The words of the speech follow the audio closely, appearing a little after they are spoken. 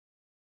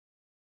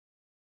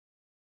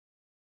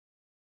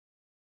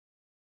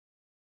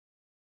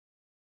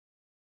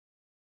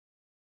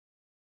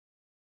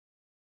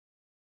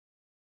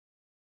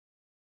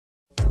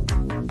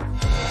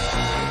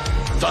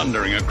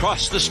Thundering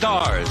across the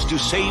stars to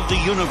save the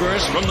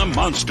universe from the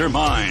monster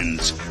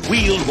minds,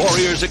 wheeled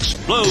warriors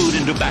explode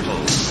into battle.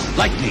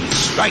 Lightning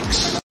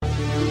strikes.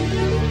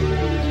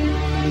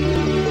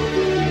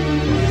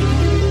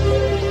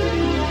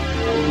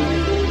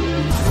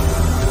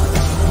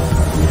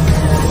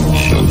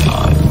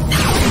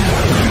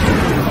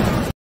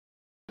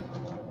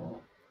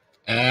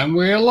 And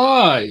we're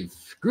live.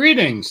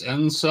 Greetings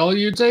and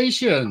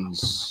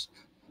salutations.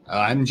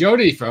 I'm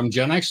Jody from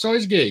Gen X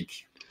Toys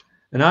Geek.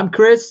 And I'm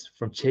Chris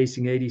from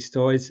Chasing 80s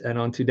Toys. And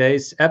on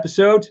today's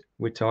episode,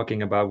 we're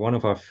talking about one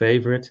of our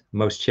favorite,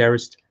 most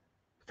cherished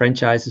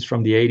franchises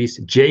from the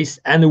 80s, Jayce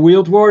and the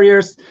Wheeled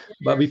Warriors.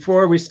 But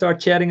before we start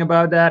chatting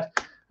about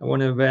that, I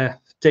want to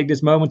take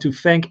this moment to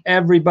thank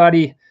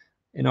everybody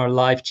in our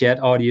live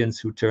chat audience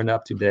who turned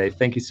up today.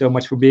 Thank you so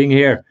much for being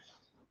here.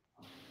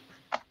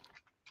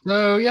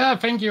 So yeah,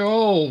 thank you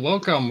all.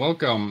 Welcome.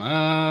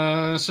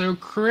 So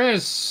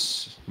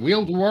Chris,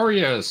 Wheeled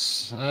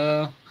Warriors.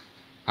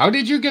 How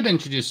did you get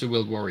introduced to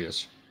Wheeled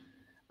Warriors?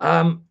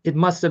 It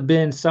must have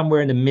been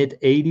somewhere in the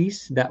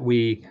mid-'80s that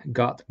we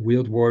got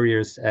Wheeled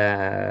Warriors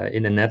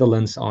in the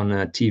Netherlands on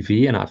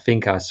TV, and I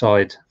think I saw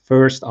it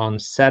first on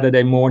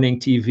Saturday morning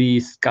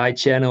TV, Sky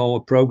Channel,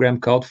 a program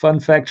called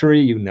Fun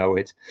Factory, you know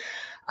it.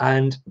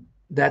 And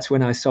that's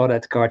when I saw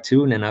that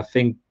cartoon, and I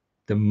think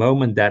the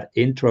moment that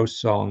intro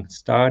song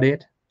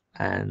started,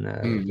 and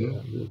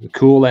the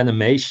cool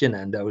animation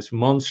and those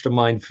monster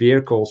mind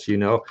vehicles, you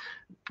know,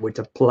 with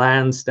the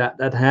plans that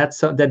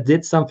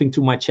did something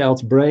to my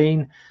child's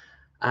brain,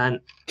 and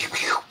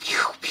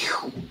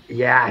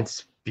yeah,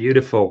 it's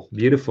beautiful.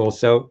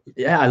 So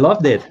yeah, I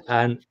loved it.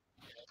 And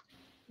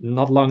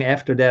not long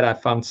after that, I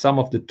found some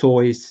of the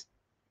toys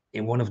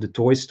in one of the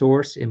toy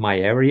stores in my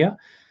area,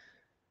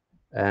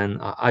 and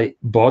I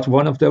bought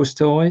one of those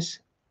toys.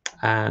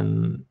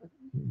 And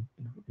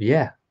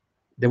yeah,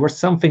 there was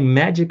something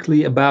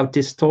magically about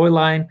this toy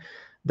line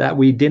that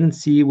we didn't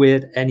see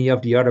with any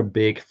of the other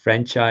big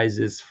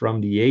franchises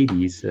from the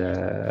 80s.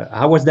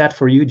 How was that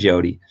for you,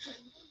 Jody?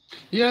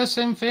 Yeah,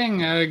 same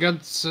thing. I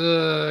got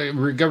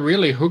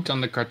really hooked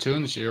on the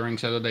cartoons during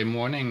Saturday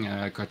morning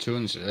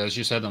cartoons, as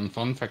you said, on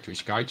Fun Factory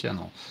Sky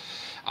Channel.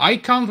 I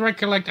can't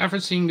recollect ever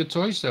seeing the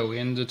toys, though,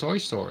 in the toy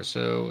store.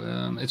 So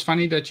it's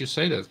funny that you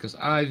say that, because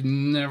I've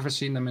never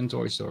seen them in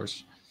toy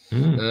stores.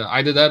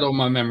 Either that or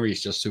my memory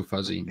is just too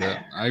fuzzy, but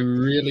I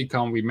really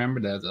can't remember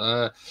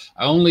that.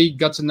 I only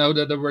got to know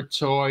that there were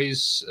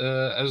toys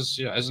as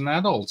an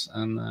adult,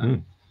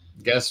 and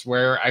guess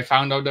where I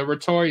found out there were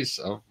toys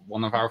of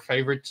one of our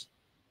favorite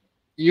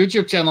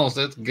YouTube channels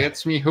that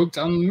gets me hooked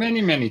on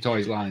many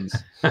toys lines.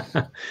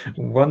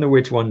 Wonder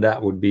which one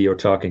that would be you're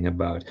talking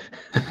about.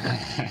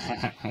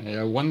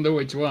 I wonder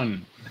which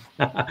one.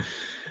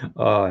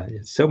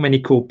 So many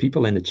cool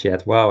people in the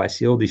chat. Wow, I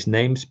see all these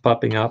names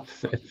popping up.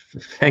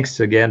 Thanks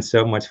again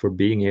so much for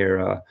being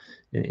here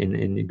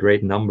in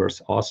great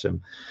numbers.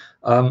 Awesome.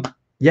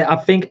 Yeah, I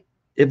think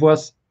it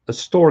was a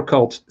store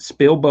called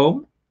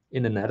Speelboom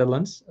in the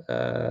Netherlands.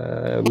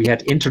 We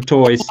had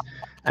Intertoys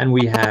and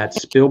we had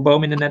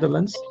Speelboom in the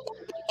Netherlands.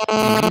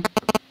 And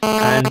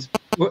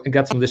I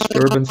got some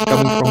disturbance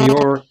coming from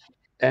your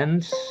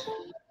end.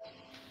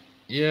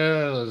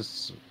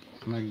 Yes.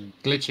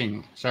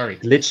 Glitching, sorry.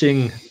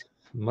 Glitching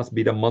must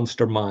be the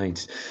monster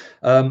minds.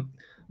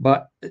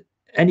 But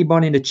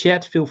anyone in the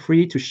chat, feel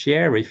free to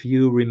share if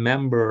you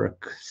remember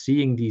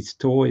seeing these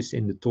toys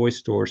in the toy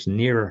stores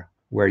near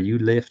where you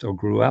lived or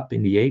grew up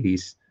in the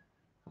 80s.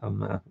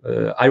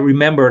 I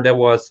remember there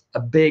was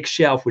a big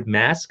shelf with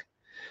masks.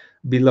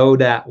 Below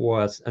that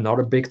was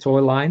another big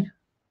toy line.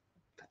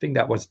 I think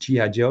that was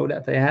G.I. Joe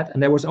that they had.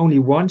 And there was only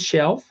one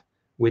shelf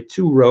with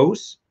 2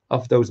 rows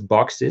of those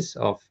boxes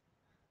of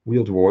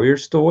Wheeled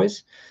Warriors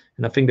toys,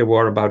 and I think there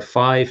were about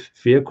 5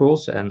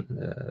 vehicles, and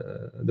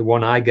the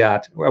one I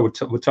got, well,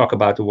 we'll talk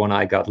about the one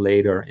I got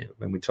later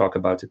when we talk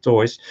about the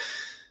toys,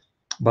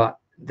 but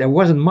there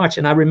wasn't much.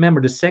 And I remember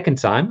the second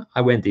time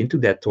I went into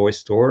that toy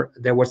store,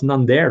 there was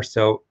none there,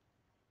 so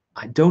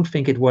I don't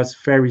think it was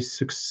very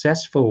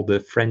successful, the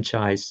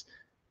franchise,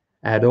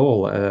 at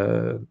all.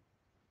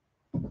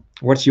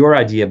 What's your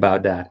idea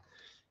about that?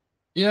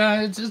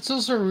 Yeah, it's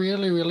also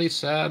really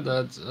sad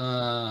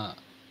that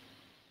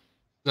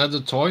that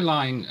the toy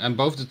line, and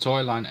both the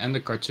toy line and the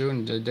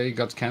cartoon, they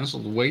got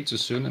cancelled way too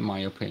soon, in my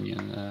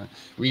opinion.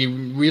 We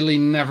really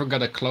never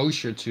got a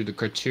closure to the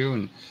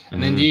cartoon,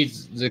 and indeed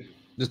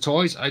the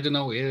toys, I don't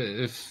know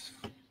if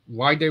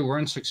why they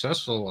weren't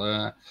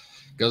successful,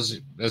 because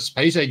as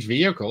space age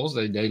vehicles,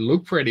 they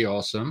look pretty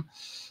awesome.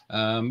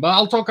 But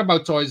I'll talk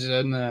about toys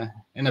in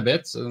a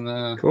bit,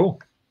 and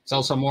cool.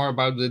 Tell some more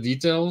about the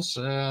details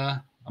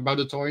about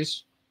the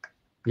toys.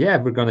 Yeah,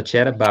 we're going to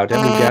chat about it.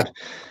 We got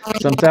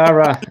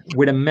Santara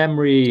with a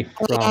memory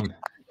from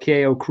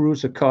KO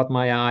Cruiser caught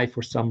my eye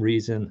for some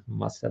reason.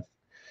 Must have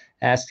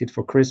asked it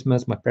for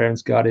Christmas. My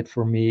parents got it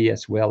for me,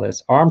 as well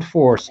as Armed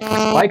Force,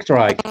 Spike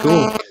Trike.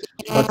 Cool.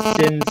 But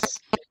since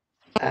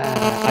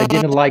I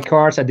didn't like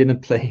cars, I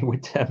didn't play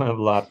with them a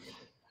lot.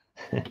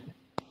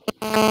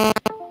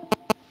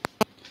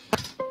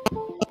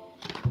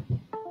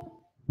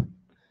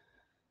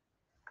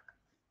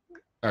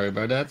 Sorry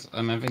about that.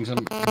 I'm having some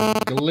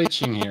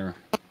glitching here.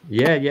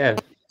 Yeah.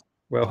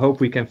 Well, hope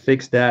we can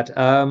fix that.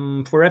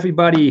 For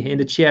everybody in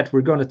the chat,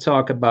 we're going to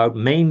talk about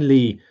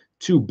mainly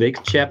two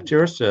big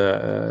chapters.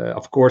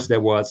 Of course,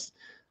 there was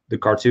the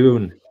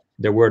cartoon,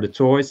 there were the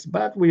toys,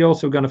 but we're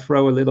also going to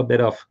throw a little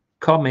bit of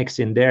comics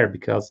in there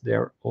because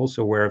there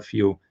also were a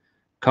few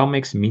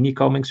comics, mini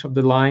comics of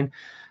the line.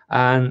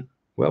 And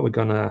well, we're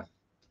going to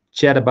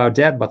chat about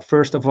that. But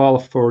first of all,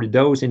 for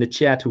those in the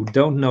chat who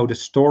don't know the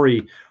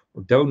story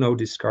or don't know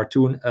this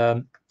cartoon,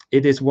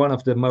 it is one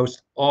of the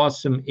most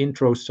awesome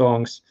intro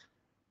songs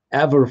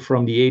ever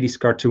from the 80s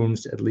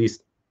cartoons, at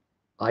least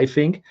I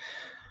think.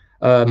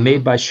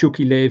 Made by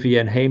Shuki Levy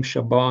and Haim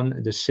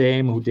Chabon, the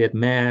same who did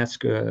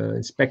Mask,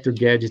 Inspector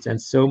Gadgets,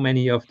 and so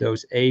many of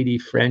those 80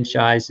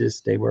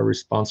 franchises. They were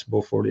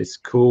responsible for this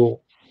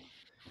cool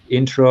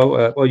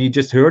intro. Well, you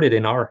just heard it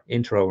in our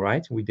intro,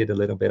 right? We did a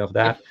little bit of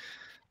that.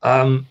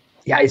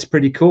 Yeah, it's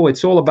pretty cool.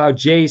 It's all about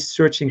Jayce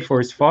searching for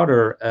his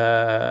father.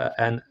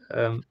 And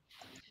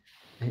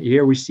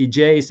here we see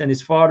Jayce and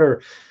his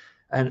father.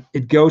 And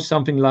it goes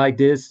something like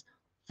this.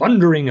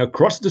 Thundering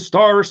across the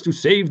stars to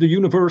save the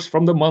universe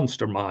from the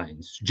monster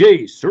minds,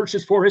 Jayce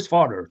searches for his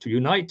father to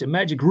unite the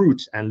magic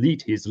roots and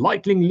lead his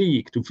Lightning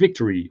League to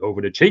victory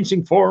over the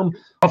changing form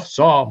of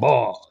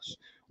Sawboss.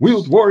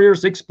 Wheeled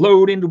warriors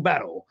explode into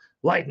battle.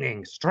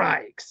 Lightning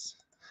strikes.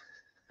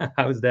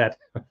 How's that?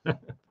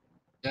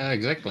 Yeah,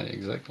 exactly.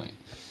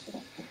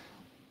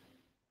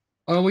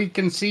 Well, we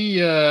can see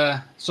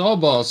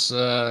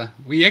Sawboss.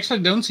 We actually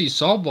don't see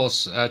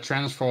Sawboss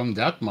transform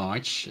that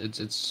much.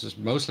 It's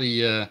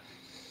mostly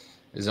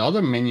his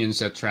other minions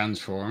that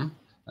transform.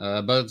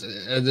 But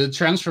the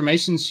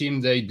transformation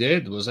scene they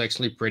did was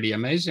actually pretty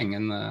amazing,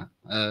 and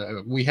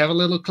we have a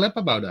little clip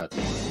about that.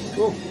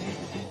 Cool.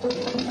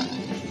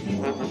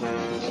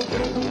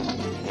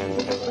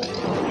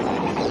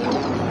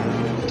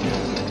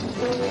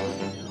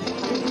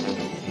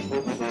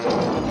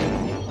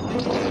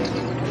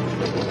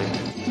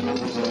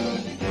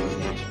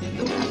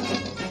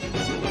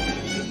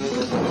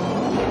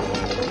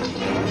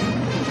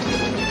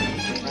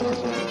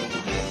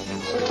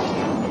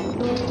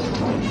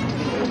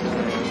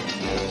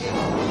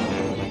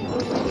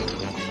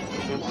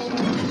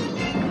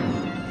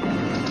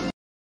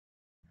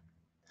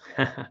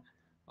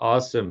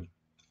 Awesome.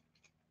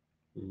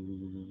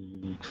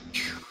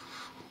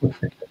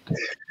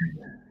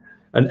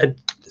 And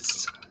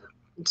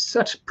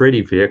such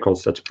pretty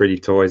vehicles, such pretty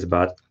toys.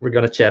 But we're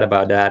gonna chat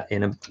about that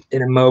in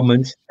a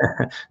moment.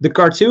 The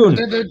cartoon.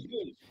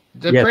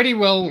 They're Yes. pretty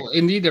well,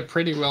 indeed. They're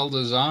pretty well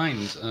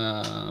designed.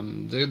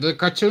 The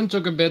cartoon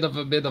took a bit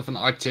of an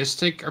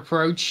artistic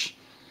approach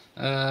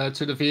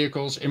to the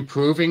vehicles,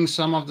 improving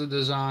some of the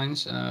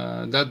designs.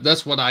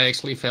 That's what I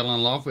actually fell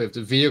in love with,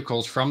 the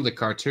vehicles from the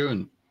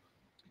cartoon.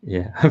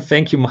 Yeah.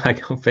 Thank you,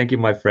 Michael. Thank you,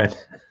 my friend.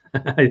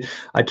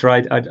 I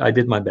tried. I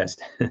did my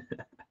best.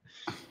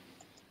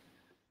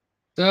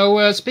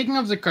 So speaking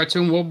of the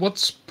cartoon, what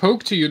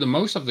spoke to you the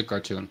most of the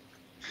cartoon?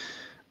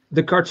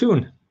 The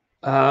cartoon.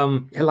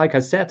 Like I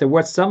said, there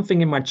was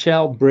something in my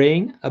child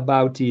brain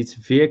about these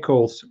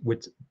vehicles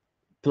with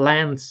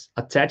plants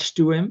attached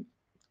to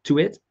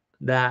it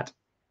that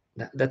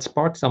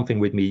sparked something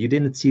with me. You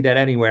didn't see that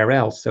anywhere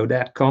else. So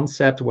that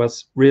concept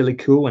was really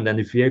cool. And then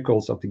the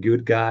vehicles of the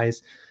good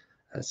guys,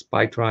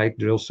 Spike Trike,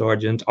 Drill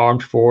Sergeant,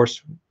 Armed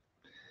Force.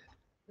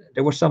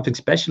 There was something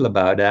special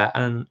about that.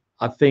 And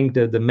I think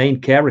the main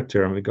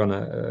character, and we're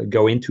gonna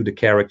go into the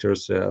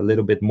characters a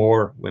little bit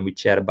more when we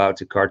chat about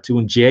the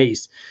cartoon,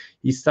 Jayce.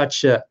 He's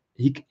such a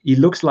he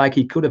looks like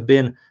he could have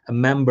been a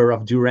member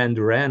of Duran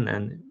Duran.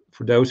 And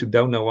for those who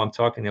don't know what I'm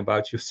talking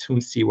about, you'll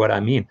soon see what I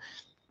mean.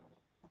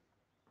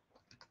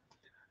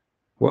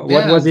 What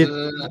was it?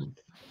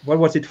 What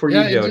was it for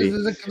you, Jody?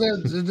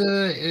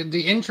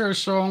 The intro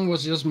song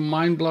was just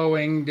mind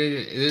blowing.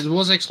 It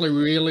was actually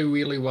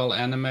really well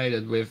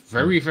animated with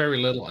very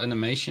little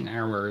animation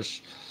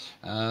errors.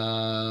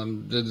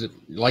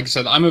 Like I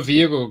said, I'm a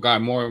vehicle guy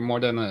more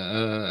than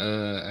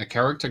a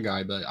character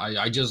guy, but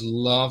I just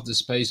love the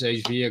space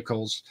age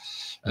vehicles.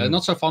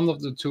 Not so fond of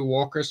the two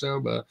walkers though,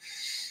 but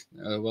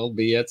well,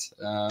 be it.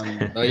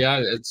 But yeah,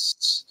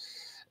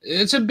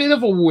 it's a bit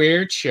of a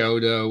weird show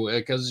though,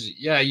 because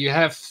yeah, you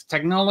have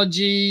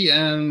technology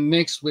and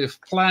mixed with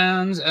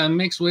plants and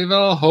mixed with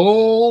a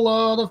whole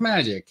lot of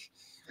magic.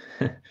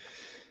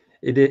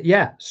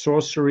 Yeah,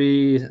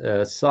 sorcery,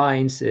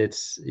 science.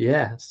 It's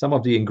some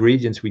of the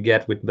ingredients we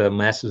get with the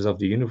Masters of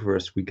the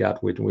Universe we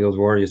got with Wheeled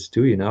Warriors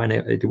too, you know. And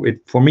it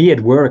for me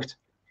it worked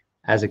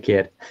as a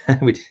kid.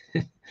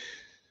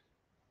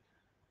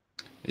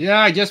 Yeah,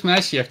 I just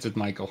mass shifted,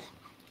 Michael.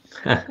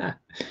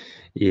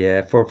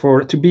 Yeah,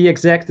 for to be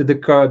exact,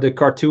 the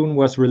cartoon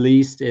was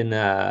released in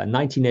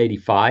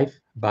 1985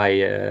 by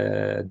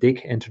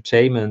Dick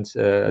Entertainment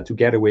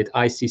together with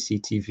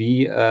ICC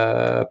TV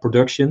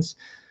Productions.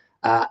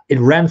 It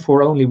ran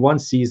for only one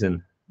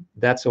season.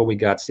 That's all we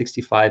got,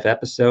 65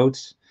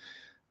 episodes.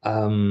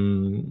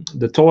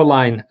 The toy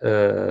line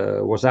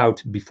was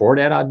out before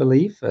that, I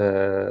believe.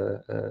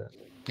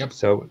 Yep.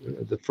 So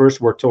the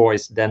first were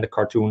toys, then the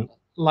cartoon,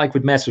 like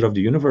with Masters of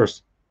the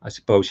Universe, I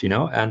suppose, you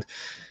know. And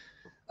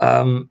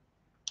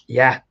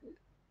yeah,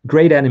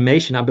 great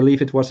animation. I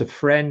believe it was a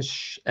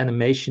French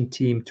animation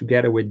team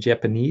together with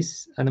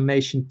Japanese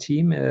animation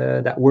team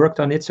that worked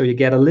on it. So you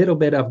get a little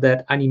bit of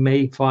that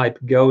anime vibe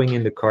going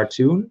in the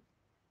cartoon,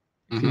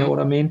 if you know what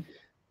I mean.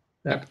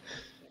 Yep.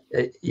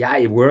 Yeah,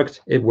 it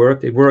worked. It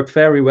worked. It worked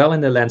very well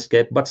in the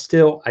landscape. But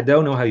still, I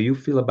don't know how you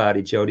feel about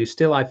it, Jody.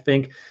 Still, I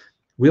think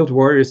Wheeled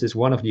Warriors is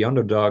one of the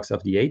underdogs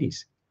of the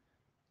 80s.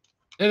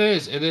 It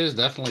is. It is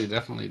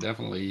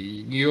definitely.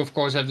 You of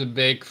course have the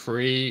big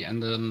three,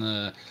 and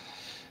then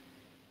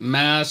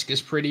Mask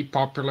is pretty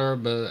popular,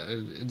 but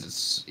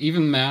it's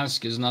even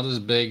Mask is not as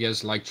big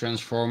as like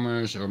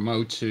Transformers or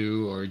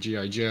Motu or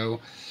GI Joe.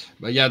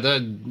 But yeah,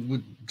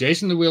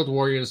 Jason the Wheeled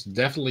Warriors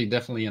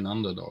definitely an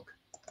underdog.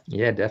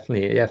 Yeah,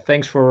 definitely. Yeah,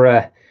 thanks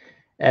for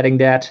adding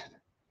that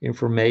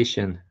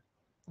information.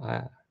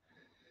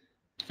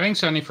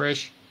 Thanks, Honey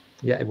Fresh.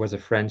 Yeah, it was a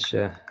French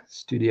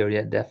studio.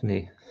 Yeah,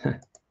 definitely.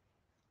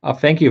 Oh,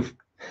 thank you.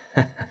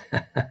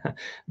 The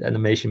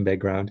animation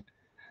background.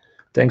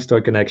 Thanks, Toy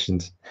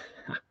Connections.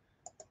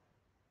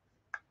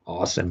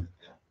 Awesome.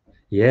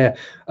 Yeah.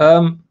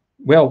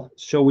 Well,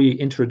 shall we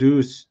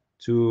introduce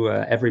to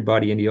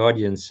everybody in the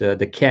audience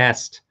the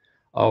cast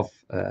of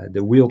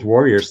the Wheeled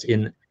Warriors,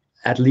 in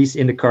at least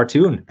in the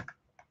cartoon?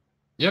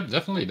 Yep,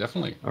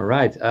 definitely. All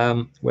right.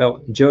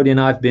 Well, Jody and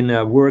I have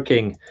been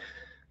working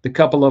the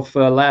couple of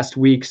last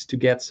weeks to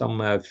get some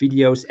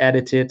videos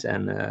edited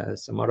and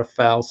some other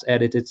files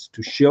edited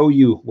to show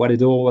you what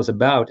it all was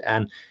about.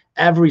 And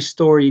every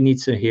story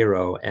needs a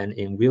hero. And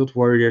in Wheeled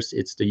Warriors,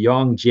 it's the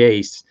young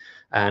Jayce.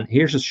 And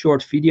here's a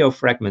short video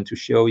fragment to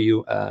show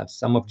you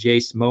some of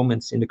Jayce's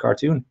moments in the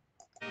cartoon.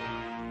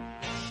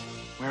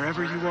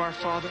 Wherever you are,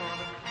 Father,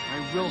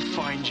 I will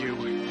find you.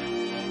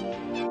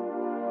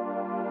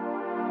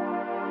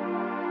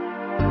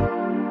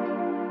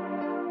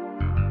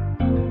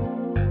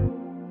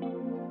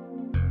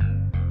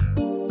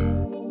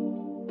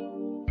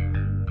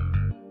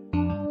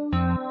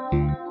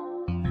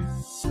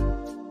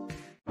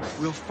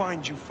 We'll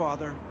find you,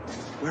 Father,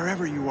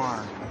 wherever you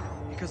are.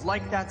 Because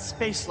like that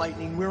space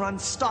lightning, we're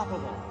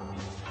unstoppable.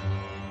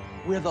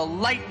 We're the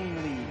Lightning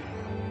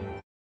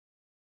League.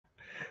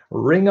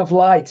 Ring of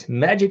Light,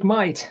 Magic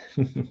Might.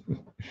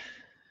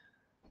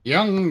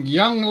 young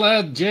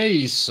lad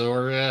Jayce,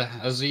 or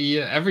as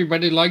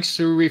everybody likes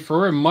to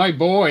refer him, my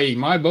boy.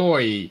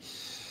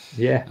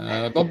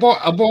 Yeah. But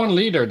a born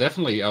leader,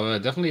 definitely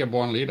a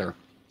born leader.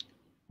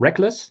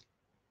 Reckless?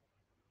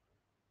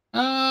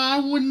 I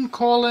wouldn't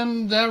call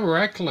him that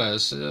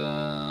reckless.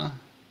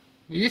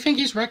 You think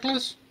he's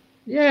reckless?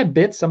 Yeah, a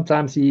bit.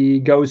 Sometimes he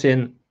goes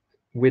in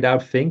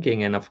without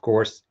thinking, and of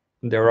course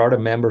there are other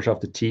members of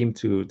the team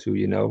to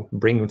you know,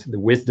 bring the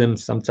wisdom.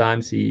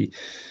 Sometimes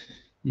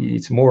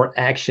he's more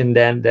action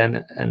than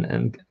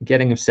and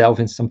getting himself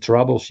in some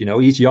troubles. You know,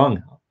 he's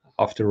young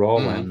after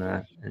all,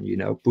 and you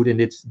know, put in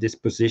this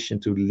position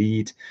to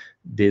lead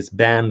this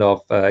band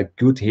of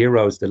good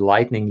heroes, the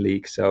Lightning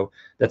League. So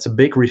that's a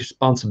big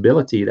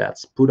responsibility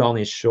that's put on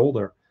his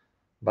shoulder.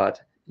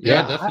 But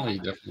yeah, definitely.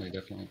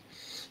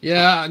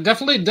 Yeah,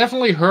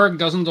 definitely. Herc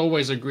doesn't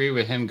always agree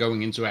with him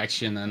going into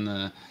action,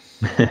 and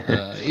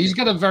he's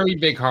got a very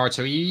big heart,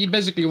 so he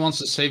basically wants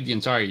to save the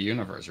entire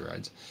universe,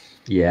 right?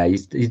 Yeah,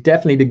 he's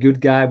definitely the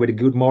good guy with a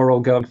good moral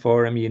going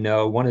for him. You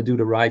know, want to do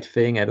the right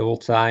thing at all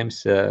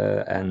times,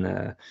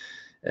 and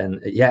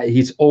yeah,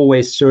 he's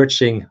always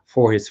searching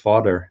for his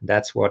father.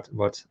 That's what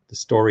the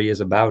story is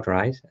about,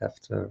 right?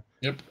 After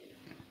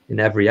in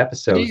every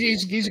episode,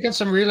 he's got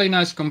some really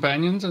nice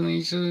companions, and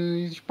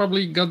he's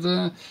probably got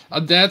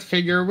a dad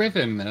figure with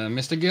him,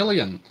 Mr.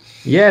 Gillian.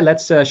 Yeah,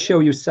 let's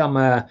show you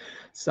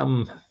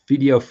some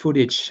video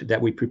footage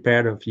that we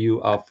prepared of you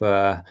of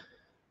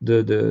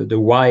the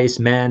wise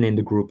man in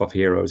the group of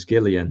heroes,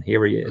 Gillian.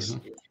 Here he is.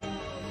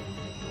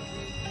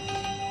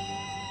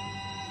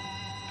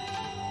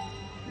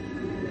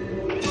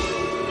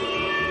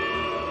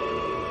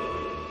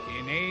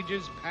 In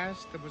ages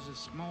past, there was a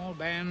small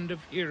band of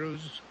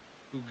heroes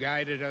who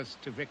guided us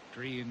to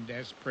victory in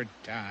desperate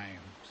times.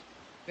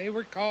 They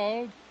were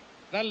called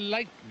the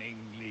Lightning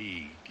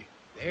League.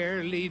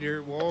 Their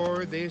leader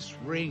wore this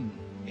ring.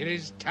 It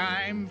is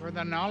time for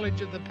the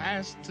knowledge of the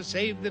past to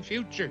save the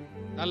future.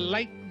 The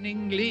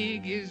Lightning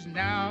League is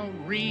now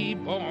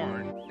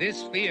reborn.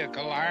 This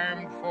vehicle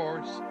armed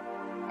force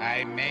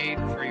I made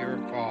for your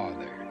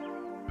father.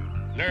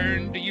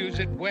 Learn to use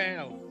it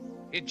well.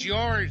 It's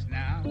yours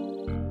now.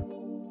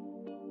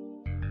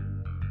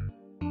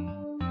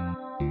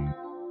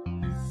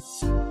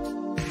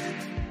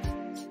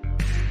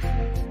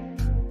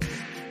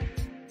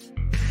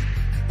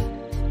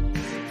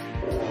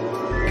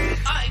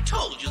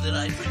 That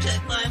I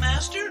protect my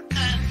master,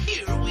 and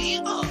here we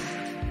are.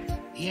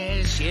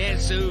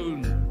 Yes,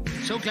 soon.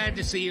 So glad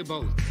to see you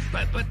both.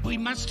 But we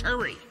must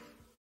hurry.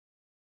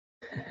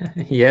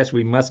 Yes,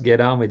 we must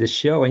get on with the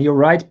show. And you're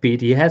right,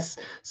 Pete. He has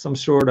some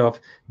sort of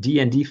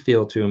D&D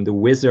feel to him, the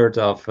wizard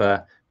of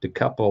the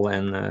couple.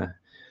 And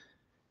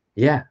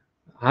Yeah.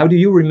 How do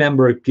you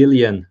remember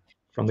Gillian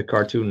from the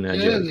cartoon, Yeah,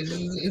 Jody?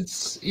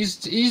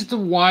 he's the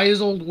wise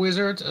old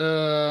wizard.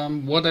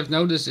 What I've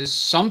noticed is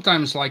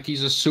sometimes like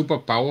he's a super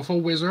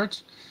powerful wizard.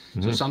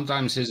 So Mhm.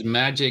 sometimes his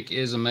magic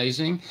is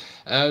amazing.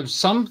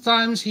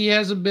 Sometimes he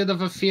has a bit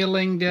of a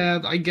feeling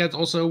that I get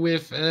also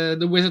with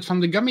the wizard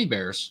from the Gummy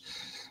Bears,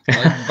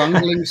 like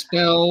bungling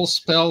spells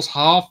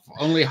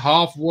only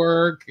half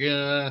work.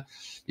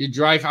 You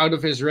drive out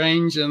of his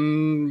range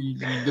and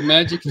the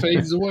magic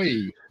fades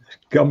away.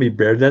 Gummy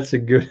bear. That's a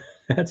good.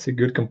 That's a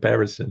good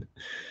comparison.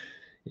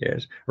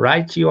 Yes.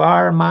 Right, you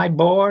are, my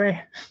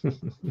boy.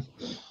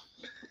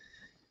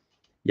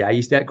 Yeah,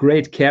 he's that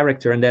great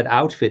character, and that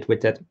outfit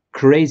with that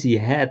crazy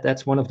hat.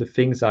 That's one of the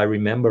things I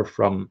remember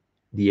from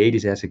the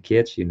 80s as a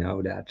kid. You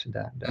know that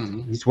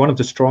Mhm. he's one of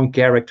the strong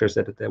characters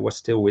that was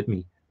still with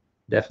me.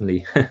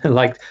 Definitely,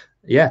 like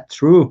yeah,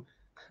 true.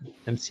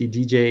 MC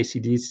DJ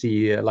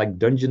ACDC, like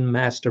Dungeon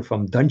Master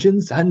from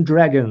Dungeons and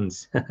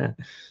Dragons.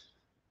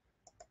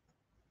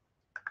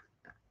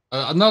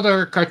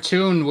 Another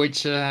cartoon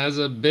which has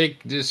a big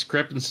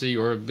discrepancy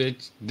or a big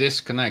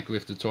disconnect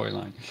with the toy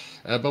line.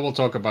 But we'll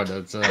talk about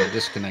that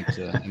disconnect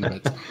in a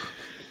bit.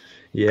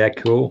 Yeah,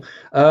 cool.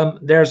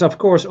 There's of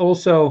course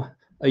also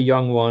a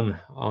young one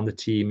on the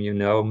team. You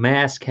know,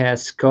 Mask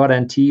has Scott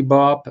and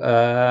T-Bob.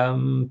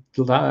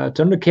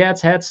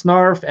 Thundercats had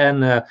Snarf,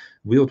 and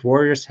Wheeled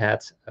Warriors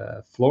had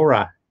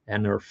Flora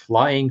and her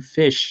flying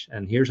fish.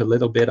 And here's a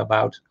little bit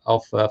about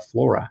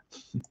Flora.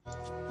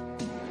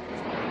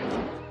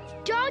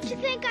 Don't you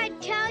think I'd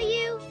tell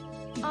you?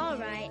 All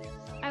right,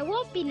 I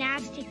won't be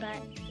nasty,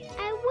 but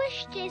I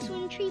wish Jayce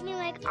wouldn't treat me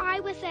like I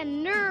was a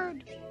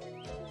nerd.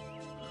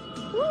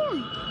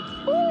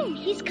 Ooh,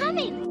 he's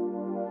coming.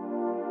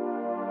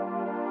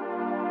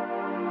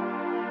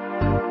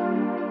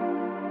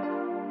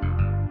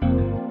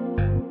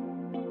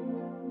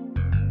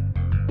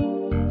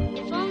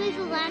 If only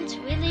the lamps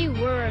really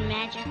were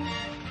magic.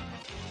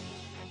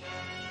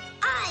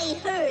 I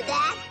heard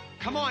that.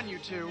 Come on, you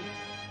two.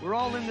 We're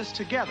all in this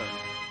together.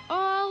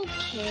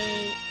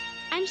 Okay,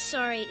 I'm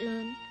sorry,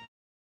 Un.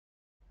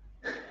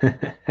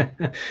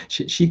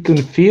 she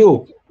can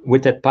feel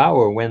with that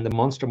power when the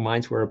monster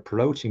minds were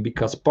approaching,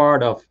 because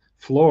part of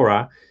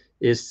Flora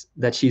is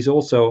that she's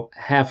also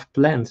half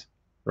plant,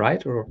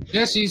 right? Or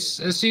Yes,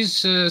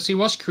 she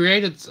was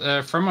created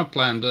from a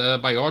plant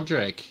by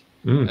Odrek.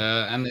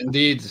 And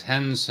indeed,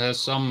 hence has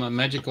some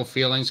magical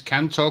feelings,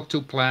 can talk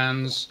to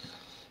plants,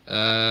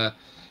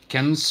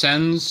 can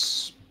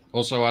sense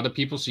also other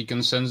people. She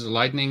can sense the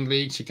lightning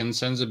leak. She can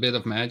sense a bit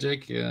of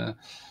magic.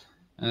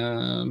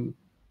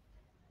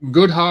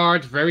 Good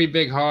heart, very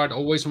big heart,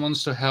 always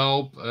wants to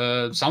help.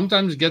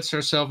 Sometimes gets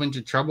herself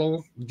into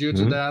trouble due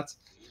to that.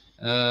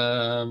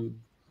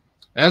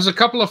 Has a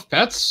couple of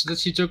pets that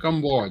she took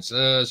on board.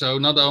 So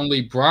not only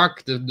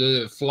Brock,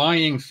 the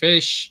flying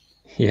fish,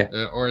 yeah,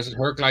 or as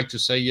Herc like to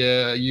say,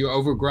 you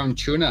overgrown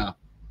tuna.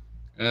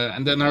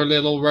 And then her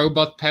little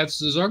robot pets,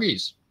 the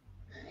Zoggies.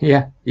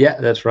 yeah,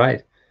 that's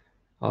right.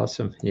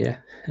 Awesome, yeah.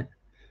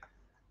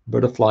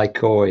 Butterfly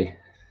koi,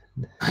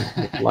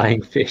 the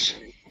flying fish.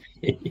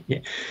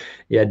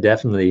 Yeah,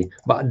 definitely.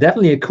 But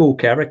definitely a cool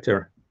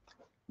character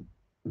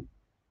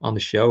on the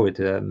show. It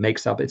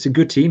makes up. It's a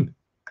good team.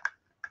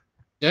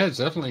 Yeah, it's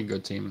definitely a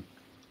good team.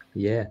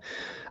 Yeah.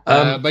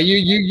 But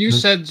you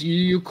said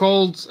you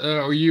called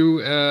or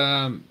you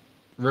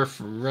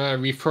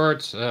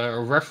referred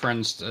or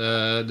referenced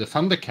the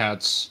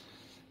Thundercats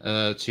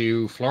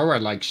to Flora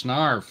like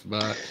Snarf,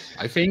 but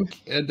I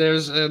think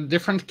there's a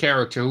different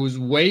character who's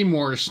way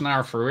more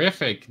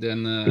Snarferific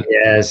than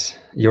yes,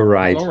 you're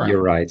right. Flora.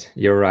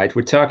 You're right.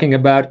 We're talking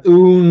about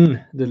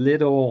Un, the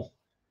little.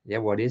 Yeah,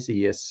 what is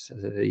he?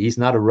 He's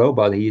not a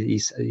robot.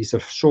 He's a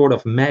sort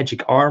of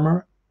magic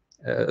armor,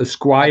 a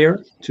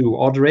squire to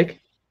Odric,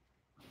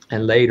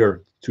 and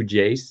later to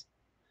Jayce,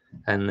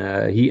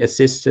 and he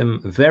assists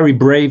him very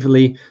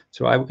bravely.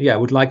 So I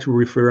would like to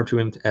refer to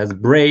him as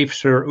Brave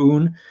Sir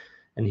Un.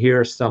 And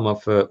here are some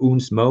of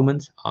Un's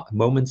moments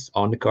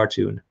on the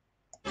cartoon.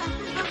 And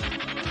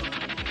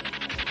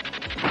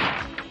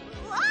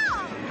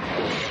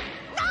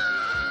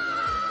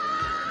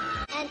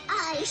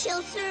I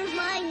shall serve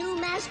my new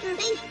master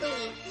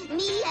faithfully,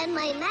 me and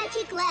my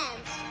magic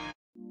lance.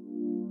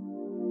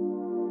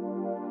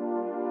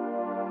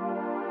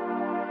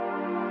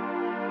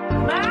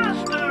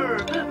 Master!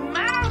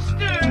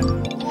 Master!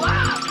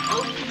 Wow!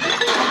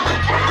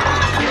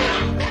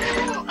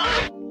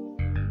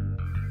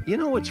 You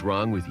know what's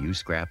wrong with you,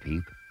 Scrap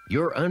Heap?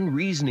 Your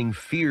unreasoning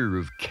fear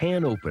of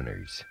can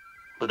openers.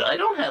 But I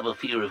don't have a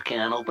fear of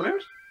can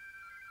openers.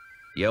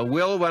 You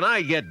will when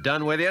I get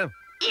done with you.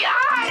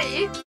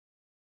 Yay!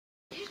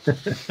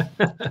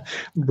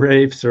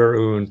 Brave Sir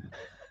Un.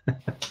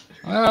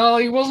 Well,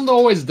 he wasn't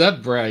always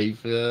that brave.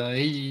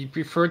 He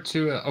preferred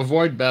to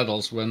avoid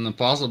battles when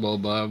possible,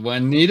 but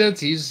when needed,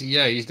 he's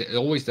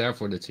always there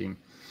for the team.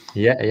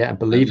 Yeah,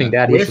 believing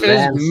that with his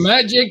lance...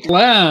 magic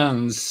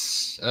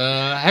lance.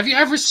 Have you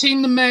ever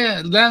seen the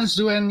lance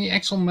do any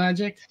actual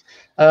magic?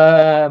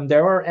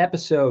 There are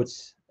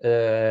episodes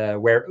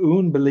where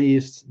Oon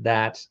believes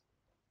that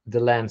the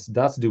lens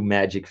does do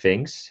magic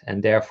things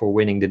and therefore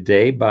winning the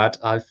day. But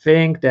I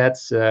think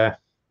that's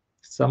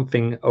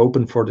something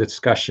open for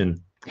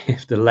discussion,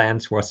 if the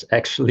lens was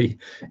actually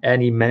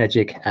any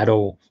magic at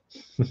all.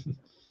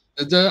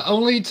 The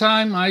only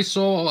time I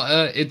saw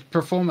it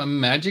perform a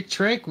magic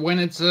trick when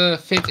it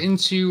fit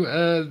into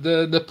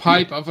the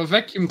pipe of a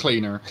vacuum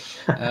cleaner.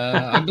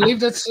 I believe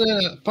that's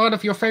part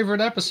of your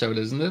favorite episode,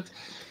 isn't it?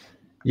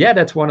 Yeah,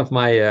 that's one of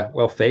my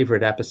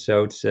favorite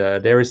episodes.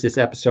 There is this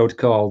episode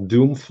called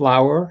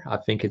Doomflower. I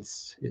think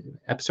it's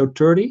episode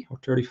 30 or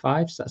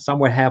 35,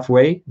 somewhere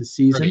halfway the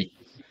season. 30.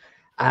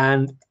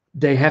 And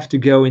they have to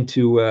go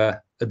into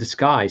a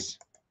disguise.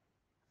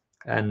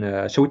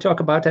 And shall we talk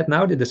about that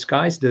now? The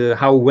disguise,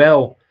 how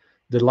well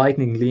the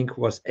Lightning Link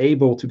was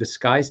able to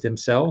disguise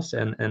themselves,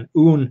 and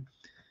Oon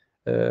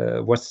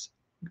was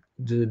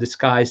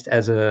disguised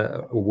as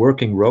a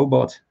working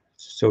robot,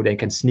 so they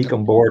can sneak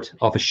on board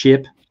of a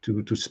ship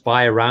to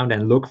spy around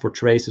and look for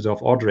traces of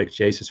Odric,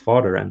 Jayce's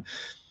father. And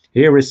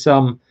here is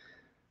some.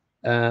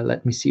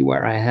 Let me see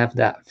where I have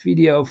that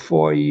video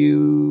for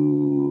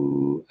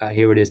you.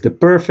 Here it is, the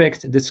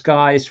perfect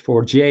disguise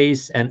for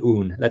Jayce and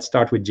Oon. Let's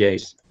start with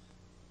Jayce.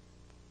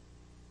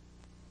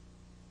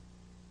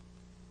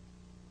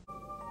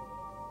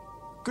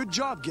 Good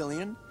job,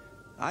 Gillian.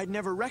 I'd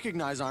never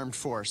recognize armed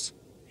force.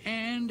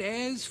 And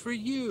as for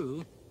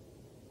you...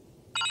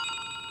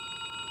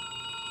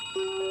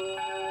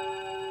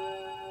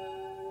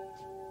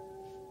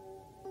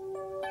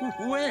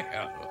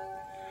 Well,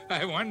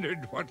 I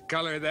wondered what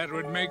color that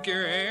would make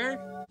your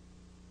hair.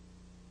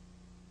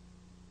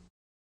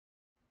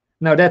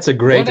 Now that's a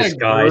great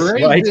disguise,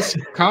 right?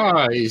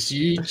 Disguise.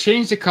 You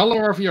change the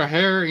color of your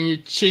hair and you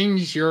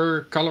change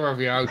your color of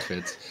your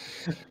outfit.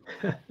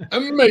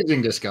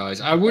 Amazing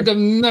disguise. I would have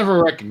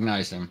never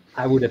recognized him.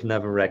 I would have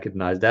never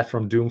recognized that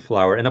from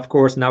Doomflower. And of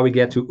course, now we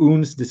get to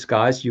Oon's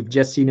disguise. You've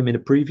just seen him in the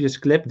previous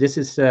clip. This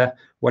is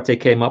what they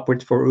came up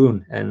with for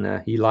Oon.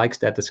 And he likes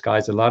that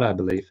disguise a lot, I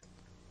believe.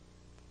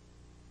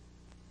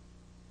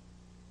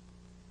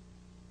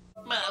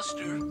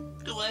 Master,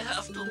 do I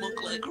have to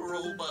look like a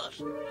robot?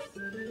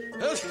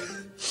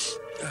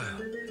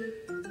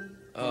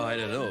 Oh, I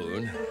don't know,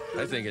 Oon.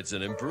 I think it's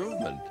an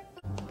improvement.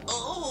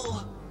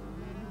 Oh!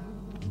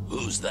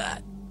 Who's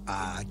that?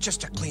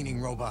 Just a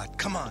cleaning robot.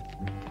 Come on.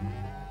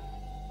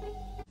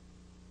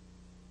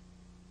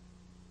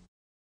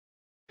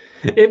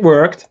 It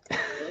worked.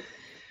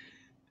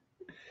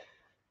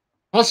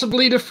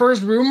 Possibly the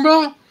first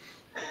Roomba?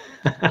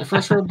 The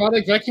first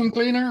robotic vacuum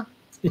cleaner?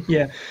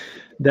 Yeah,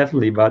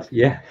 definitely. But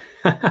yeah,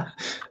 oh,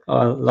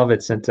 I love it,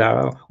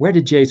 Centaro. Where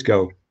did Jayce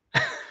go?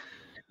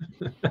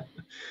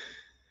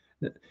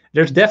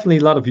 There's definitely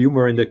a lot of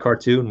humor in the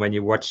cartoon when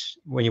you watch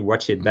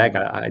it back.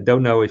 I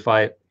don't know if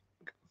I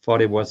thought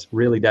it was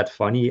really that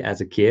funny as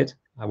a kid.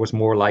 I was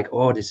more like,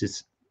 oh, this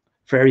is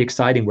very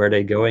exciting where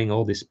they're going,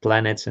 all these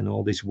planets and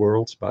all these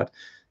worlds. But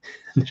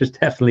there's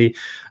definitely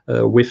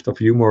a whiff of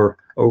humor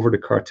over the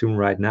cartoon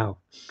right now.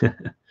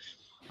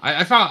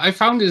 I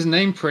found his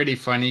name pretty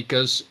funny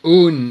because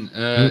Oon,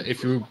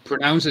 if you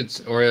pronounce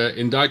it, or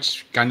in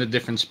Dutch, kind of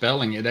different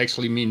spelling, it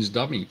actually means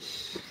dummy.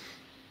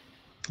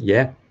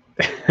 Yeah.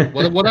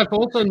 What I've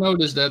also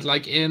noticed that,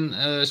 like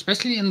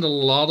especially in the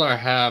latter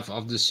half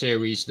of the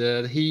series,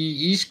 that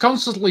he's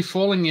constantly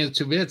falling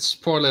into bits.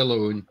 Poor little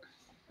Oon.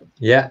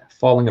 Yeah,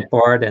 falling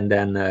apart, and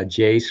then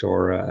Jayce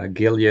or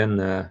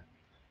Gillian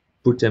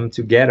put them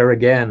together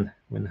again.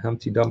 When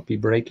Humpty Dumpty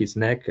break his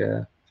neck,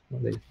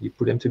 you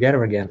put them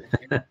together again.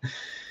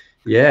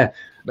 Yeah.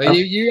 But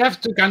you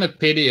have to kind of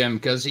pity him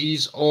because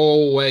he's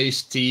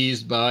always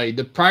teased by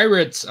the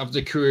pirates of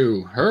the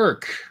crew,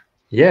 Herc.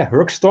 Yeah,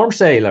 Herc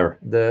Stormsailor,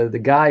 the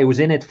guy who's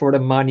in it for the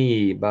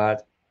money,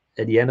 but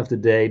at the end of the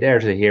day,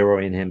 there's a hero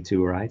in him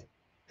too, right?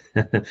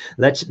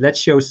 Let's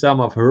show some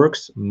of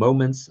Herc's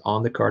moments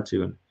on the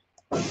cartoon.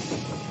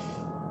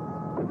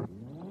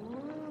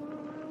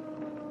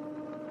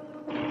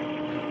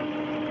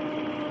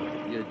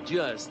 You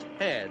just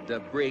had to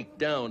break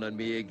down on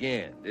me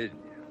again, didn't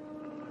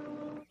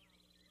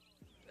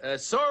you?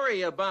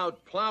 Sorry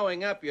about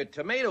plowing up your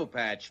tomato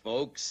patch,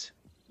 folks,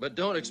 but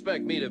don't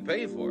expect me to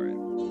pay for it.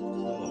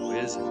 Oh,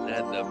 isn't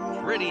that the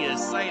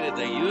prettiest sight in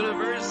the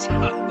universe?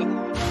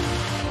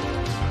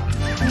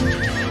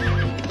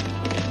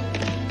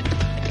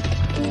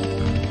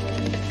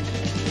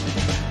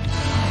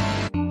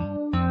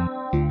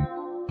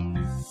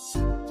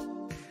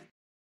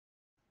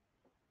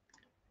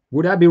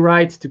 Would I be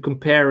right to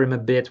compare him a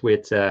bit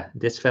with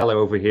this fellow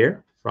over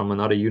here from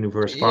another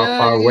universe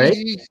far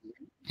away?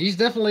 He's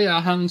definitely a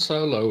Han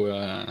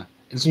Solo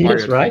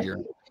inspired figure.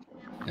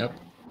 Yep.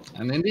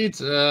 And indeed,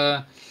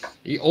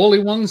 all he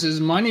wants is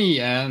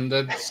money, and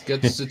that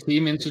gets the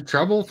team into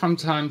trouble from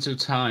time to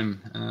time.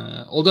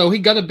 Although he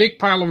got a big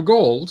pile of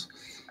gold,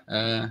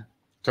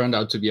 turned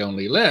out to be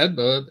only lead,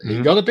 but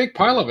he got a big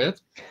pile of it.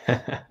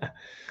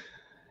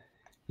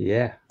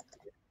 Yeah.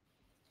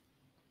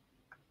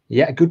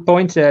 Yeah, good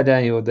point,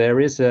 Daniel. There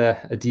is a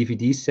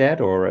DVD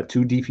set or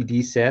two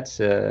DVD sets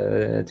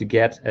to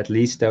get at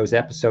least those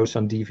episodes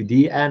on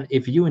DVD. And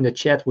if you in the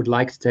chat would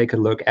like to take a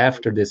look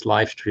after this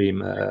live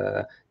stream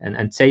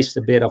and taste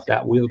a bit of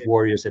that Wheeled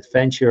Warriors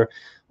adventure,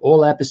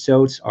 all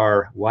episodes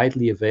are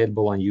widely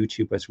available on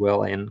YouTube as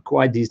well in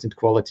quite decent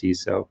quality.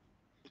 So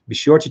be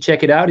sure to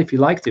check it out if you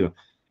like to.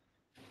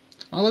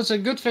 Well, it's a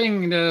good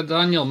thing that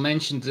Daniel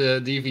mentioned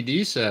the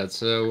DVD set.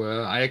 So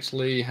I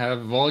actually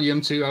have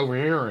volume 2 over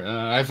here.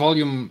 I have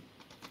volume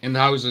in the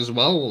house as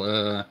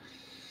well.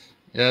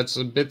 Yeah, it's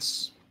a bit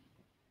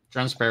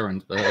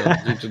transparent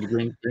due to the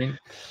green screen.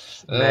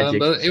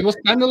 But it was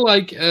kind of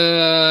like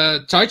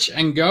touch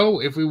and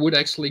go if we would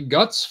actually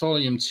got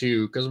volume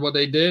 2. Because what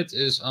they did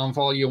is on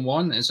volume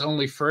 1, it's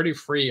only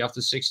 33 of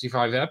the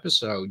 65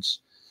 episodes.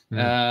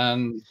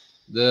 And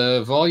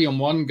the volume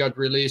 1 got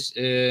released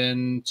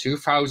in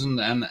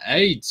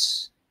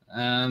 2008,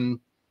 and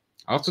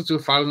after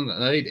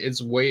 2008,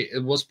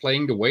 it was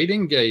playing the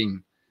waiting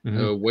game.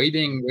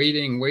 Waiting.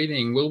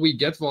 Will we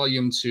get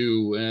volume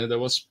 2? There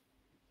was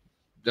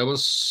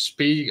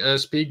speak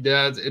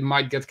that it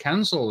might get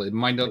cancelled, it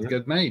might not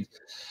get made.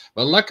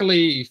 But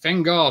luckily,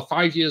 thank God,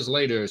 5 years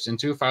later, in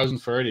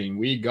 2013,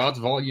 we got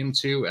volume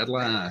 2 at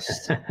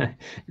last.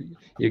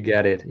 You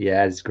get it.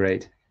 Yeah, it's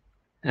great.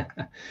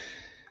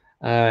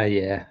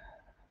 Yeah.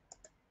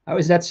 How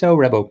is that so,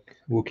 Rebel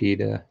Wookie?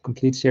 The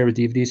complete series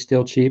DVD is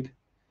still cheap.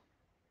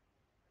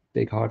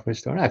 Big hardware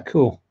store. Ah,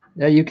 cool.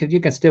 Yeah, you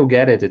can still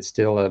get it. It's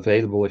still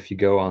available if you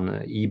go on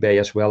eBay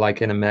as well, I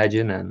can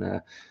imagine.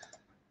 And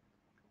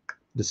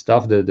the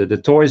stuff,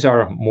 the toys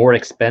are more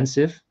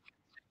expensive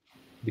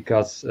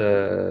because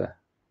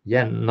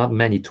yeah, not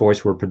many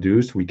toys were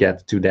produced. We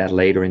get to that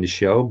later in the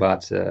show,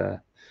 but the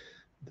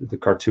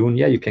cartoon,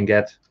 yeah, you can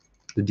get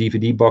the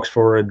DVD box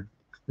for a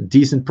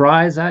decent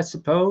price, I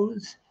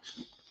suppose.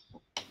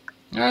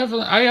 I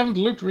haven't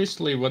looked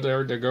recently what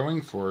they're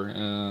going for.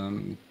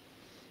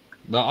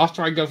 But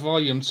after I got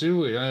volume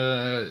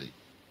 2,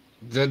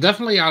 they're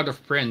definitely out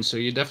of print, so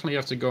you definitely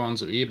have to go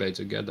onto eBay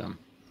to get them.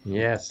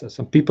 Yes,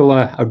 some people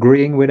are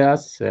agreeing with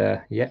us.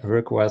 Yeah,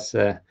 Herc was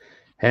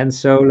Han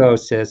Solo,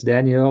 says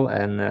Daniel,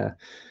 and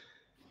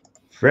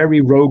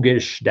very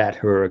roguish, that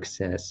Herc,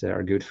 says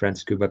our good friend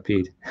Scuba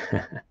Pete.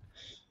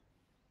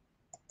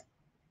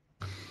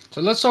 So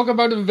let's talk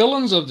about the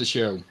villains of the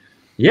show.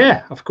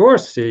 Yeah, of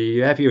course.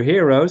 You have your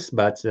heroes,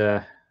 but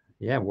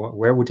yeah,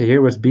 where would the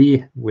heroes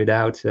be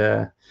without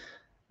a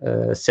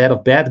set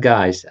of bad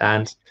guys?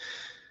 And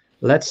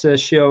let's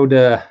show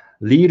the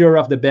leader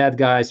of the bad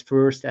guys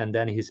first, and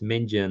then his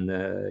minion.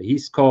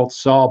 He's called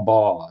Saw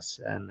Boss,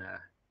 and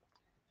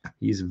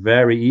he's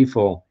very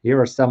evil.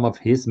 Here are some of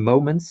his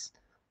moments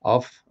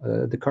of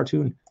the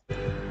cartoon.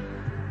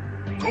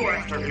 Go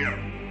after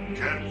him.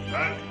 Get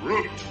that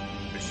root.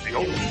 It's the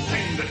only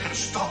thing that can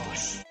stop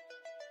us.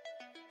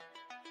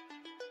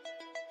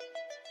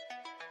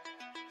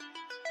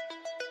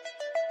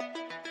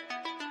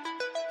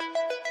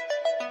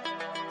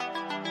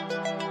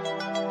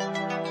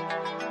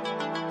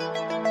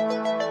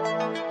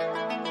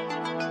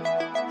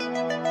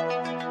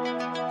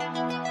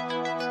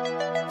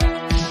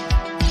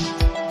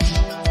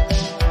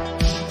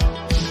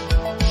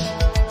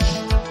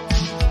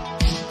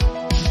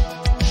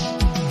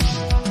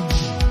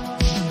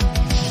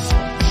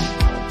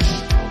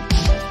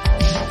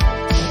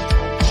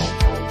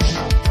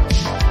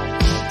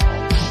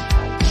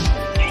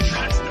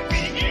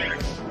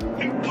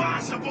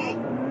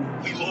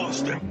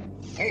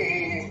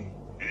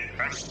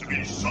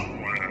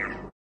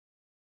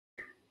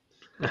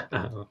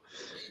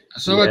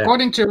 So yeah.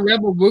 According to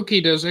Rebel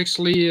Wookie, there's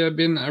actually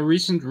been a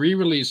recent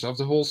re-release of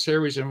the whole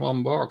series in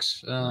one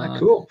box.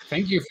 Cool.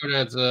 Thank you for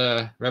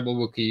that, Rebel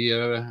Wookie.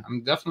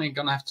 I'm definitely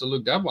going to have to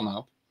look that one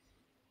up.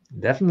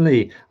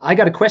 Definitely. I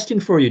got a question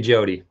for you,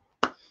 Jody.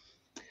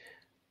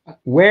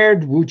 Where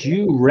would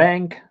you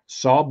rank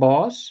Saw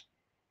Boss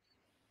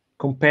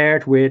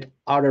compared with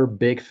other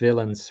big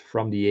villains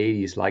from the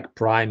 80s like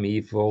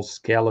Primeval,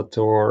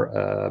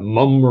 Skeletor,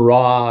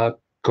 Mumra,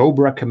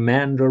 Cobra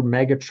Commander,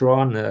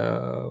 Megatron,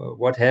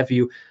 what have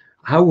you?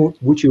 How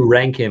would you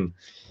rank him?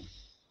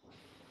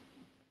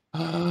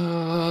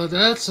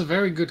 That's a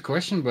very good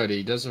question,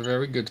 buddy. That's a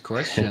very good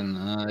question.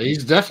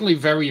 He's definitely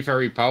very,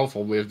 very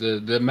powerful with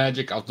the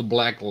magic of the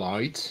black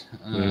light.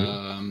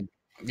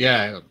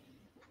 Yeah,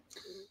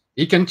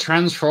 he can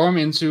transform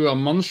into a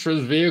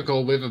monstrous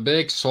vehicle with a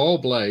big saw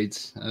blade.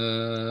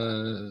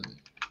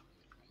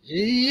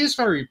 He is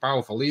very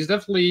powerful. He's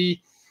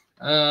definitely,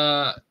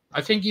 I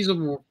think he's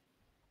a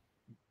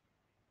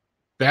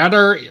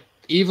better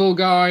evil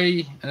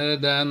guy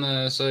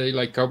than say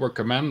like Cobra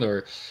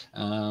Commander.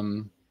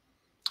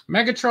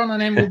 Megatron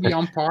and him will be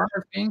on par,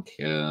 I think.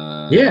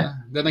 Yeah.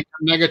 Then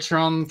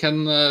Megatron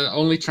can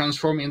only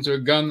transform into a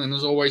gun and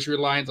is always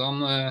reliant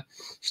on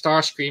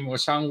Starscream or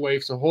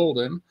Soundwave to hold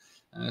him.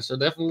 So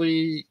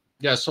definitely,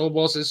 yeah, Saw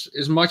Boss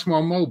is much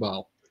more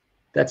mobile.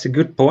 That's a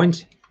good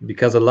point.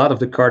 because a lot of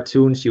the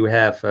cartoons you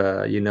have,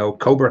 you know,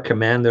 Cobra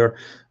Commander,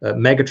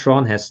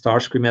 Megatron has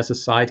Starscream as a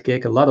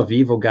sidekick. A lot of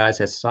evil guys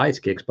has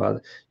sidekicks,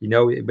 but you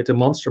know, with the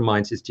Monster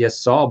Minds, it's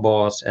just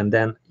Sawboss, and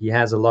then he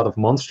has a lot of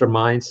Monster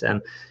Minds.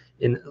 And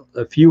in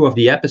a few of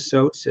the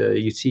episodes,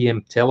 you see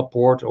him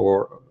teleport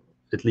or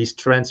at least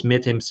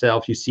transmit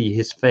himself. You see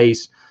his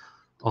face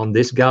on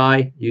this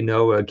guy, you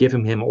know,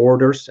 giving him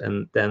orders,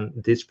 and then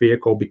this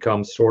vehicle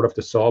becomes sort of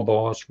the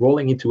Sawboss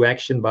rolling into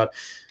action. But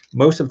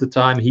most of the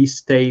time he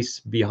stays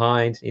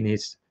behind in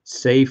his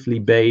safely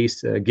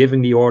base,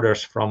 giving the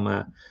orders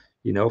from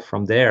you know,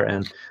 from there.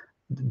 And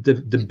the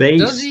base,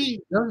 does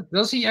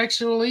he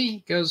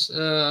actually? Because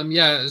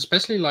yeah,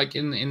 especially like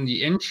in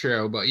the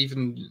intro, but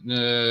even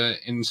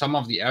in some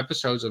of the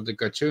episodes of the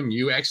cartoon,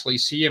 you actually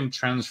see him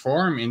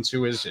transform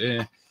into his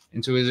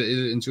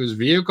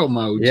vehicle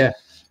mode. yeah.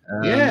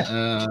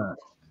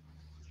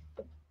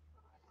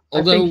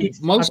 Although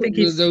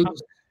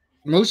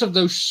most of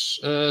those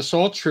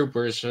Saw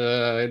troopers,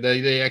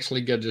 they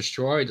actually get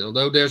destroyed.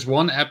 Although there's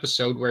one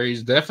episode where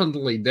he's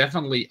definitely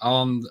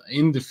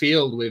in the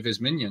field with his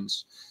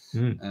minions,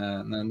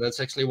 and that's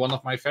actually one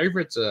of my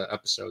favorite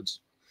episodes.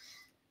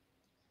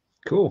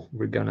 Cool.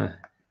 We're gonna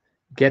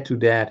get to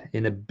that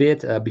in a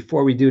bit.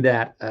 Before we do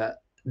that,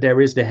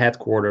 there is the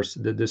headquarters.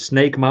 The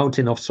Snake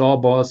Mountain of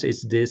Sawboss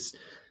is this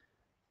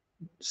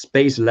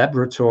space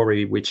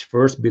laboratory which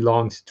first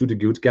belonged to the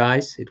good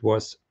guys. It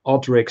was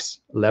Odric's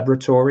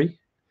laboratory.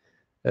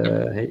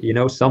 You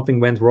know, something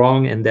went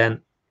wrong, and then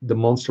the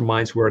Monster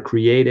Minds were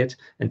created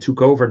and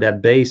took over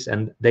that base,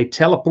 and they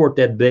teleport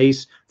that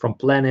base from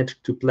planet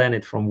to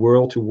planet, from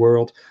world to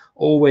world,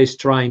 always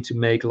trying to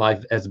make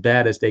life as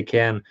bad as they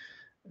can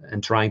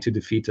and trying to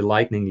defeat the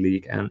Lightning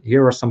League. And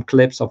here are some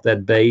clips of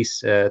that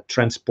base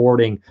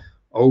transporting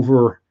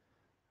all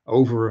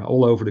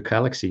over the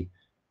galaxy.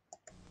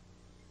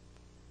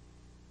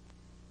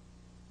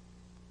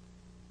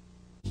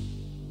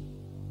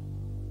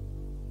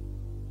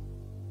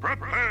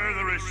 Prepare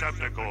the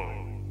receptacle.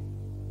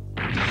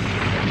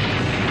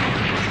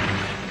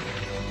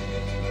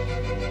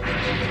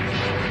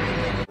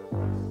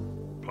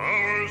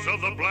 Powers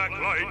of the Black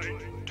Light,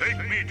 take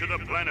me to the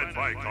planet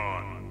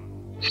Vicon.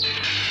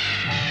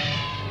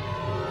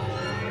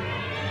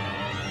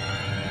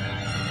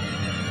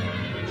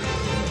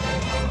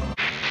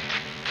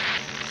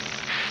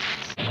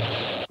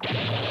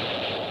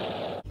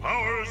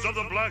 Powers of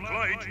the Black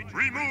Light,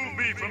 remove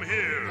me from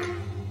here.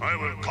 I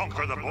will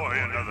conquer the boy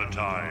another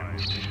time.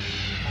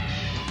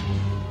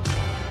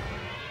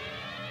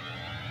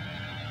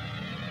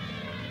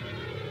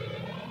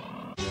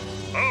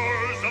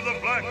 Powers of the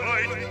Black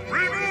Light,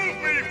 remove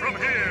me from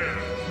here!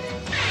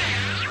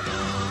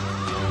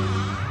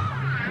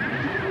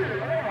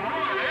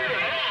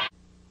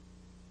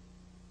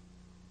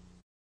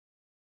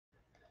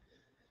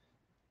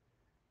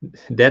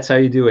 That's how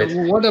you do it.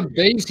 What a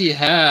base he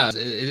has.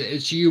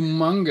 It's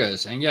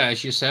humongous. And yeah,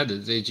 as you said,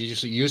 it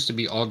used to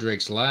be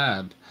Odric's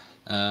lab.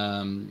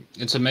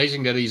 It's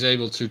amazing that he's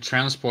able to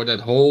transport that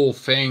whole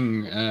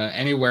thing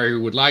anywhere he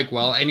would like.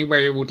 Well,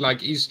 anywhere he would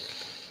like.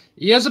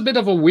 He has a bit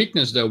of a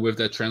weakness, though, with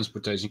that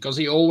transportation, because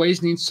he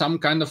always needs some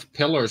kind of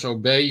pillars or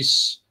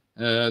base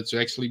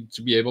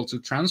to be able to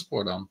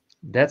transport them.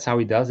 That's how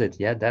he does it.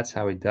 Yeah, that's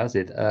how he does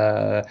it.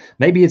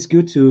 Maybe it's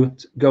good to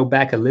go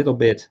back a little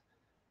bit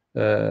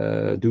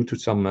due to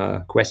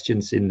some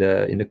questions in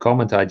the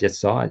comment I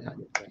just saw. I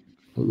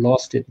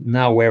lost it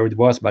now where it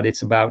was, but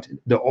it's about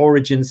the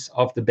origins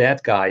of the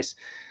bad guys.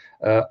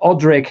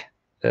 Odric,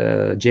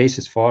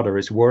 Jayce's father,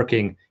 is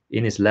working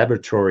in his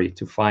laboratory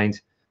to find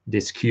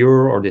this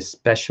cure or this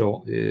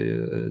special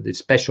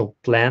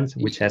plant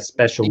which has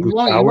special good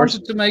powers.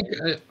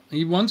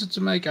 He wanted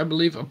to make, I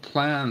believe, a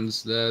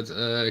plant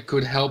that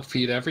could help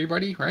feed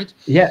everybody, right?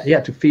 Yeah,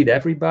 to feed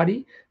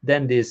everybody.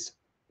 Then this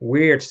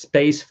weird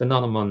space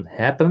phenomenon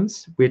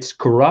happens, which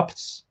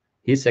corrupts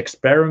his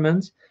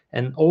experiment,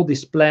 and all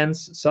these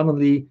plants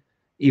suddenly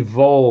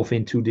evolve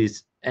into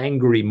these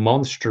angry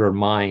monster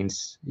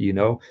minds, you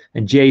know.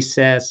 And Jayce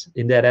says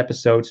in that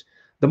episode,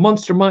 the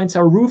monster minds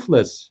are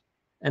ruthless.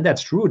 And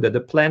that's true, that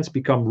the plants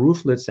become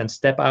ruthless and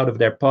step out of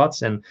their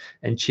pots and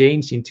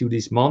change into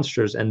these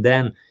monsters and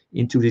then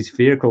into these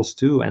vehicles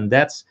too. And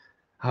that's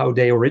how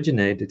they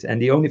originated. And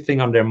the only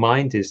thing on their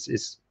mind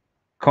is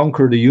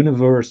conquer the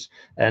universe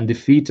and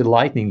defeat the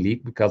Lightning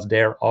League, because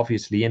they're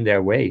obviously in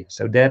their way.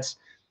 So that's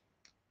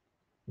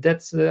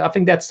I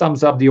think that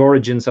sums up the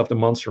origins of the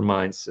monster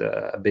minds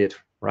a bit,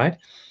 right?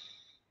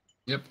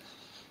 Yep.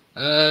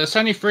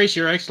 Sunny Fresh,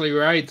 you're actually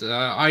right.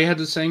 I had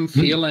the same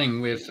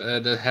feeling with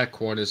the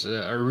headquarters,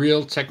 a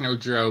real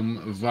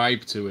Technodrome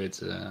vibe to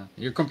it.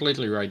 You're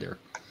completely right there.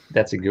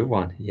 That's a good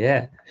one.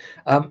 Yeah.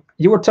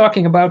 You were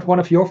talking about one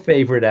of your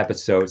favorite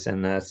episodes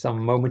and some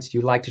moments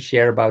you'd like to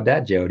share about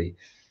that, Jody.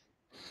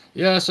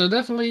 Yeah, so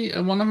definitely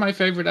one of my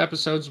favorite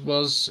episodes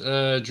was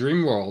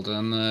Dreamworld,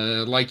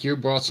 and like you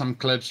brought some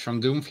clips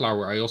from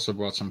Doomflower, I also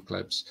brought some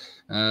clips.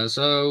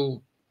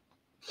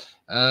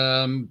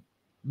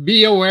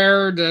 Be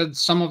aware that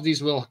some of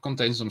these will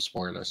contain some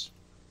spoilers.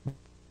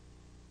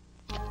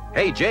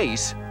 Hey,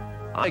 Jayce,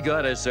 I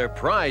got a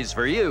surprise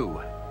for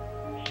you.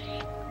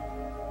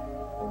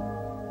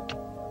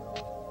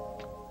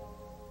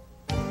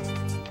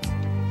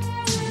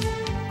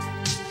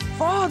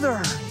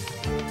 Father!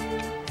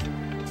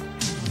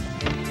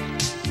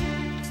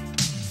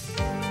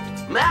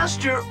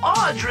 Master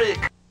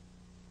Audric!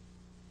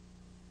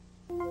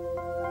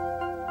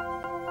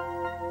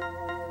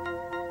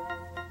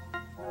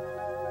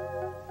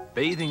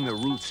 Bathing the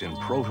roots in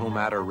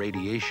protomatter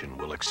radiation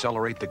will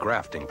accelerate the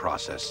grafting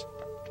process.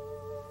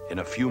 In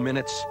a few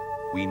minutes,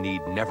 we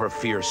need never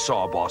fear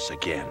Sawboss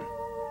again.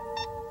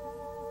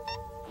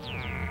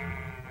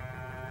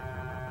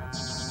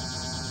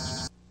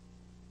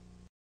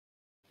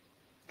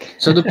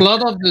 So the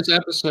plot of this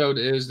episode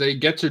is they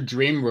get to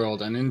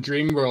Dreamworld, and in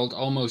Dreamworld,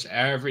 almost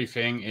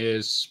everything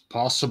is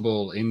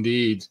possible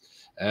indeed.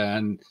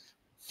 And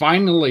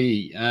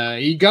finally,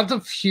 he got a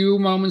few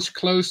moments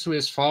close to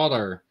his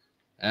father.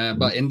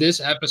 But in this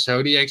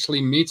episode, he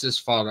actually meets his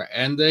father,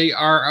 and they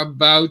are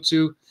about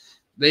to.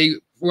 They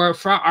are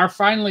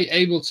finally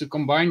able to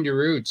combine the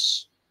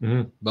roots,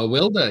 but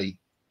will they?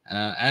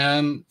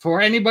 And for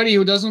anybody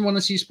who doesn't want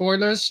to see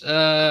spoilers,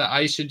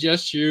 I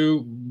suggest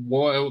you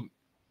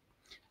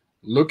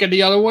look at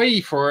the other way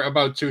for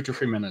about 2 to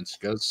 3 minutes,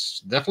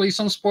 because definitely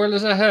some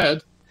spoilers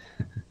ahead.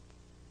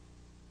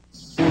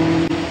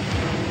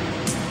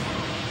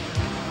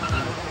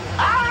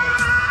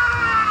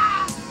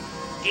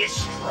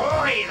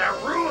 Destroy the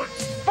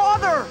roots!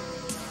 Father!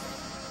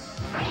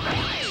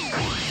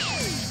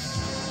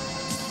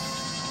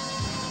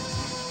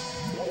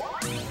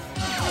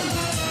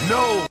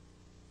 No!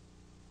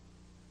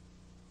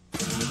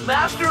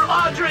 Master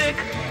Audric!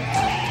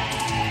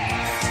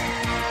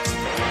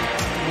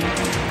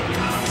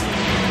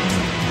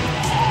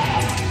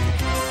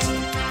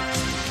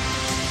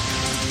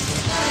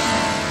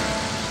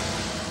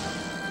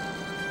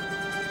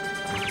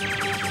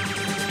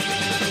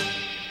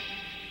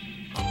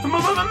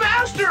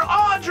 Master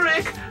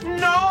Audric!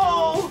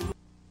 No!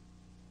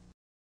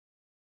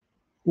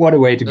 What a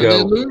way to go.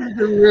 They lose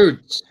the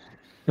roots.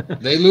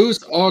 They lose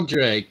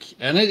Audric,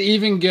 and it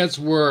even gets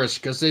worse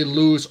because they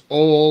lose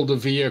all the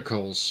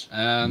vehicles.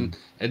 And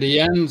at the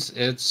end,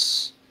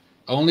 it's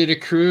only the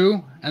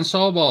crew and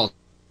Sawboss.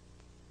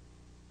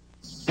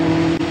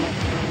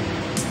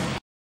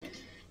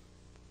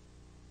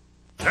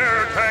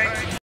 Terror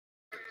tank!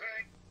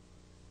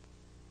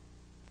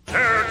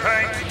 Terror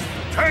tank!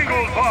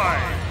 Tangled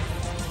vine!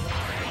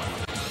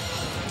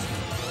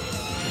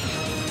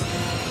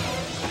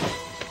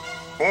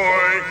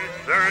 Boy,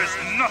 there is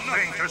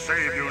nothing to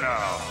save you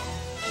now.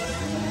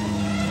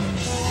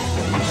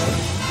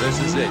 This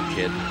is it,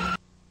 kid.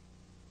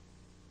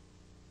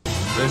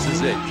 This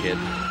is it, kid.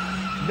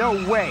 No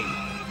way!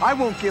 I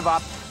won't give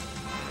up!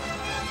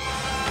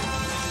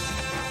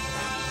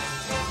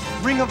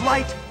 Ring of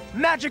Light,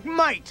 Magic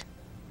Might!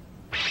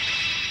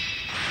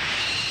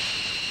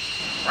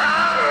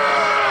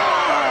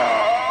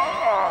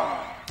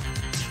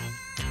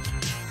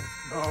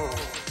 No!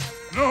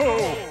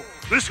 No!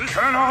 This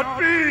cannot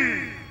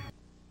be!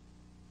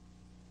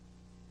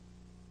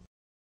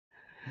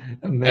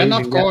 Amazing. And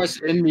of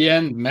course, in the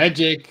end,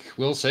 magic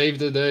will save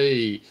the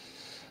day.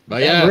 But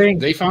That yeah, ring,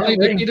 they finally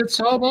that ring. defeated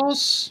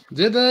Sawboss,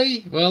 did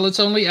they? Well, it's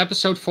only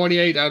episode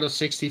 48 out of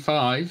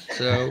 65.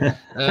 So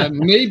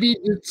maybe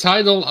the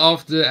title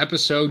of the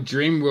episode,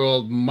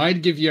 Dreamworld,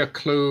 might give you a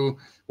clue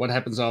what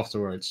happens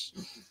afterwards.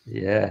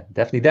 Yeah,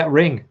 definitely. That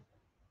ring.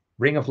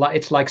 Ring of Light.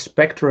 It's like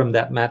Spectrum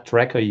that Matt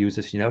Tracker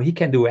uses, you know. He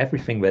can do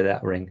everything with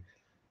that ring.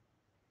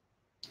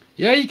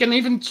 Yeah, you can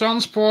even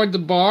transport the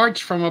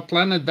barge from a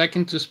planet back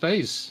into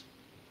space.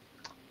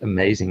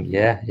 Amazing.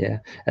 Yeah, yeah.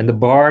 And the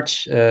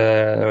barge,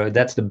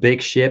 that's the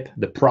big ship,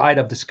 the pride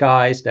of the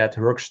skies that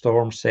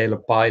Rugstorm sailor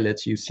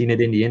pilots. You've seen it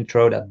in the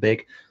intro, that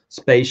big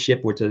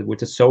spaceship with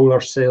the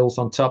solar sails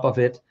on top of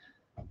it.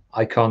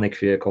 Iconic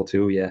vehicle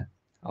too, yeah.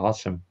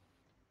 Awesome.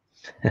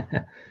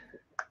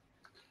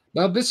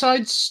 But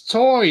besides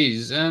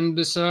toys and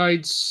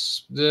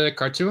besides the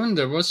cartoon,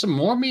 there was some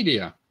more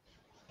media.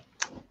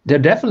 There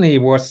definitely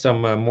was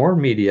some more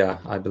media,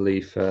 I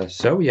believe.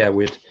 So yeah,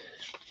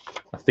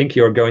 I think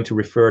you're going to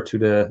refer to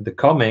the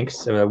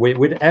comics.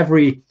 With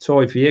every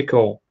toy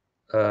vehicle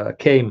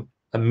came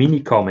a mini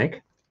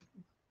comic,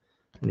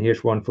 and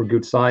here's one for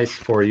good size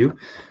for you.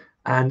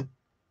 And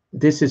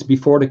this is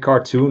before the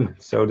cartoon,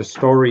 so the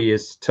story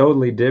is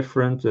totally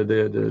different.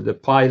 The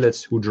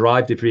pilots who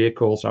drive the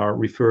vehicles are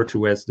referred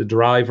to as the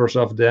drivers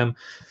of them.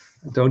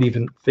 I don't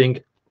even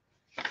think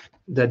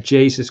that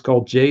Jayce is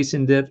called Jayce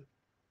in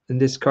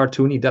this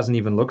cartoon. He doesn't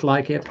even look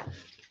like it.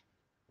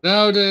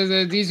 No,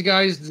 these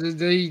guys,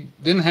 they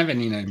didn't have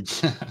any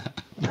names.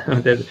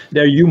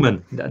 they're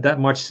human. That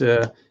much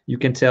you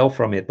can tell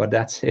from it, but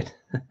that's it.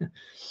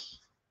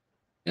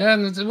 Yeah,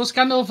 and it was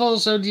kind of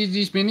also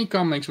these mini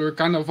comics were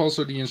kind of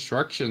also the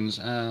instructions,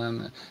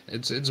 and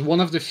it's one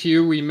of the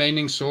few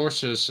remaining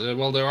sources.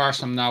 Well, there are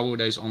some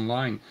nowadays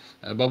online,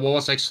 but what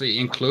was actually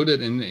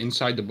included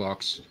inside the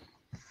box.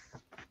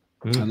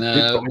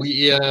 And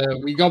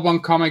we got one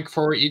comic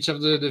for each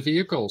of the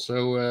vehicles.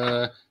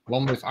 So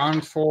one with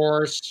Armed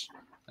Force,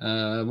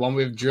 one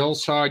with Drill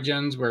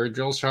Sergeant, where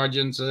Drill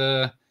Sergeant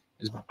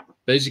is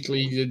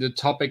basically the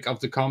topic of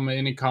the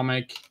mini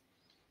comic.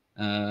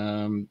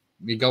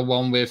 We got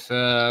one with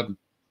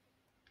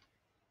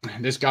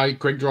this guy,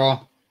 Quick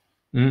Draw.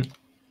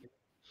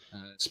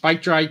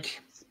 Spike Drake.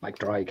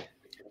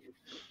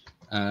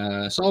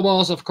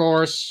 Sawboss, of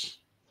course.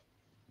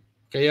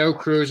 KO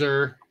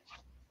Cruiser.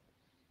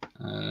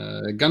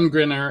 Gun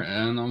Grinner,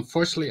 and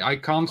unfortunately I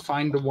can't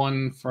find the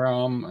one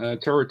from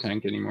Turret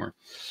Tank anymore.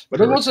 But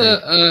there was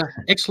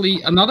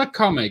actually another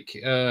comic,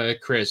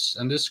 Chris,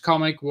 and this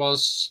comic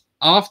was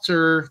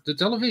after the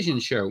television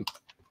show.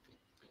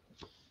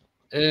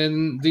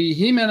 In the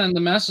He-Man and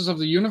the Masters of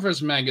the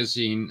Universe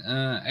magazine,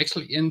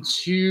 actually in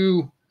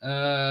 2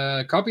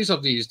 copies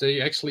of these,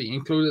 they actually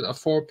included a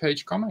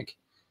 4-page comic.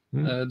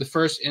 The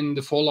first in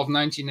the fall of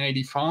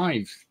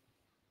 1985.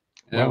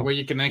 Wow. Where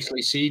you can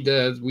actually see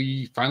that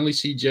we finally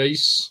see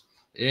Jayce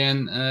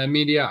in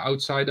media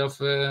outside of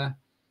the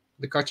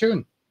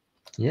cartoon.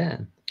 Yeah,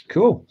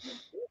 cool.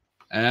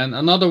 And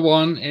another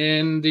one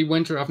in the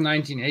winter of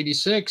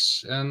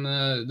 1986. And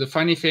the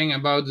funny thing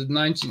about the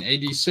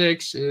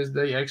 1986 is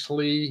they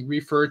actually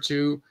refer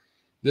to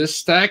the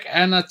Stack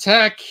and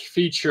Attack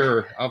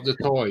feature of the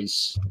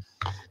toys,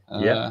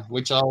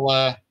 which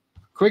I'll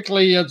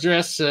quickly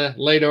address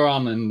later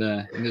on in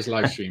this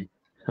live stream.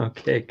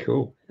 Okay,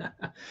 cool.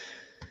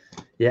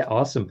 Yeah,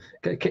 awesome.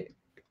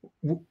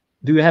 Do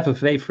you have a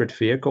favorite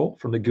vehicle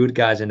from the good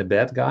guys and the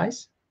bad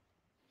guys?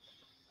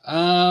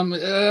 I'm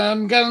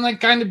gonna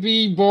kind of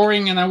be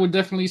boring, and I would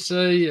definitely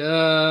say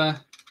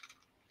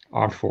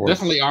Armed Force.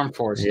 Definitely Armed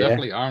Force. Yeah.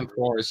 Definitely Armed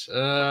Force.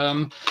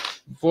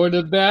 For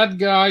the bad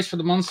guys, for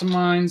the Monster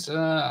Minds,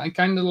 I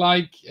kind of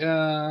like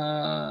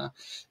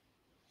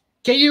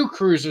KU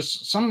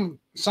Cruisers.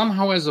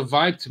 Somehow has a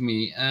vibe to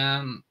me,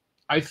 and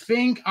I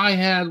think I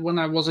had, when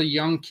I was a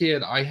young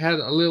kid, I had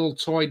a little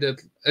toy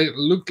that it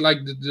looked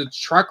like the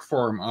truck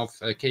form of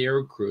a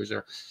KO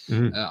Cruiser.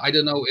 I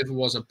don't know if it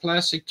was a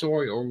plastic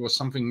toy or was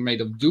something made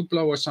of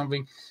Duplo or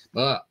something,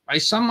 but I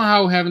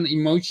somehow have an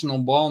emotional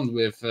bond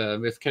with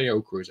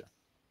KO Cruiser.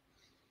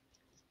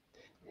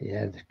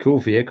 Yeah, the cool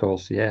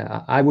vehicles.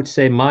 Yeah, I would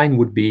say mine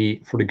would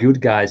be, for the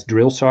good guys,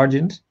 Drill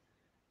Sergeant.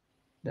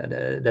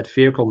 That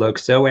vehicle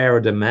looks so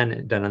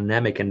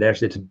aerodynamic, and there's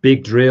this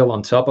big drill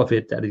on top of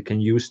it that it can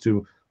use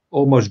to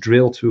almost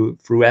drill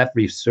through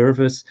every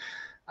surface.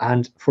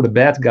 And for the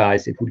bad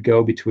guys, it would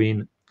go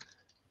between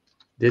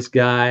this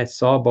guy,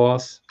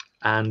 Sawboss,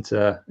 and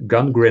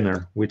Gun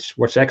Grinner, which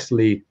was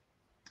actually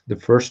the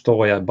first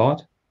toy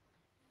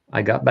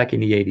I got back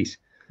in the 80s.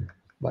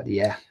 But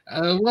yeah.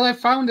 Well, I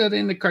found that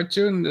in the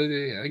cartoon,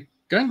 the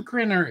Gun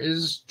Grinner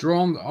is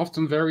drawn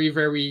often very,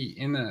 very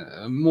in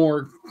a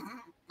more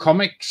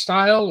comic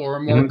style or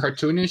a more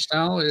cartoonish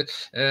style,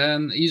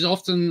 and he's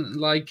often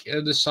like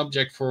the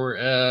subject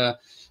for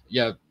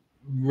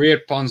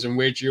weird puns and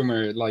weird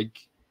humor, like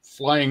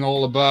flying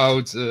all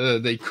about.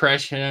 They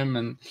crash him,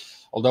 and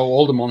although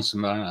all the monster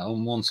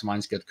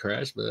minds get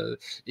crashed, but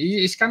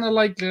he's kind of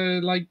like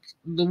the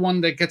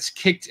one that gets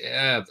kicked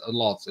at a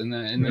lot in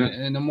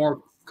a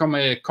more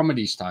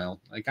comedy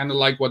style. I kind of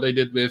like what they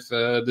did with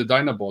the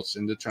Dinobots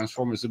in the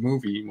Transformers the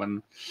movie,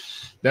 when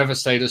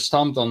Devastator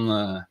stomped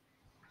on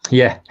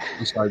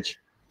stage.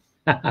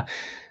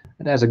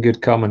 That's a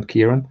good comment,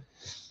 Kieran.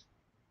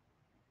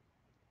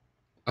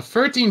 A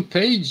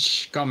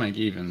 13-page comic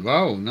even.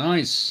 Wow,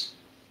 nice.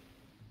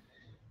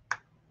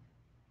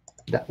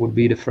 That would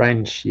be the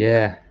French.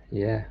 Yeah.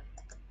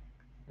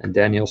 And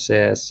Daniel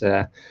says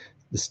the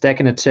Stack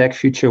and Attack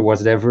feature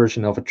was their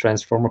version of a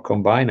Transformer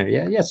combiner.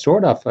 Yeah,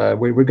 sort of.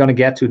 We're going to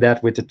get to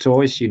that with the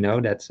toys. You know,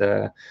 that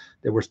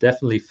there was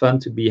definitely fun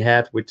to be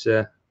had with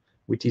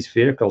these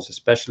vehicles,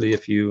 especially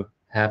if you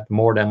have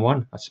more than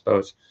one, I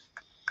suppose.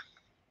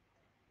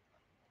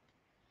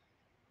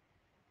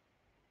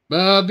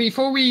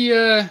 Before we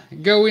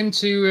go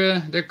into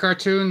the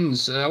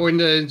cartoons, or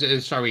into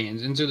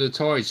the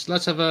toys,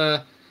 let's have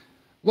a.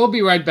 We'll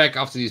be right back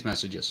after these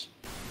messages.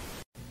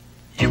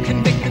 You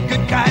can make the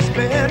good guys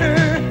better.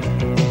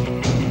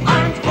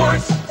 Armed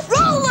Force,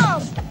 roll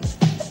them.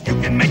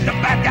 You can make the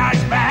bad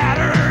guys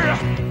badder.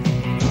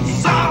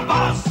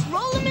 Sawboss,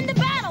 roll them into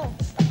battle.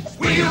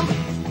 Wheel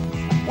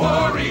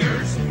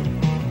warriors,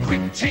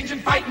 quick changing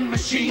fighting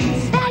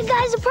machines. Bad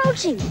guys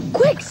approaching.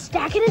 Quick,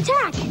 stack and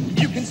attack.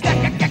 You can stack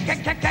and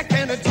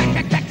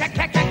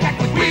attack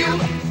with Wheel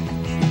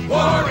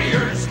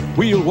Warriors.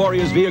 Wheel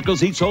Warriors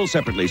vehicles each sold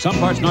separately. Some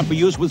parts not for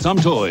use with some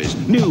toys.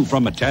 New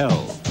from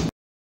Mattel.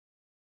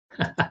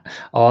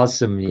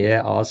 Awesome,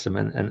 yeah, awesome.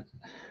 And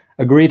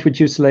agreed with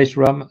you, Slash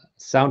Rum.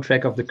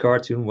 Soundtrack of the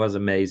cartoon was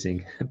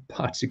amazing.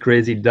 Parts the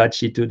Crazy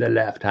Dutchie to the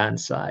left-hand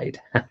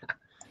side.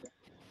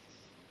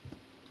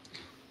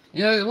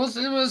 Yeah, it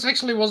was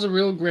actually was a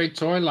real great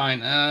toy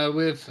line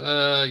with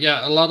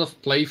yeah, a lot of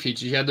play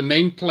features. Yeah, the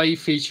main play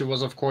feature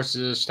was of course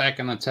the stack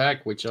and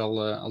attack, which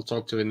I'll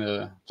talk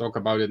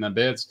about in a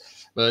bit.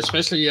 But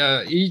especially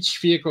each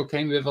vehicle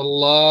came with a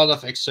lot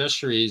of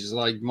accessories,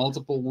 like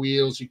multiple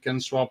wheels you can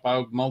swap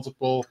out,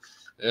 multiple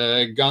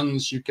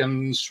guns you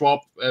can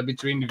swap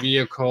between the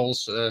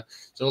vehicles. So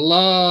a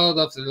lot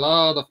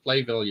of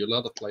play value, a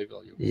lot of play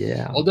value.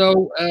 Yeah.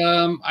 Although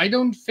I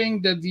don't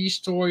think that these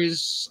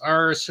toys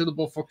are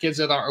suitable for kids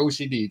that are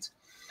OCD'd,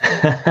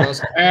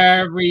 because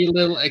every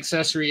little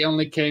accessory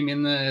only came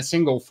in a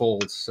single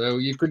fold, so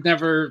you could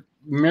never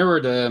mirror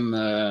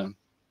them.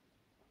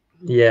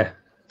 Yeah.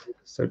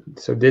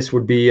 So this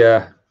would be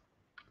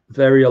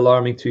very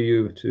alarming to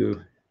you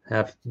to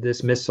have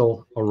this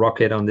missile or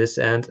rocket on this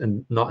end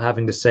and not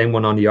having the same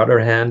one on the other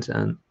hand.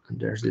 And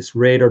there's this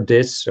radar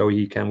disc, so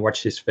he can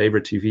watch his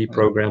favorite TV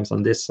programs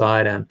on this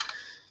side. And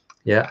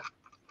yeah.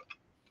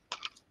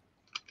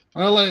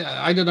 Well,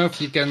 I don't know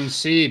if you can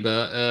see,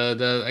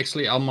 but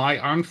actually on my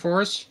Armed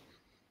Force,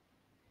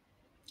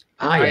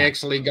 I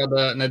actually got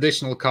an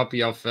additional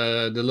copy of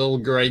the little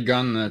gray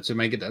gun to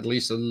make it at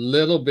least a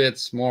little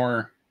bit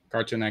more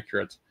cartoon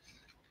accurate.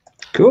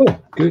 Cool,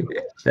 good.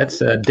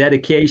 That's a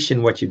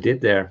dedication what you did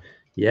there.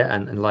 Yeah,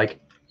 and like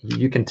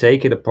you can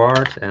take it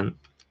apart and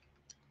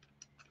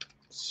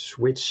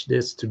switch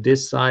this to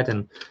this side,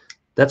 and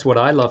that's what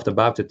I loved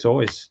about the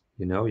toys.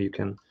 You know, you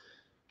can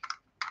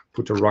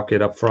put a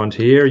rocket up front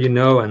here, you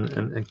know,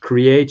 and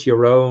create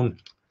your own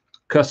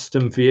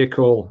custom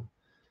vehicle.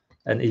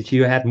 And if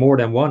you had more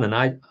than one, and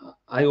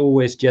I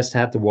always just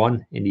had the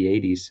one in the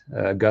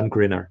 80s, Gun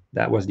Grinner.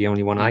 That was the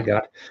only one I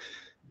got.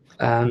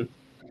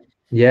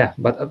 Yeah,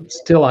 but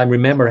still, I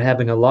remember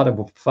having a lot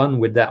of fun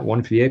with that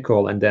one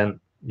vehicle, and then,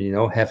 you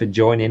know, have it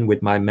join in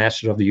with my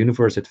Masters of the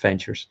Universe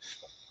adventures.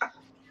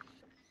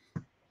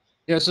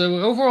 Yeah, so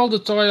overall, the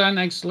toy line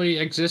actually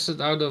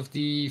existed out of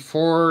the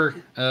 4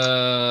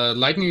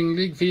 Lightning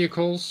League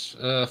vehicles,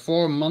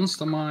 4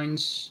 Monster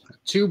Mines,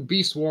 2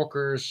 Beast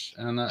Walkers,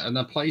 and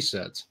a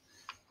playset.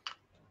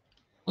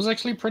 It was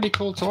actually a pretty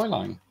cool toy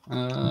line.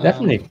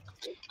 Definitely.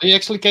 They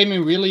actually came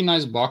in really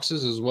nice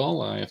boxes as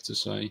well, I have to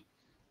say.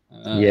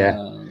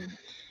 Yeah.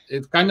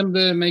 It kind of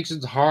makes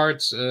it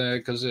hard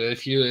because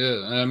if you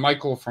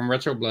Michael from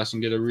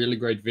RetroBlasting did a really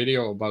great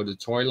video about the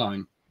toy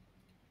line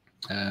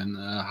and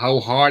how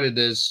hard it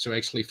is to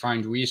actually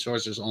find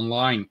resources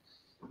online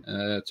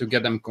to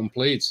get them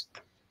complete,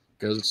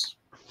 because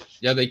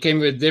yeah, they came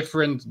with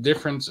different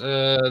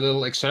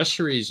little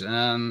accessories,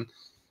 and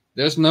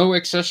there's no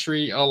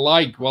accessory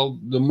alike. Well,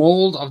 the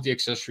mold of the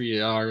accessory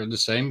are the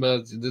same,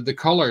 but the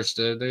colors,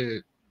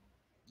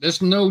 there's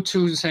no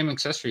two the same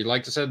accessory.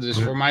 Like I said, this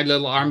for my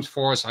little Armed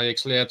Force, I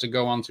actually had to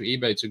go onto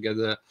eBay to get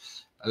a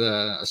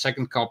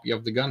second copy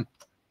of the gun.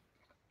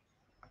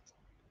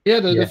 Yeah,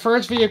 the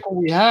first vehicle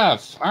we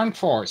have, Armed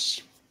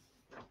Force.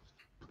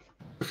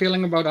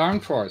 Feeling about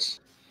Armed Force?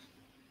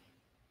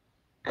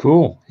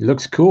 Cool. He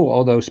looks cool.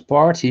 All those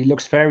parts. He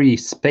looks very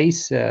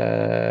space.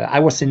 I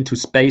was into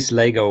space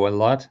Lego a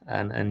lot,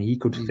 and he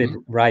could fit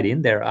right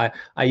in there. I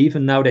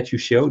even, now that you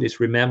show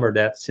this, remember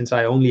that since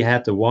I only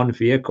had the one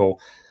vehicle,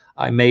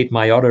 I made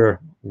my other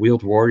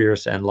Wheeled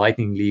Warriors and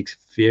Lightning League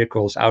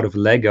vehicles out of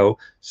Lego,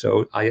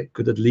 so I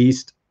could at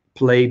least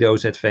play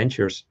those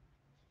adventures.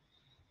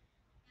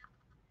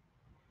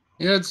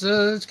 Yeah,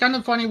 it's kind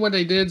of funny what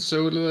they did.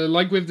 So,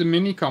 like with the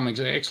mini comics,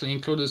 they actually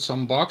included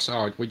some box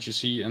art, which you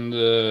see in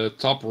the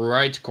top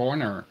right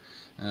corner.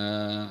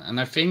 And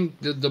I think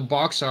the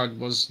box art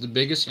was the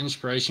biggest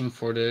inspiration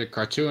for the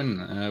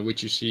cartoon,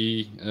 which you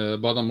see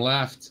bottom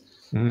left.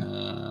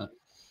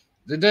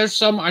 There's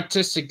some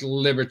artistic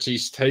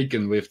liberties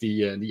taken with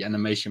the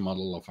animation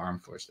model of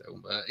Armed Force, though.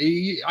 But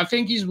I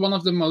think he's one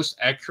of the most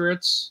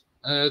accurate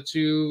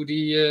to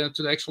the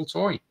actual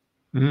toy.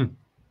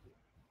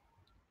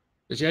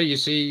 But yeah, you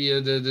see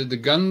the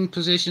gun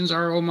positions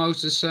are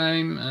almost the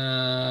same.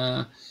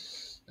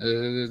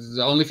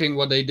 The only thing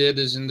what they did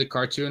is in the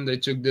cartoon they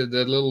took the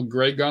little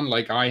gray gun,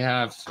 like I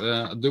have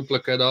a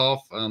duplicate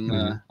of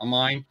on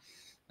mine.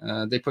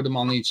 They put them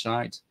on each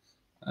side.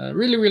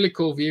 Really, really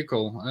cool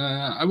vehicle.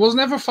 I was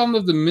never fond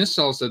of the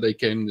missiles that they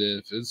came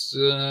with. It's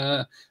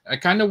I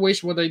kind of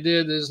wish what they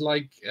did is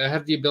like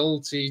have the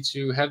ability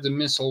to have the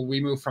missile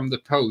remove from the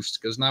post,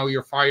 because now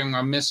you're firing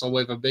a missile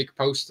with a big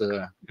post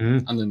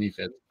underneath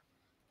it.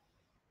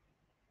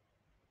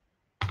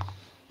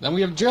 Then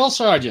we have Drill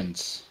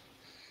Sergeants.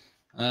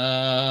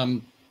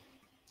 Nice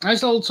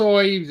little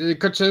toy. The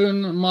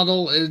cartoon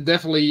model is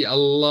definitely a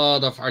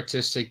lot of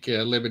artistic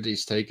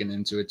liberties taken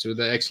into it to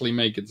actually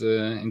make it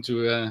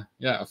into a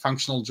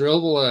functional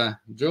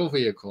drill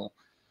vehicle.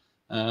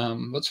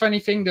 What's funny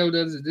thing though,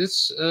 that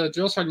this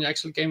drill sergeant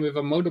actually came with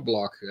a motor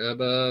block,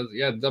 but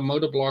yeah, the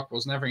motor block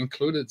was never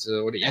included,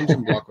 or the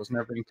engine block was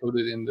never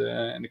included in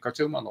the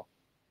cartoon model.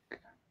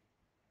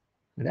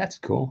 That's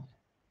cool.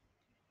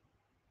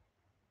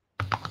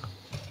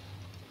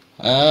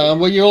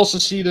 Well, you also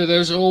see that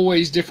there's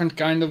always different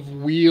kind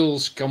of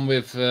wheels come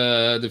with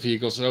the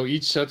vehicle. So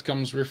each set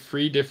comes with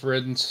 3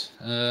 different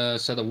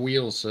set of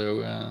wheels.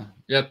 So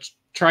yeah,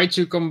 try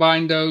to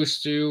combine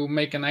those to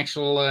make an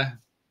actual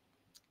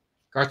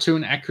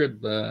cartoon accurate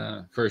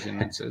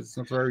version. It's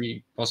not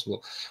very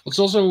possible. What's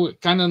also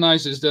kind of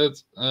nice is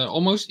that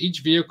almost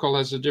each vehicle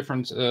has a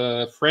different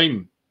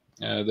frame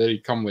they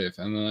come with,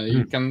 and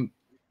you can,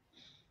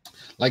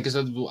 like I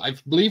said, I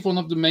believe one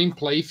of the main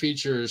play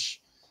features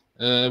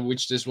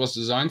which this was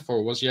designed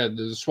for was the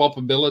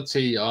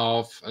swappability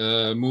of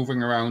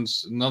moving around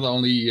not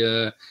only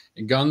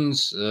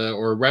guns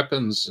or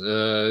weapons,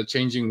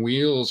 changing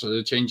wheels,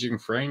 changing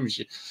frames.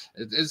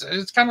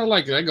 It's kind of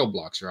like Lego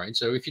blocks, right?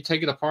 So if you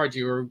take it apart,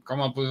 you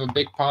come up with a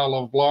big pile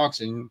of blocks,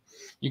 and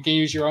you can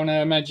use your own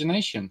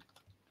imagination.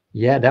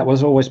 Yeah, that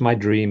was always my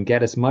dream.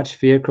 Get as much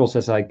vehicles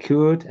as I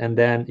could, and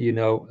then, you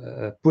know,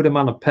 put them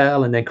on a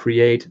pal, and then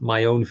create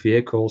my own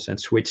vehicles and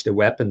switch the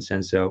weapons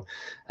and so.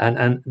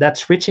 And that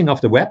switching of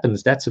the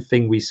weapons, that's a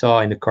thing we saw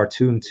in the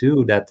cartoon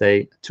too, that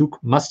they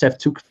must have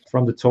took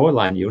from the toy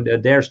line. You know,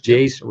 there's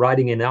Jayce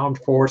riding in armed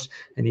force,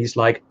 and he's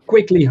like,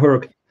 quickly,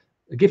 Herc,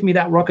 give me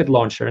that rocket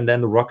launcher. And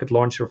then the rocket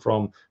launcher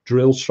from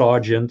Drill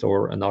Sergeant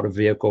or another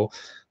vehicle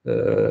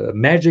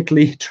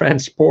magically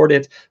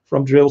transported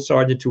from Drill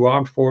Sergeant to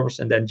Armed Force,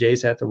 and then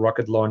Jayce had the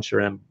rocket launcher,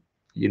 and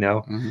you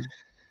know,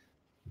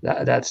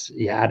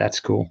 that's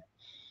cool.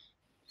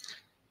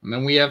 And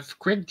then we have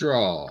Quick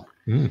Draw.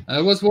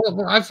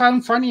 What I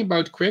found funny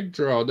about Quick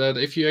Draw, that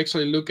if you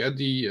actually look at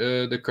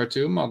the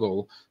cartoon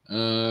model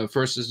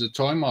versus the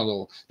toy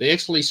model, they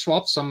actually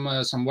swapped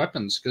some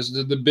weapons, because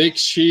the big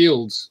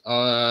shield,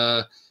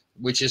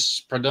 which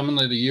is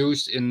predominantly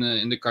used in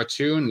the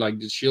cartoon, like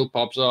the shield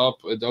pops up,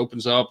 it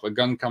opens up, a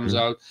gun comes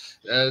out.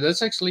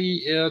 That's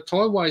actually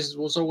toy wise, it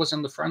was always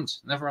in the front,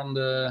 never on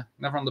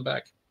the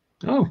back.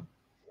 Oh.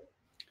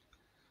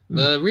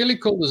 Really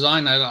cool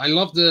design. I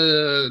love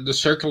the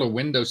circular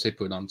windows they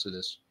put onto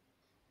this.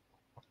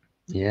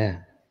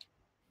 Yeah.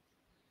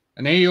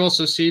 And then you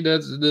also see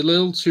that the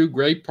little 2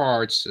 gray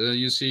parts,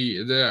 you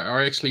see there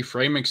are actually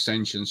frame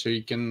extensions, so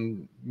you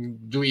can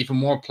do even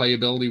more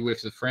playability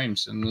with the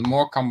frames and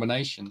more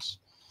combinations.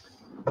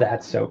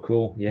 That's so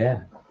cool,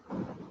 yeah.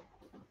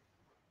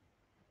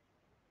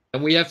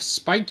 And we have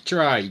Spike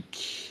Trike.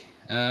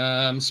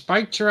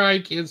 Spike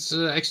Trike, it's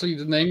actually,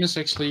 the name is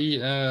actually,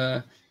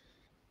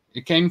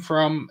 it came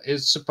from,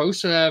 it's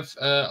supposed to have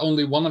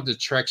only one of the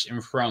tracks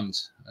in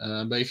front.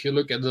 But if you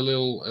look at the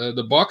little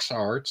the box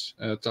art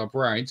top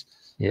right,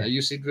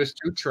 you see it with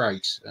 2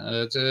 tracks.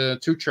 2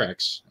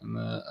 tracks. And,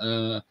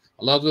 a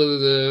lot of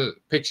the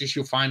pictures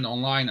you find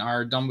online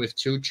are done with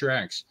 2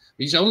 tracks.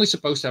 He's only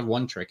supposed to have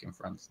 1 track in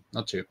front,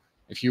 not 2.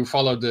 If you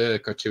follow the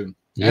cartoon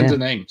and the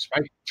name,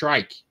 Spike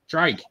Trike,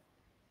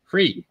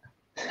 3,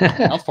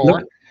 not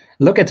 4.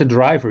 Look at the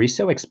driver. He's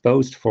so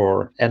exposed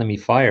for enemy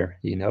fire.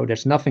 You know,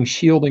 there's nothing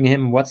shielding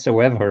him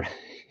whatsoever.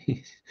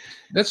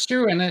 That's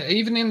true, and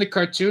even in the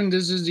cartoon,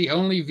 this is the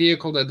only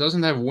vehicle that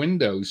doesn't have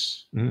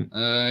windows.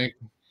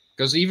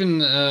 Because even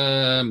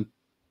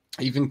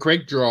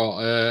Quick Draw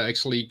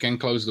actually can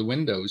close the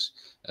windows.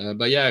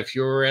 But yeah, if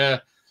you're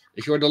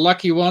the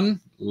lucky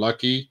one,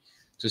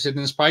 to sit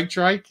in Spike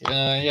Trike,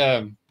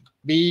 yeah,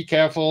 be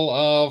careful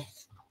of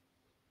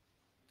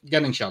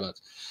getting shot at.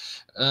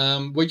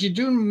 What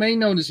you may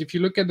notice, if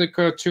you look at the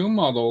cartoon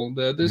model,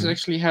 this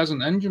actually has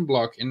an engine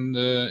block in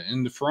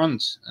the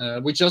front,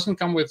 which doesn't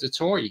come with the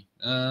toy.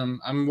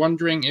 I'm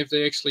wondering if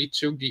they actually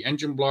took the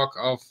engine block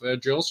of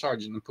Drill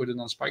Sergeant and put it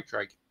on Spike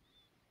Trike.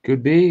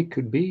 Could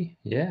be,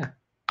 yeah,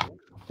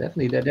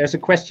 definitely. There's a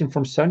question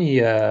from Sunny.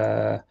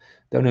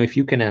 Don't know if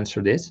you can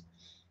answer this.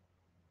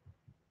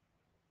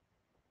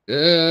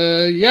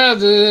 So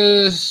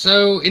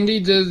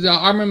indeed the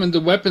armament,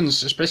 the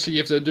weapons, especially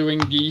if they're doing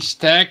the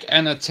stack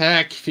and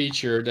attack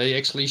feature, they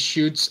actually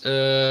shoot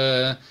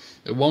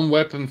one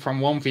weapon from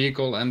one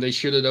vehicle and they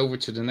shoot it over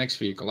to the next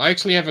vehicle. I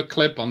actually have a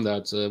clip on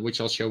that, which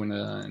I'll show in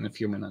a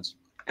few minutes.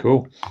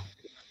 Cool.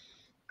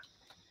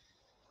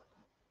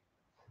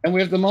 And we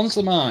have the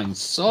Monster Mines,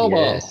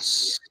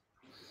 Sawboss.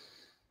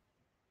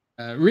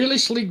 Really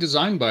sleek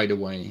design, by the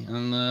way,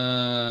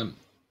 and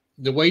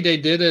the way they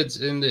did it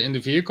in the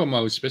vehicle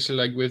mode, especially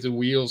like with the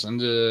wheels and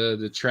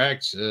the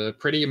tracks,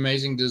 pretty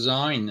amazing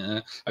design.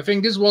 I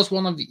think this was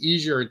one of the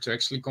easier to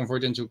actually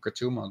convert into a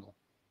cartoon model.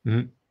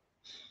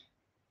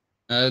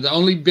 The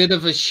only bit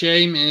of a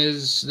shame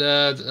is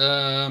that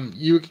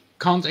you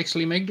can't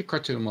actually make the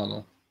cartoon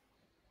model.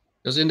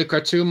 Because in the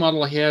cartoon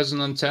model, he has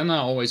an antenna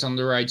always on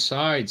the right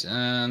side.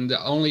 And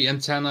the only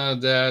antenna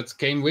that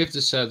came with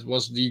the set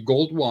was the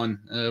gold one,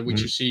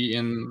 which you see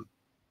in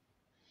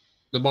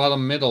the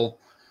bottom middle,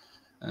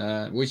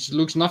 which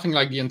looks nothing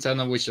like the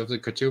antenna which of the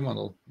cartoon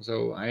model.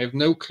 So I have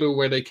no clue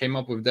where they came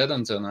up with that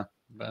antenna.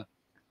 But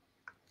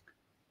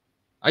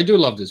I do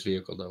love this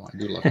vehicle, though. I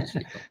do love this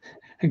vehicle.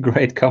 A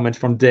great comment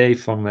from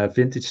Dave from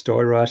Vintage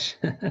Toy Rush.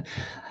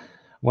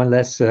 One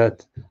less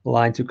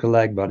line to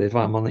collect, but if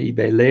I'm on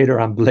eBay later,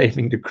 I'm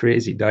blaming the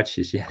Crazy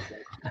Dutchies. Yeah.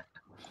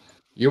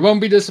 You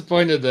won't be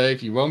disappointed,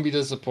 Dave. You won't be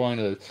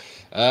disappointed.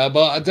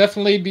 But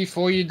definitely,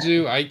 before you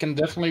do, I can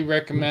definitely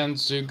recommend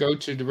to go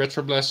to the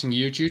RetroBlasting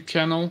YouTube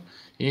channel.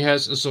 He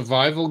has a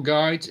survival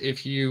guide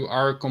if you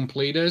are a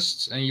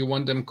completist and you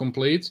want them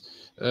complete.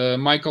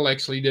 Michael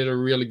actually did a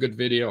really good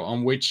video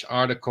on which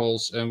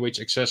articles and which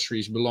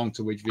accessories belong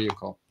to which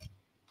vehicle.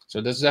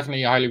 So that's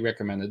definitely highly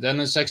recommended. Then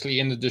it's actually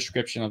in the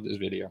description of this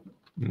video.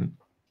 Mm.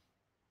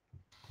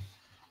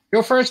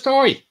 Your first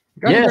toy,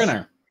 Gun Yes.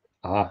 Grinner.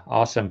 Ah,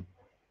 awesome.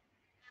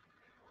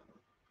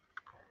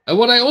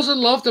 What I also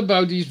loved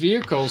about these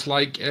vehicles,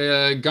 like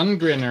Gun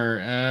Grinner,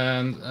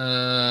 and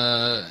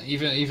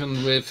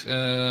even with,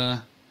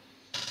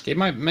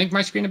 can I make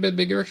my screen a bit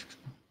bigger,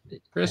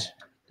 Chris?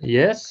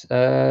 Yes,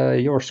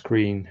 your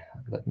screen.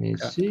 Let me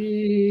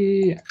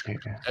see.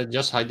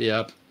 Just hide the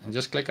app and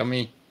just click on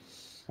me.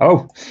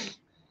 Oh,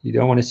 you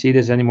don't want to see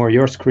this anymore.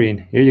 Your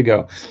screen. Here you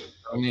go.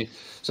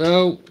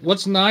 So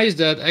what's nice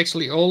that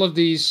actually all of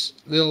these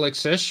little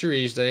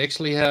accessories, they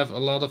actually have a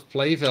lot of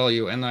play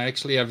value, and I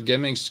actually have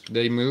gimmicks.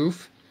 They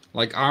move,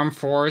 like Arm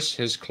Force,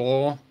 his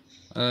claw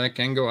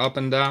can go up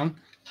and down.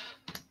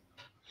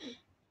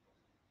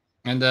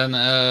 And then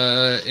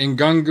in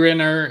Gun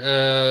Grinner,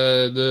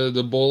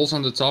 the balls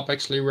on the top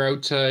actually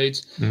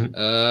rotate.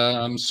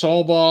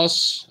 Saw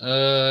Boss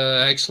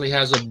actually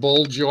has a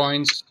ball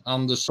joint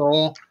on the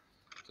saw,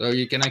 so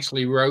you can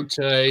actually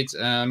rotate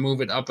and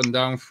move it up and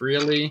down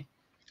freely.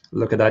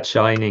 Look at that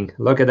shining.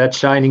 Look at that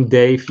shining,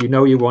 Dave. You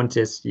know you want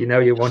this. You know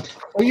you want.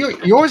 Oh,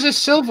 yours is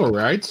silver,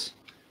 right?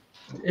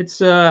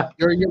 It's your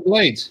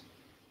blade.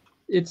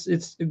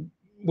 It's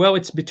well,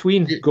 it's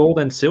between gold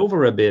and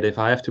silver a bit. If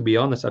I have to be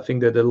honest, I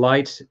think that the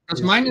light.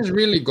 Because mine is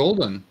really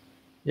golden.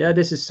 Yeah,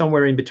 this is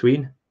somewhere in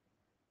between.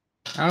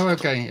 Oh,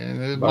 okay.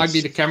 It might be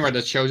the camera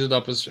that shows it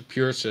up as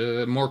pure,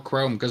 more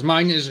chrome. Because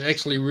mine is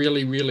actually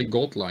really, really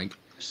gold-like.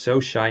 So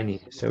shiny,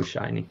 so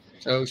shiny.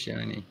 So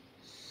shiny.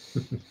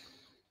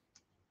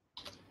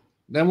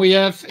 Then we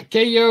have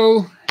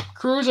KO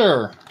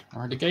Cruiser,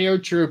 or the KO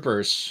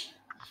Troopers.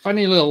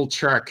 Funny little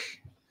truck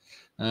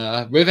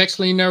with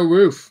actually no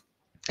roof.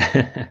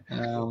 I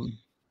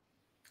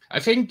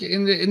think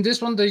in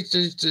this one they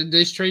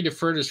stray the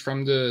furthest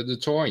from the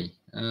toy,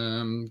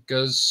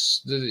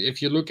 because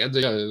if you look at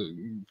the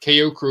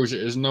KO Cruiser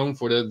is known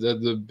for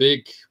the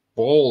big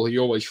ball he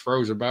always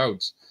throws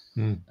about,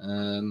 and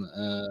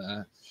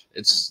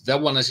that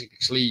one is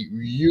actually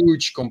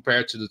huge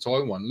compared to the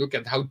toy one. Look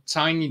at how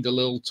tiny the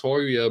little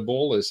toy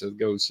ball is that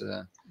goes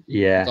on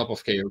top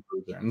of KO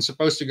Cruiser, and it's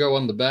supposed to go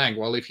on the back.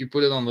 Well, if you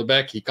put it on the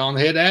back, he can't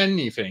hit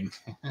anything.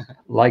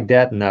 Like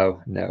that,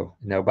 no.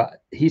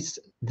 But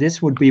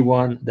this would be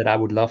one that I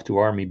would love to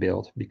army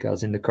build,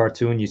 because in the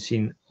cartoon you've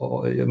seen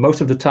most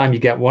of the time you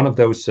get one of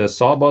those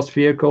saw boss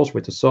vehicles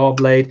with the saw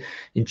blade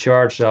in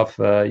charge of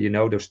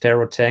those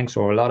terror tanks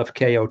or a lot of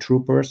KO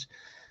troopers.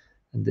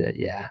 And, this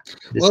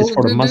is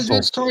for the muscle.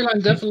 This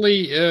storyline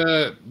definitely,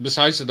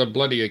 besides that they're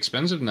bloody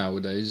expensive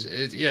nowadays,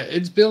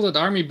 it's built at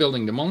army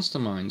building the monster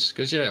mines.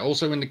 Because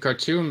also in the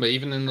cartoon, but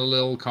even in the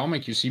little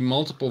comic, you see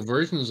multiple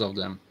versions of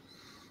them.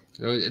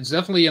 So it's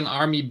definitely an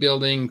army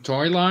building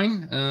toy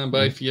line.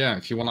 But if you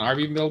want to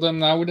army build them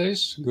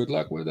nowadays, good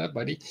luck with that,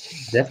 buddy.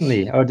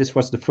 Definitely. Oh, this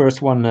was the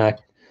first one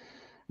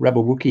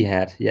Rebel Wookie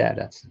had. Yeah,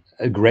 that's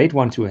a great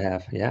one to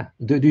have. Yeah.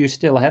 Do you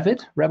still have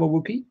it, Rebel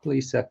Wookie?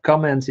 Please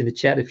comment in the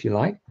chat if you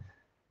like.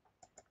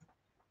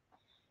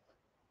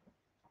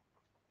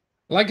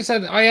 Like I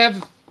said, I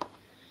have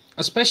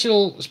a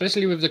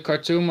especially with the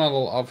cartoon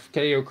model of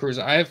KO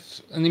Cruiser, I have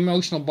an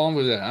emotional bond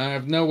with it. I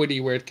have no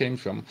idea where it came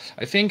from.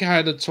 I think I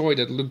had a toy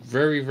that looked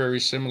very, very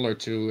similar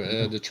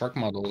to the truck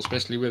model,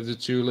 especially with the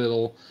two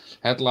little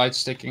headlights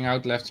sticking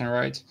out left and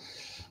right.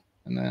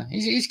 And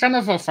he's kind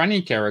of a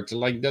funny character,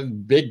 like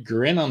that big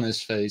grin on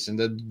his face and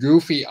that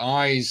goofy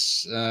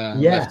eyes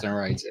left and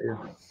right.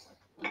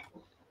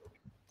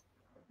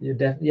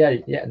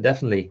 Yeah,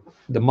 definitely.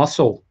 The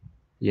muscle,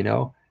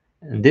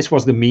 And this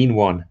was the mean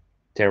one,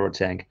 Terror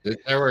Tank. The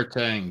Terror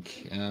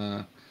Tank.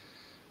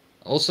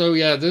 Also,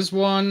 this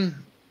one,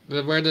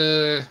 where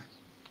the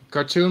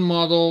cartoon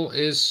model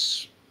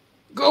is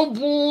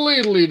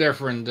completely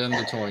different than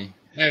the toy.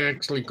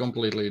 Actually,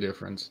 completely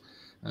different.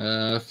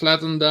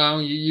 Flattened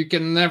down. You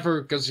can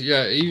never, because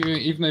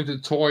even if the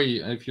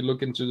toy, if you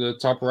look into the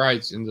top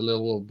right in the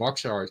little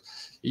box art,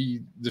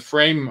 the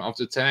frame of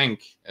the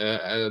tank,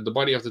 the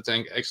body of the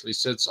tank actually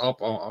sits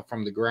up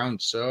from the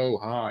ground so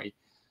high.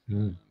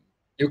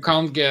 You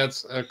can't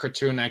get a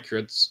cartoon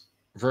accurate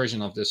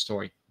version of this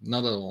toy,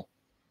 not at all.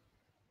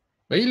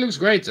 But he looks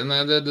great, and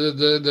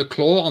the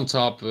claw on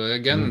top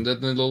again,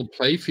 that little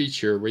play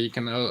feature where you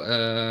can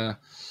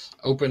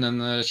open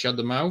and shut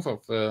the mouth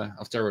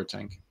of Terror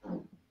Tank.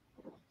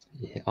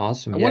 Yeah,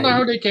 awesome. I wonder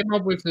how they came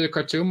up with the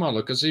cartoon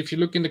model, because if you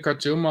look in the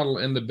cartoon model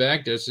in the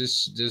back, there's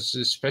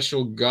this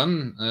special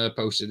gun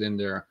posted in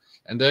there,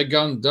 and that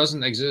gun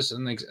doesn't exist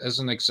as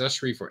an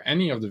accessory for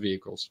any of the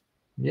vehicles.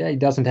 Yeah, he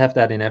doesn't have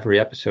that in every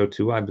episode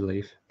too, I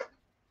believe.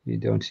 You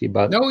don't see,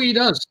 but no, he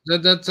does. The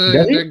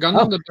gun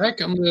on the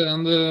back on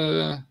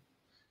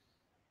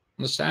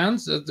the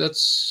stands.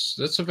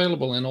 That's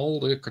available in all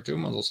the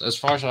cartoon models, as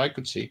far as I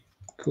could see.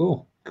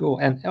 Cool, cool,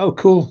 and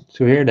cool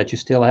to hear that you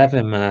still have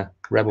him,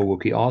 Rebel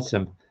Wookie.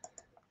 Awesome.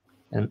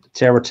 And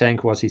Terror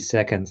Tank was his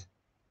second.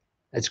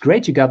 It's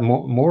great you got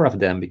more of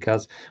them,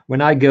 because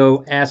when I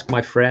go ask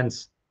my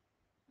friends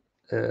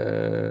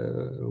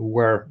who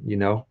were,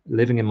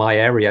 living in my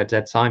area at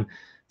that time,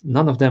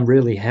 none of them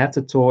really had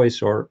the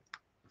toys, or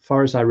as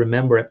far as I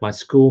remember at my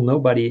school,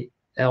 nobody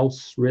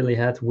else really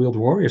had Wheeled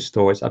Warriors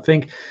toys. I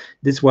think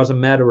this was a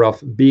matter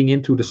of being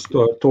into the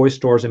toy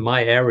stores in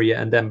my area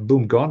and then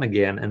boom, gone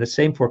again. And the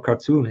same for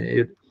cartoon.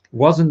 It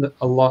wasn't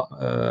a lot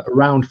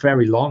around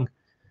very long.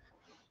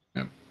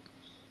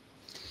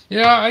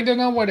 Yeah, I don't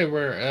know why they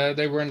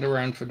weren't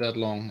around for that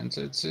long.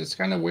 It's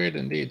kind of weird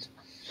indeed.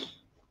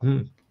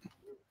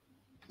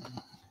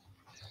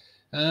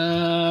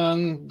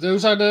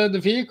 Those are the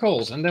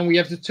vehicles, and then we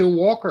have the two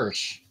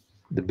walkers,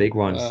 the big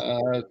ones,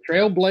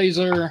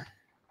 Trailblazer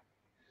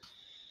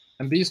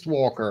and Beast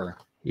Walker.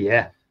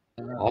 Yeah,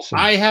 awesome.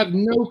 I have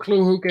no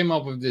clue who came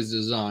up with this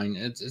design.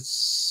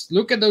 It's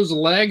look at those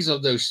legs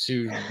of those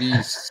two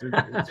beasts.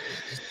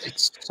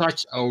 It's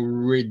such a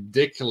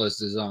ridiculous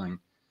design.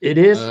 It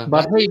is,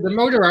 but hey, the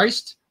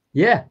motorized.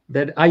 Yeah,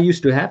 that I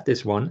used to have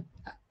this one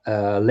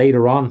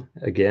later on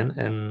again,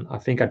 and I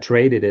think I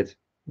traded it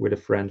with a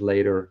friend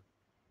later,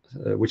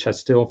 which I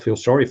still feel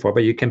sorry for.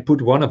 But you can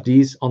put one of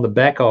these on the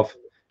back of,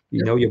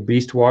 your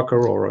Beast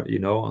Walker, or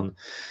on,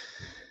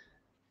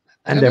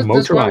 and they're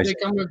motorized.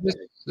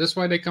 That's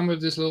why they come with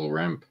this little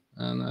ramp.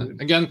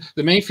 And again,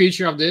 the main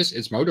feature of this,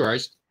 it's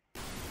motorized.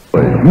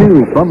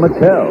 New from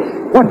Mattel.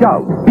 Watch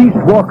out! Beast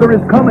Walker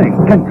is coming.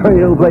 Can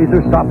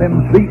Trailblazer stop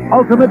him? The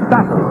ultimate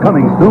battle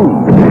coming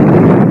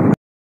soon.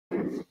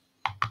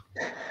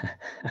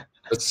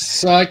 It's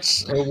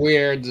such a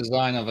weird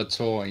design of a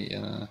toy.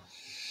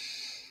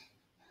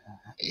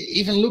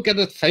 Even look at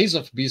the face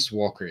of Beast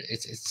Walker.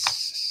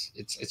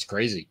 It's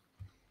crazy.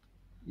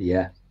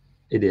 Yeah,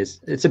 it is.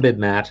 It's a bit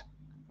mad.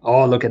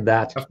 Oh, look at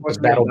that! Of course,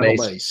 battle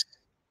base.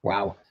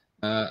 Wow.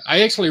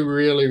 I actually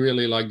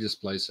really like this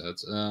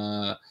playset.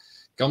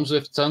 Comes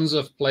with tons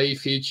of play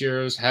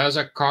features. Has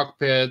a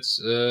cockpit.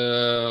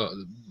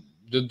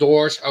 The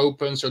doors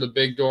open, so the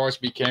big doors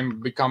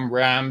become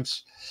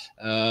ramps.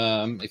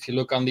 If you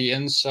look on the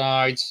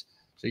inside,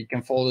 so you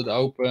can fold it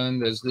open.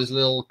 There's this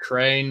little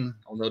crane,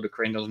 although the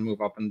crane doesn't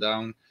move up and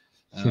down.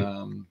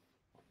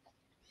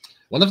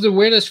 One of the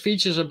weirdest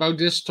features about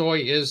this toy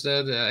is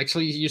that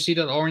actually you see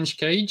that orange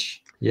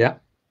cage. Yeah.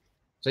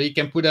 So you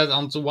can put that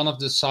onto one of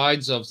the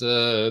sides of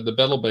the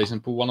battle base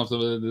and put one of the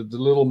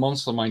little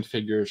Monster Mind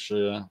figures.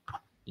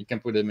 You can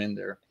put them in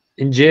there.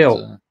 In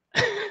jail.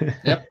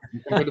 Yep, you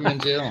can put them in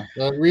jail.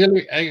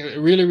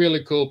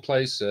 Really cool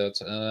play set.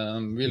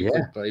 Really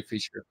cool play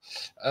feature.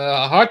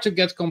 Hard to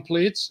get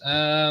complete.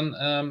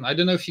 I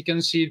don't know if you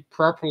can see it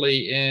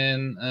properly.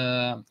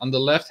 On the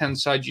left-hand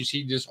side, you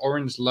see this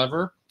orange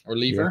lever.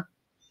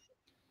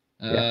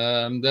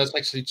 That's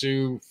actually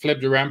to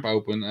flip the ramp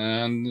open,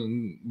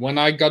 and when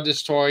I got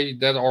this toy,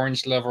 that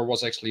orange lever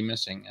was actually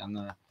missing,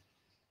 and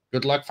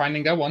good luck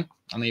finding that one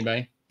on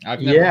eBay.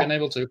 I've never been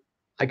able to.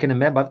 I can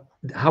imagine, but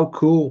how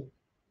cool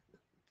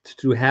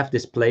to have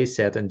this play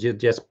set and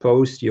just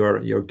post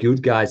your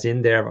good guys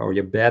in there, or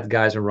your bad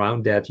guys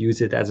around that,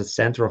 use it as a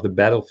center of the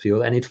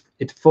battlefield, and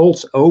it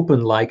folds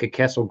open like a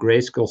Castle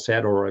Grayskull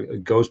set or a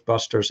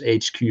Ghostbusters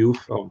HQ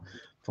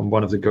from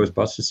one of the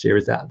Ghostbusters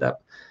series.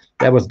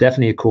 That was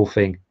definitely a cool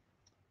thing.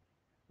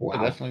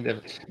 Wow.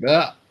 Definitely.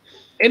 But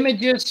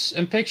images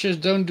and pictures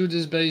don't do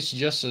this base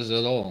justice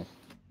at all.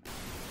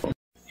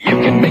 You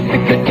can make the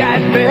good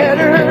guys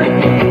better.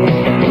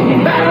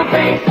 Battle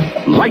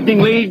Base.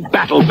 Lightning League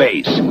Battle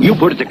Base. You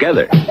put it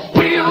together.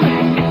 Wheeled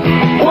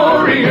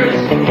Warriors.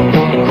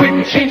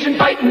 Quick change and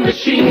fighting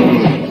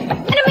machines.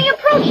 Enemy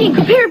approaching.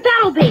 Prepare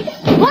battle base.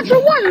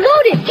 Launcher 1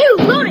 loaded. 2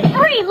 loaded.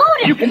 3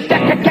 loaded. You can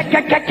stack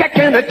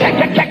and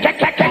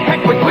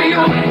attack with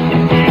Wheeled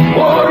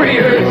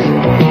Warriors.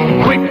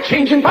 Quick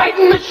change and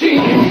fighting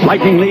machines.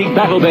 Lightning League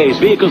Battle Base.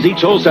 Vehicles each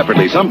sold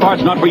separately. Some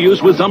parts not for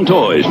use with some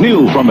toys.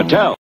 New from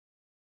Mattel.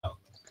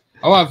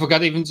 Oh, I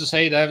forgot even to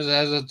say that it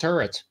has a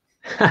turret.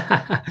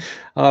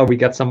 Oh, we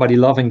got somebody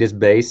loving this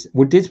base.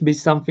 Would this be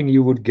something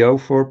you would go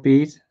for,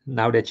 Pete?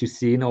 Now that you've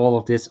seen all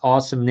of this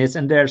awesomeness,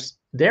 and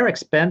they're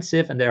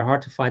expensive and they're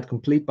hard to find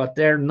complete, but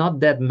there are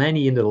not that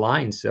many in the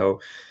line. So,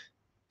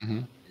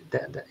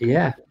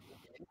 yeah,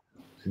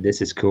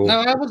 this is cool. No,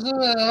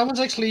 I was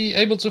actually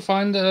able to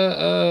find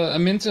a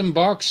mint in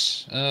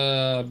box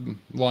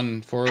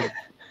one for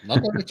not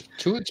that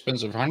too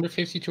expensive,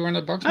 150,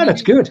 200 bucks. Oh,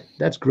 that's good.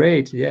 That's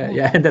great.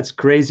 Yeah, and that's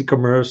crazy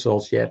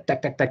commercials. Yeah,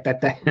 tack.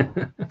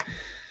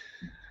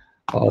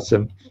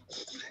 Awesome.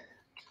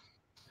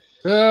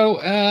 So,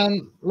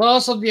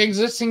 last of the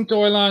existing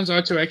toy lines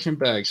are 2 action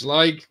packs.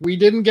 Like, we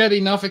didn't get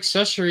enough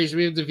accessories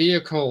with the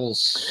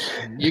vehicles.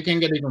 You can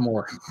get even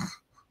more.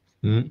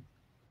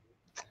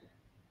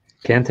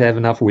 Can't have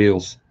enough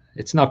wheels.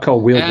 It's not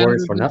called Wheeled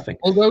Warriors for nothing.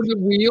 Although the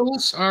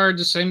wheels are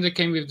the same that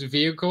came with the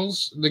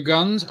vehicles, the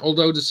guns,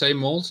 although the same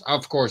molds, are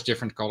of course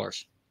different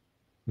colors.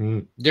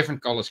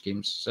 Different color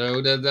schemes.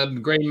 So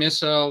that gray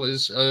missile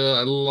is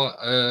a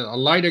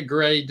lighter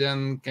gray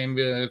than came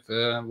with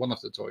one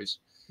of the toys.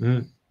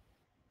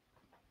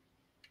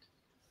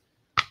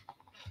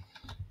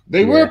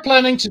 They were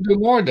planning to do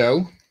more,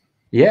 though.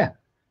 Yeah.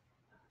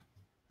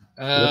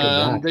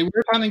 They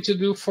were planning to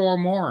do 4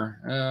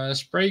 more.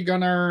 Spray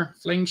gunner,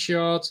 fling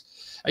shot.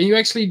 And you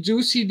actually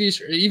do see these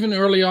even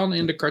early on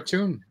in the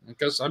cartoon.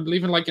 Because I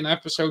believe in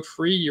episode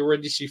 3, you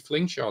already see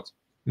fling shot.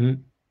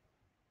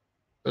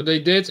 So they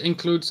did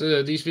include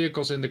these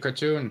vehicles in the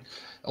cartoon.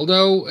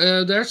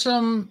 Although there's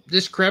some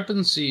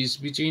discrepancies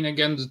between,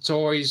 again, the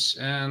toys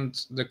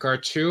and the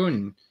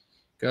cartoon.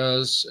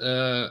 Because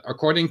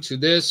according to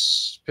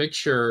this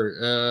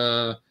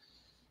picture,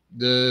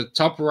 the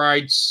top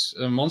right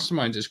monster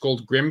mind is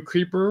called Grim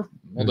Creeper,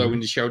 although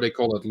in the show they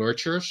call it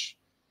Lurchers.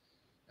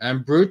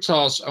 And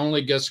Brutus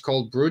only gets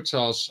called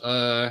Brutus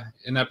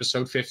in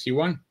episode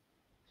 51.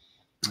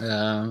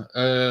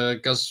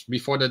 Because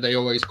before that they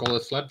always call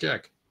it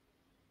Flapjack.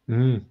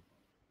 But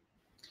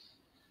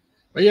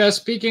yeah,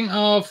 speaking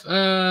of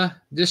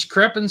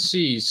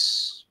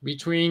discrepancies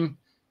between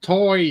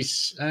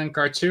toys and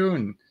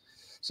cartoon.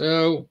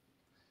 So,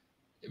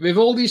 with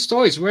all these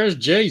toys, where's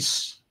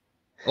Jayce?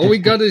 All we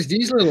got is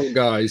these little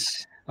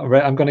guys. All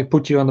right, I'm going to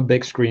put you on the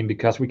big screen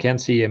because we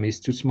can't see him. He's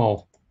too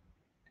small.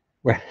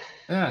 Where?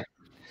 Yeah.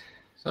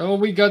 So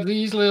we got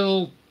these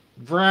little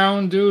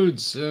brown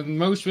dudes, and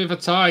most with a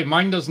tie.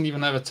 Mine doesn't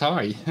even have a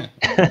tie.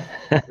 Yeah,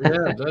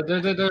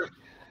 they're...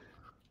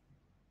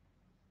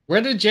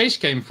 Where did Jayce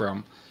came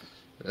from?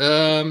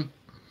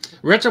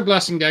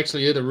 RetroBlasting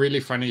actually did a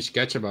really funny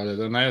sketch about it,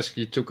 and I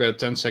actually took a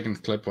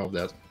 10-second clip of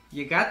that.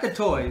 You got the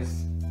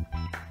toys,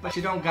 but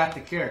you don't got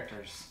the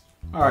characters.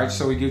 Alright,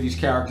 so we give these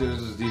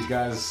characters, these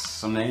guys,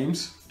 some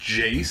names.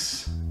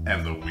 Jayce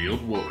and the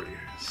Wheeled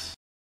Warriors.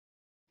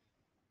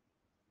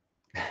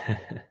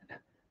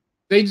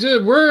 They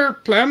were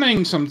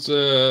planning some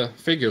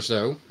figures,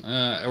 though,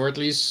 or at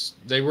least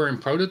they were in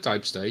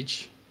prototype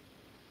stage.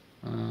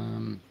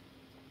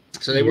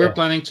 So they were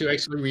planning to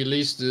actually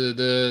release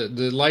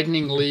the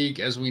Lightning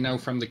League as we know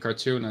from the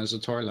cartoon as a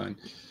toy line.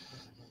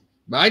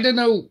 But I don't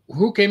know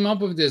who came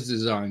up with this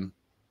design.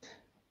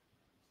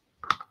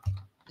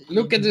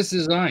 Look at this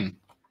design.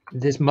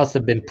 This must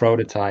have been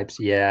prototypes,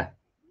 yeah.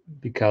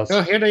 Because...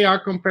 Oh, here they are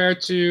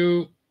compared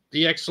to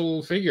the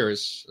actual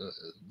figures.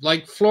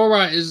 Like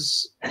Flora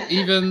is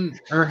even...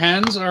 Her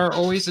hands are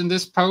always in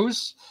this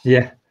pose.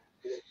 Yeah.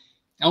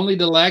 Only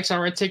the legs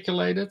are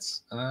articulated.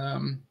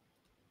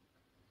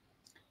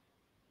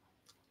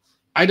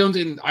 I don't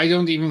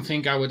even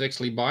think I would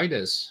actually buy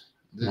this.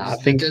 No, I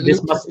think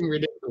this must be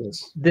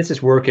ridiculous. This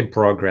is work in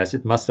progress.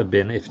 It must have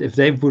been if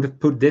they would have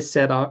put this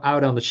set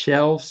out on the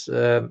shelves,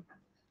 and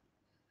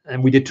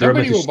we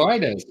determined nobody will buy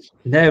this.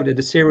 No,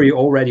 the series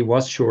already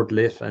was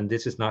short-lived, and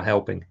this is not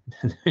helping.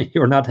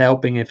 You're not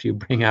helping if you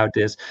bring out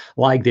this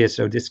like this.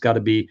 So this got to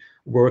be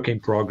work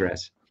in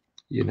progress,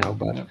 you know.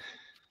 But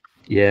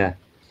yeah.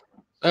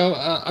 So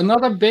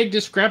another big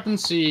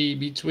discrepancy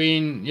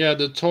between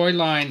the toy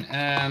line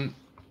and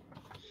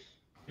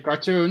the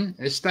cartoon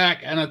is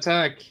stack and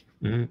attack.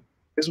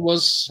 This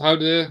was how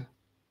the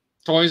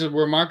toys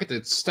were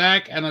marketed: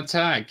 stack and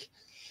attack.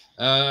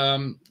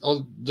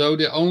 Although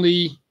the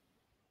only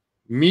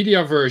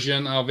media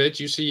version of it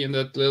you see in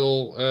that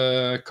little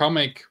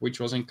comic, which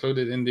was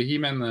included in the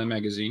He-Man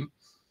magazine.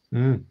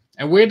 And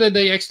where did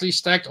they actually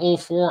stack all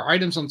 4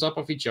 items on top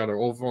of each other,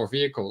 all 4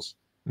 vehicles?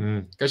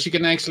 Because you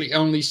can actually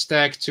only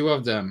stack 2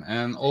 of them,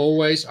 and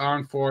always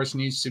Armed Force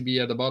needs to be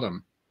at the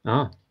bottom.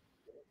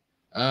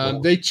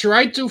 They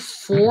tried to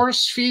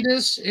force feed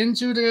us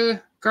into the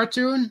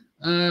cartoon,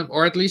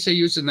 or at least they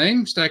used the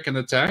name Stack and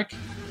Attack.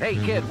 Hey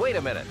kid, wait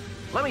a minute.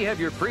 Let me have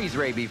your freeze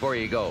ray before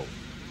you go.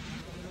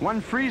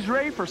 1 freeze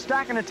ray for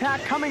Stack and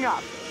Attack coming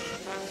up.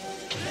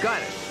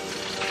 Got it.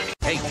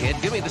 Hey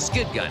kid, give me the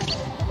skid gun.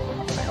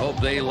 I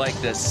hope they like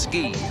the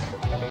ski.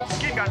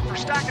 Skid gun for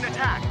Stack and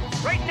Attack,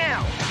 right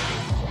now.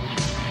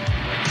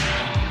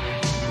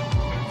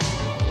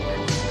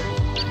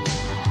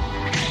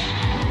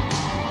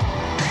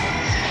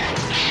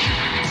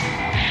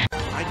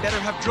 I'd better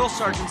have Drill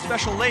Sergeant's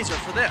special laser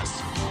for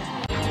this.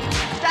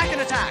 Stack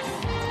and Attack.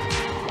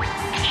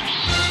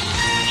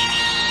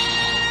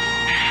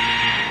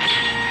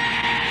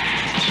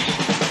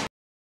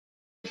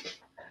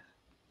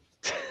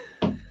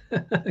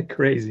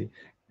 Crazy.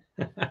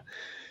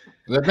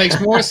 That makes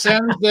more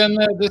sense than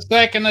the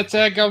Stack and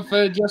Attack of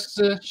just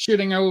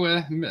shooting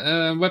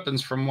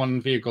weapons from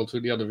one vehicle to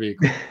the other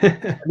vehicle.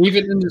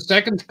 Even in the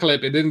second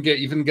clip, it didn't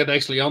even get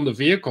actually on the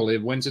vehicle.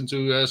 It went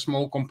into a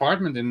small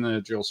compartment in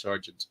the Drill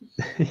Sergeant.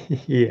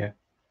 Yeah.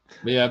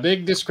 But yeah,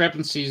 big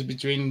discrepancies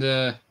between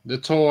the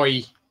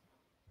toy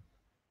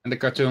and the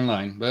cartoon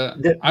line. But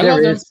I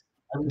love them.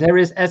 There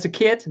is, as a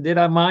kid, did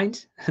I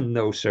mind?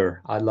 No,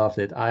 sir. I loved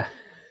it. I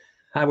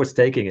was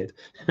taking it.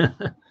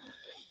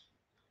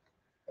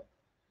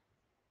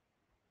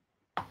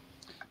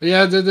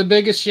 Yeah, the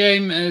biggest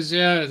shame is,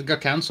 it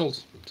got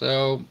cancelled.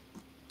 So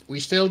we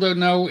still don't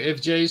know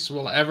if Jayce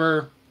will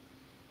ever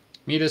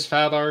meet his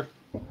father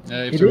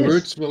If It the is.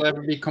 roots will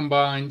ever be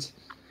combined.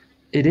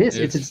 It is.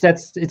 It's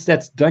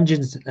that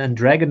Dungeons and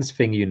Dragons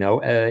thing, you know.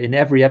 In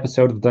every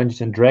episode of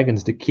Dungeons and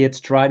Dragons, the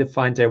kids try to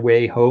find their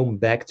way home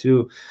back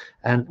to,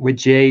 and with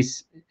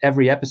Jayce,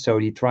 every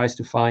episode he tries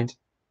to find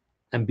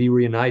and be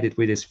reunited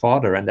with his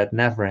father, and that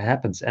never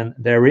happens. And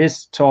there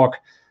is talk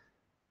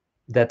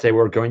that they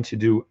were going to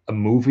do a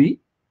movie,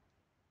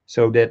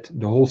 so that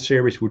the whole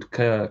series would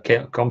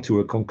come to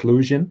a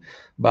conclusion,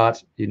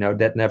 but you know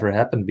that never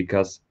happened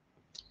because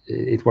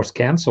it was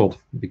cancelled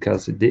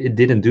because it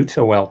didn't do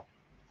so well.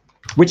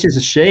 Which is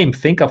a shame.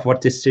 Think of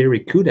what this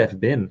series could have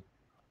been.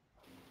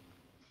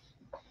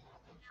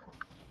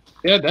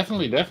 Yeah,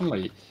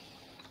 definitely.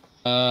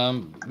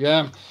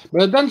 Yeah,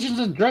 but Dungeons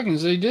and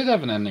Dragons, they did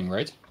have an ending,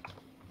 right?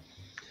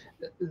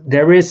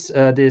 There is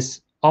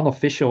this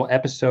unofficial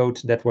episode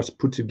that was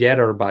put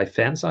together by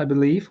fans, I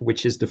believe,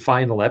 which is the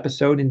final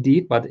episode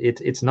indeed, but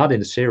it's not in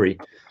the series.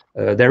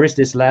 There is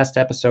this last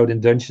episode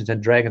in Dungeons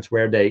and Dragons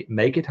where they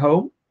make it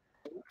home,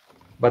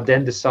 but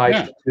then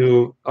decide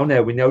to, oh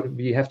no, we know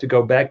we have to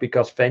go back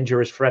because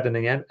Venger is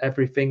threatening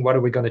everything. What are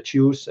we going to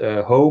choose?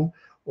 Home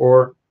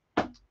or,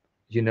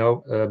 you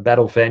know,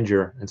 battle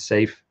Venger and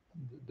save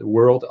the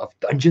world of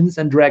Dungeons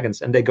and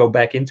Dragons? And they go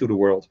back into the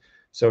world.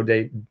 So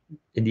they,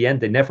 in the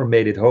end, they never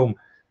made it home.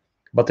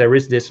 But there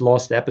is this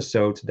lost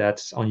episode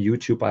that's on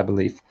YouTube, I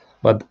believe.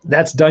 But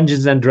that's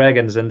Dungeons and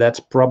Dragons, and that's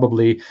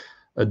probably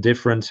a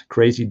different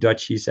Crazy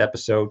Dutchies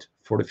episode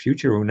for the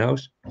future. Who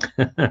knows?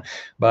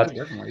 But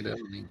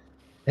definitely.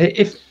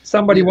 If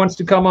somebody wants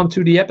to come on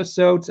to the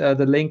episode,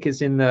 the link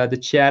is in the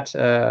chat.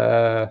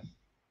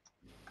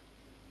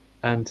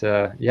 And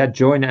yeah,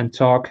 join and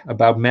talk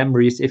about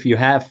memories if you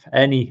have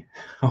any,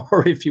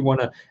 or if you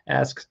want to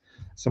ask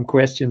some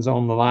questions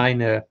on the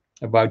line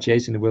about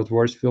Jayce and the Wild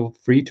Warriors, feel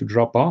free to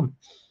drop on.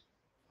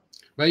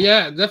 But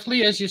yeah,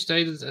 definitely, as you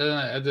stated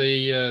at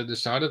the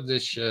start of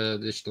this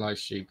this live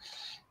stream,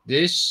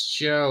 this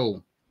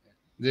show,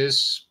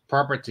 this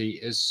property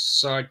is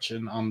such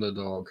an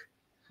underdog.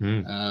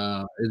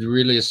 It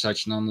really is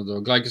such an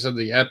underdog. Like I said,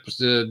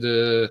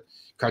 the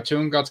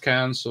cartoon got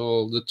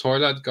cancelled, the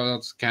toilet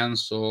got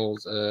cancelled.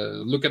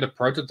 Look at the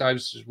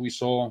prototypes we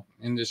saw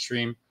in the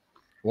stream.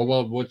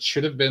 Well, what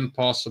should have been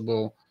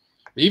possible,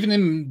 even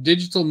in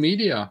digital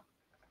media.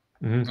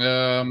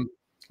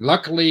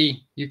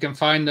 Luckily, you can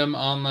find them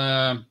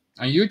on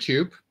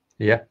YouTube.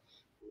 Yeah.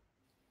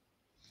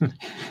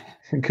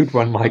 Good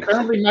one, Michael.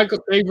 Apparently, Michael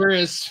Tabor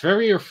is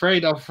very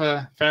afraid of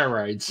fair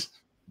rides.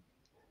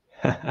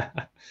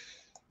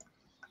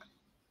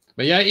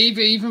 But yeah,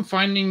 even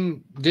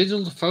finding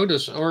digital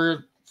photos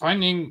or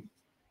finding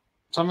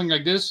something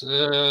like this,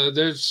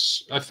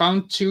 I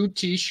found 2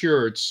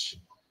 T-shirts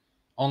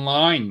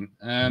online,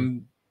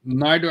 and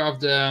neither of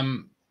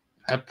them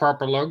had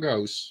proper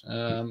logos.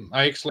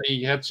 I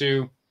actually had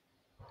to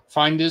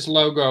find this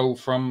logo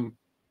from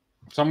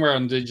somewhere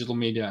on digital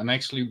media, and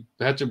actually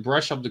had to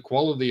brush up the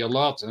quality a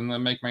lot and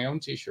then make my own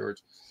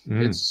T-shirt.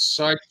 It's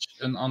such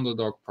an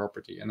underdog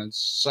property, and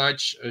it's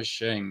such a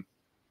shame.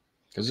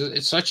 Because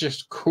it's such a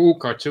cool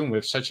cartoon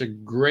with such a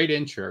great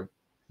intro.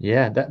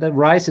 Yeah, that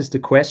raises the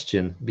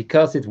question,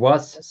 because it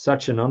was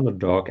such an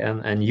underdog,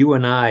 and you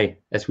and I,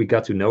 as we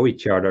got to know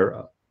each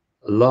other,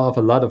 love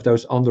a lot of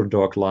those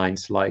underdog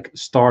lines, like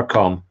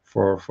Starcom,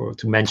 for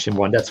to mention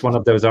one. That's one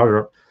of those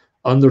other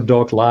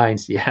underdog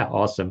lines. Yeah,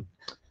 awesome.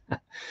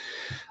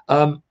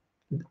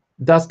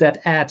 Does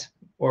that add,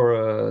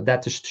 or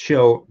that the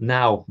show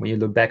now, when you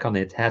look back on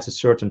it, has a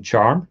certain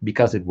charm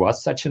because it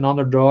was such an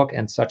underdog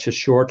and such a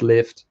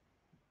short-lived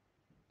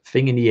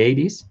thing in the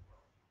 80s?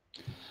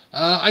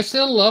 I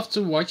still love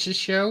to watch the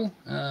show.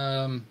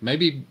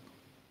 Maybe,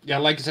 yeah,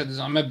 like I said,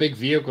 I'm a big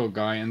vehicle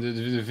guy, and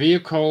the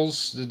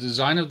vehicles, the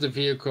design of the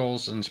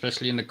vehicles, and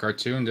especially in the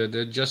cartoon,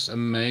 they're just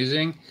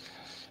amazing.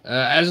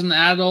 As an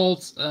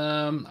adult,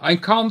 I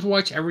can't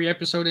watch every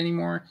episode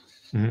anymore,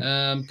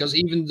 because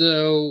even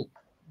though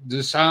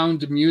the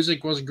sound, the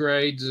music was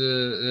great,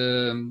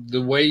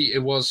 the way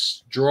it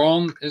was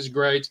drawn is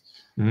great,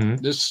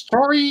 the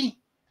story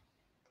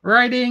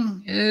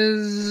writing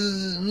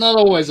is not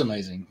always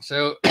amazing.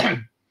 So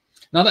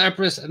not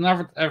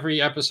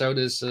every episode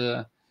is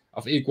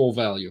of equal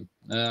value.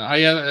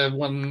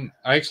 When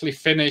I actually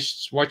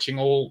finished watching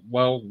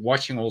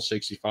all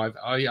 65,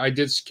 I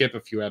did skip a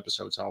few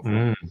episodes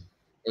halfway.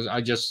 Because I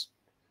just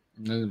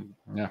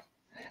yeah.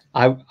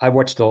 I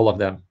watched all of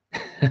them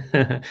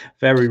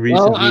very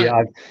recently.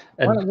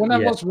 When I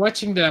was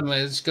watching them,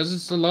 it's because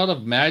it's a lot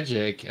of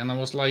magic, and I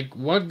was like,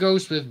 what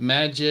goes with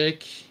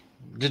magic?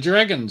 The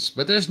dragons,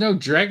 but there's no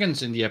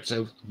dragons in the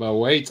episode. But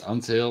wait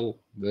until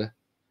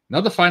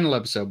not the final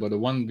episode, but the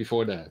one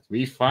before that.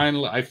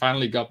 I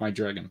finally got my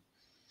dragon.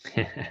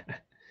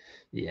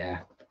 Yeah,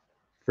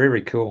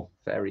 very cool,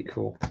 very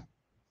cool.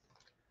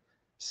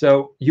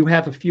 So you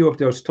have a few of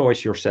those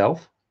toys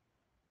yourself?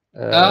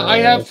 I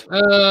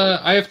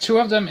have 2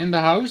 of them in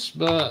the house,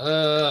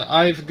 but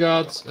I've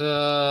got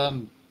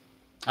the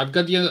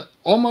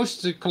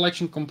almost the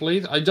collection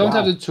complete. I don't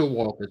have the 2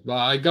 walkers, but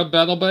I got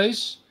Battle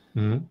Base.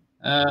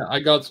 I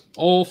got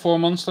all 4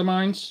 Monster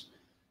Mines,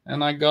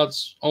 and I got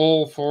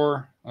all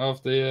 4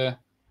 of the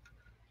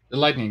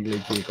Lightning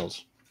League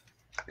vehicles.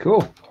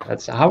 Cool.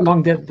 That's how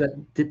long did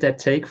that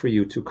take for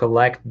you to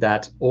collect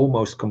that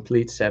almost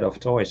complete set of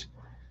toys?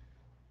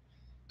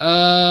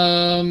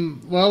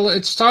 Well,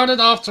 it started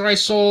after I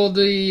saw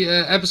the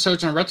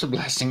episodes on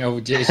RetroBlasting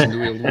over Jayce and the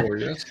Wheeled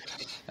Warriors.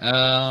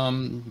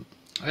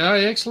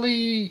 I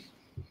actually,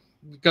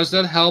 because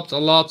that helped a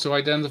lot to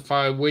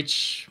identify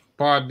which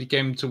part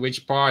became to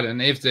which part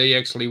and if they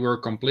actually were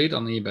complete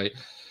on eBay.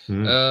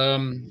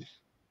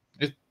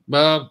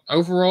 But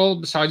overall,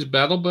 besides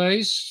Battle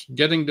Base,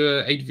 getting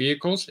the 8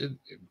 vehicles, it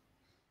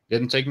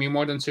didn't take me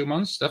more than 2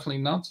 months.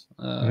 Definitely not.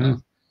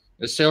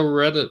 It's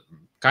still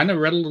kind of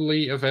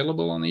readily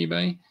available on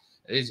eBay.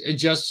 It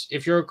just,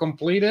 if you're a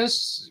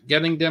completist,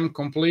 getting them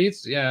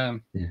complete, yeah,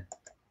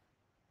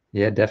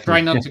 definitely.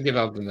 Try not to give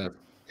up on that.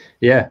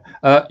 Yeah,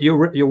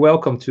 you're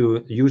welcome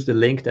to use the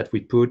link that we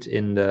put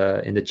in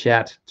the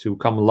chat to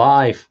come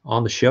live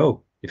on the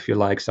show if you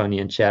like, Sonny,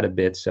 and chat a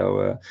bit.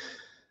 So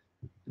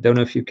don't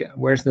know if you can.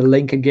 Where's the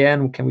link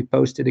again? Can we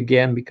post it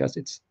again because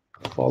it's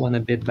fallen a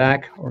bit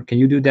back? Or can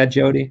you do that,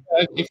 Jody?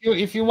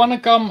 If you want to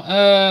come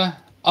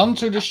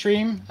onto the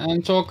stream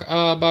and talk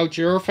about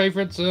your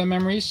favorite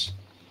memories,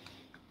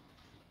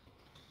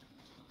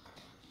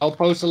 I'll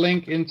post a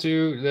link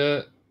into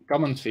the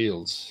comment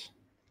fields.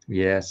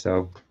 Yeah,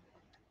 so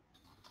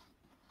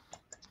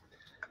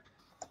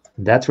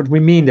that's what we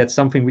mean. That's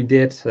something we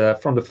did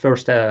from the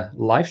first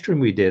live stream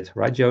we did,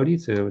 right, Jody?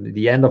 So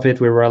the end of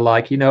it, we were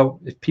like, you know,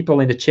 if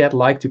people in the chat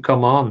like to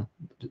come on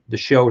the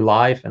show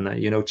live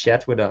and you know,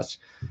 chat with us,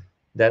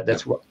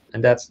 that's what,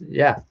 and that's,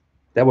 yeah,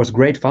 that was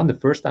great fun. The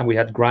first time we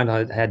had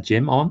had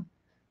Jim on,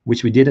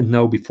 which we didn't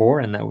know before,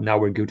 and now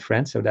we're good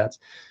friends. So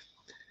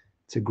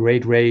it's a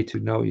great way to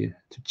know you,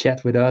 to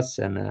chat with us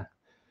and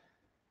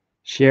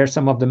share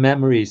some of the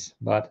memories.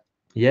 But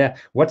yeah,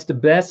 what's the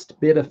best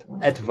bit of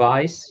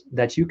advice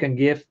that you can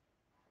give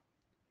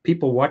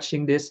people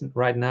watching this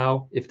right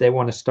now if they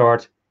want to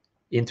start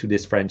into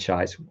this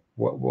franchise?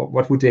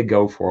 What would they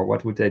go for?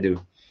 What would they do?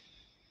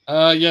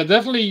 Yeah,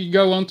 definitely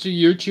go onto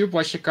YouTube,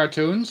 watch the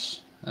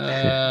cartoons.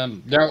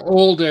 They're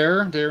all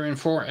there. They're in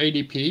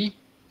 480p.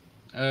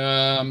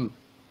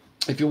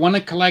 If you want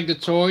to collect the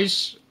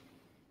toys,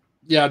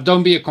 yeah,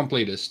 don't be a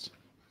completist.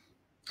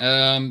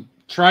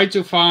 Try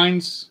to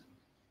find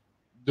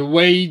the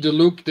way, the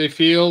look they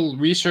feel,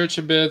 research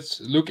a bit,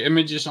 look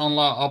images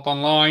up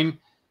online.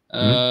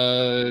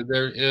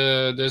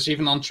 There's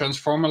even on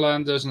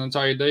Transformerland, there's an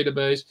entire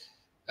database,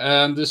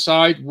 and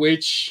decide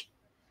which.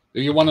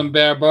 Do you want them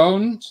bare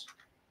bones?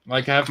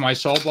 Like I have my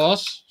Soul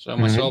Boss, so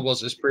my Soul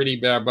Boss is pretty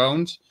bare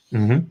bones.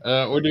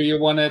 Or do you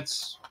want it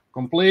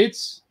complete?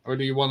 Or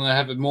do you want to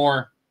have it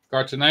more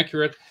cartoon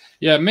accurate?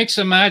 Yeah, mix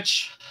and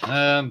match.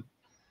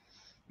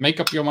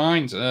 Make up your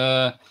mind.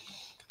 Do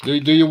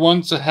you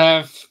want to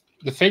have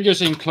the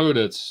figures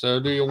included? So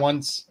do you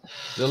want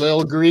the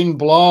little green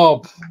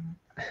blob?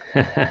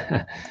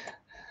 And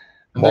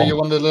do you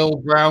want the little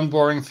brown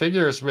boring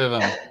figures with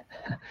them?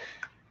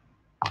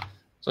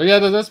 So yeah,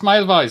 that's my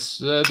advice.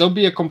 Don't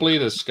be a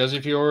completist, because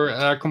if you're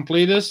a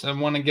completist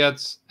and want to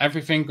get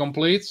everything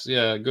complete,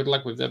 yeah, good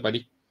luck with that,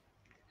 buddy.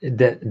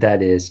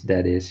 That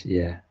is,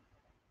 yeah.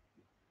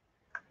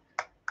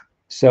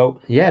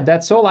 So yeah,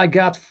 that's all I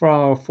got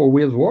for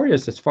Wheeled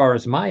Warriors as far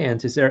as my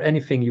end. Is there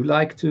anything you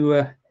like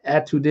to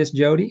add to this,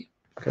 Jody?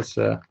 Because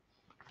I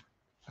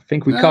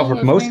think we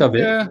covered most of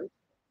it.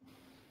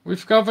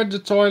 We've covered the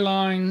toy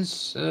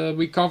lines.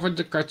 We covered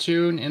the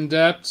cartoon in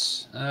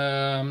depth.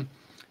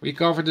 We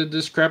covered the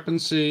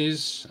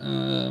discrepancies.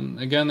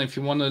 Again, if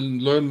you want to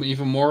learn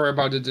even more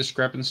about the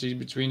discrepancies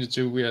between the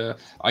two,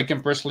 I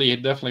can personally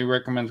definitely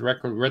recommend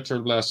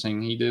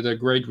RetroBlasting. He did a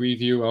great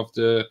review of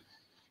the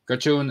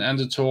cartoon and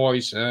the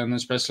toys, and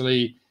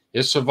especially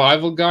his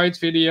survival guide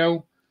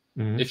video.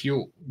 If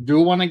you do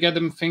want to get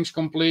them things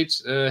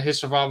complete, his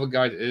survival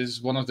guide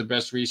is one of the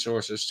best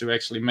resources to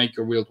actually make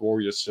your Wheeled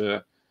Warriors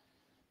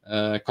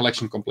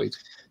collection complete.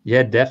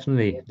 Yeah,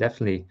 definitely.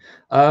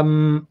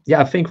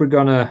 Yeah, I think we're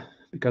gonna,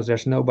 because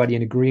there's nobody in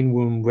the green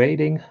room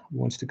waiting who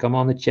wants to come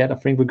on the chat, I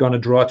think we're gonna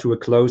draw to a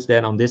close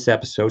then on this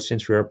episode,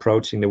 since we're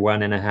approaching the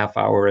 1.5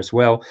 hour as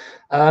well.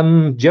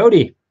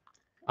 Jody,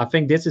 I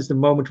think this is the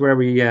moment where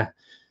we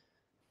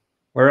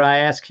where I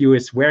ask you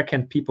is, where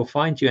can people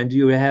find you, and do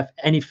you have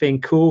anything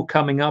cool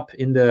coming up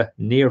in the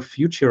near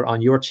future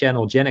on your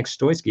channel, Gen X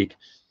Toys Geek?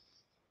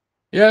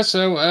 Yeah,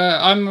 so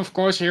I'm of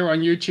course here on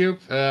YouTube.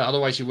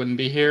 Otherwise, you wouldn't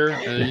be here.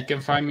 You can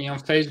find me on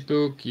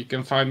Facebook. You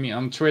can find me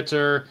on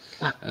Twitter.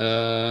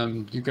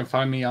 You can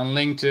find me on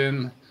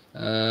LinkedIn.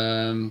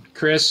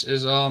 Chris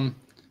is on.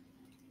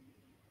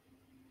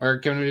 Where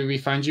can we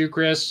find you,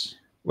 Chris?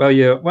 Well,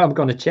 I'm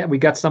going to chat. We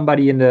got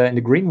somebody in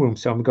the green room,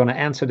 so I'm going to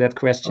answer that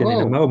question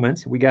in a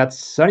moment. We got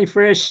Sunny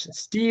Fresh,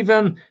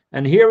 Steven,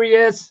 and here he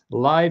is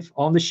live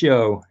on the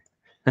show.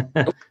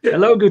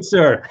 Hello, good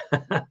sir.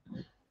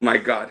 My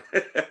God.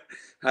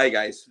 Hi,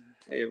 guys.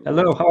 Hey,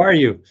 hello, how are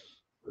you?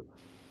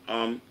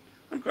 I'm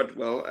quite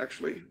well,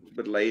 actually. A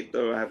bit late,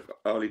 though. I have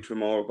early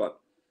tomorrow, but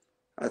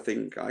I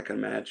think I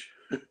can manage.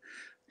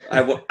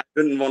 I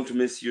didn't want to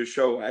miss your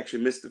show. I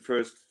actually missed the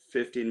first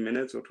 15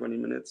 minutes or 20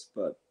 minutes,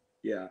 but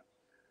yeah.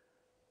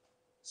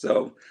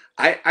 So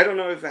I don't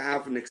know if I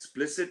have an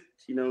explicit,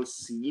 you know,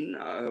 scene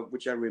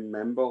which I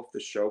remember of the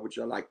show, which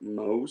I like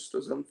most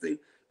or something.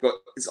 But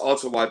it's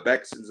also a while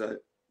back since I've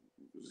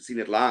seen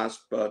it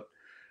last. But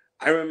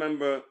I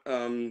remember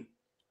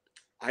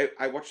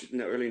I watched it in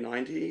the early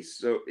 90s,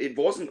 so it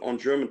wasn't on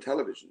German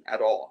television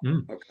at all.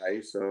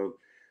 Okay, so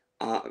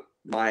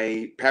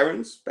my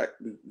parents back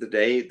in the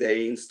day,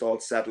 they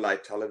installed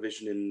satellite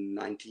television in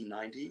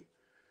 1990,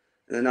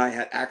 and then I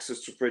had access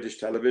to British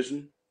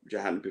television, which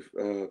I hadn't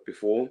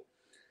before.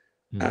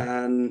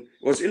 And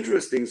it was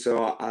interesting.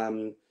 So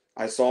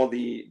I saw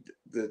the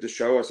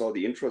show, I saw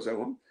the intro,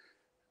 so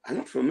I'm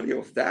not familiar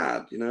with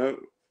that, you know.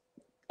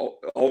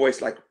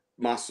 Always like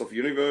Masters of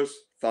Universe,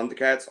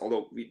 Thundercats,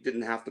 although we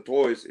didn't have the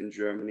toys in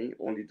Germany,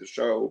 only the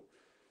show.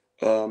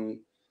 But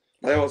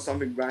it was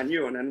something brand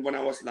new. And then when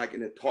I was like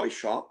in a toy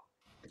shop,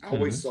 I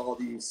always saw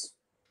these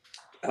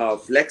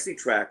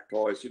flexi-track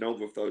toys, you know,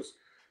 with those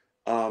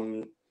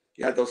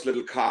those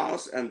little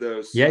cars and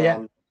those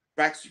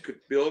tracks you could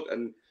build,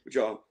 and which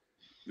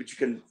you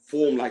can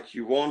form like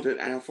you wanted.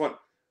 And I thought,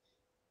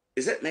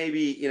 is that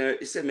maybe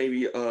is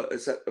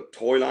that a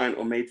toy line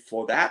or made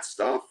for that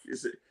stuff?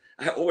 Is it?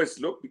 I always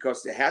looked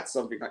because they had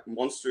something like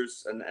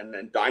monsters and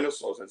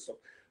dinosaurs and stuff,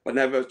 but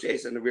never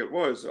Jayce and the Weird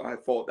Warriors. So I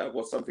thought that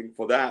was something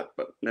for that,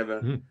 but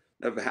never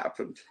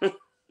happened.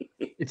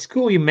 It's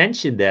cool you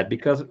mentioned that,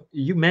 because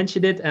you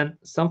mentioned it and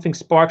something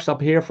sparks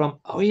up here from,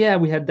 oh yeah,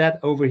 we had that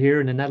over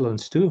here in the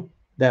Netherlands too.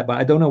 That, but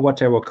I don't know what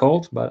they were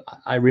called, but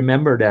I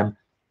remember them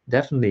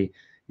definitely.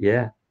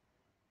 Yeah.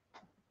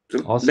 So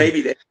awesome.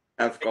 Maybe they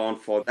have gone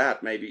for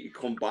that. Maybe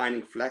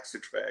combining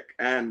FlexiTrack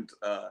and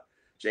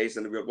Jayce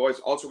and the Weird Warriors.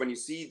 Also, when you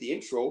see the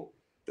intro,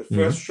 the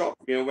first shot,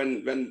 you know,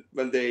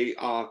 when they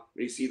are,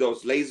 when you see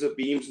those laser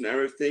beams and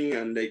everything,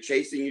 and they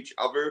chasing each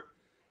other,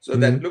 so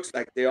that looks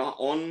like they are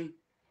on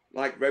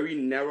like very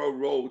narrow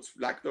roads,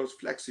 like those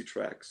flexi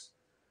tracks.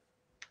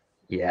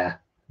 Yeah,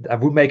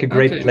 that would make a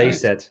great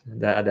playset.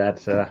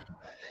 That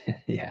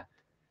yeah.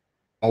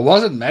 Or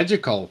was it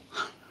magical?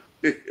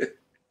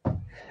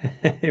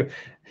 It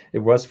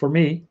was for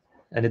me,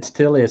 and it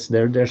still is.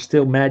 There's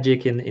still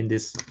magic in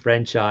this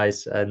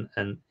franchise,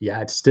 and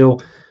yeah, it's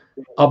still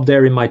up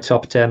there in my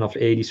top 10 of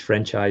 80s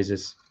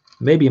franchises,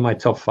 maybe in my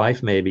top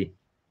 5, maybe,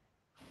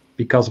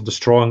 because of the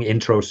strong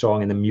intro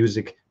song and the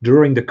music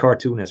during the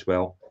cartoon as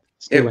well.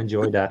 Still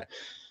enjoy that.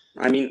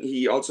 I mean,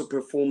 he also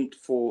performed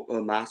for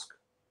Mask,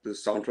 the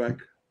soundtrack.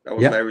 That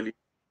was very.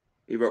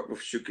 He worked with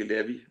Shuki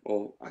Levy,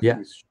 or I think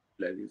it's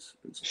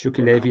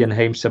Shuki Levy and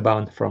Haim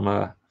Saban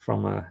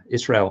from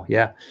Israel.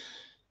 Yeah.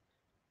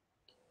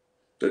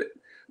 But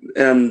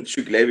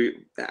Shuki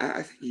Levy,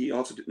 I think he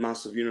also did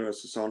Master of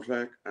Universe, the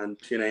soundtrack, and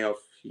TNA of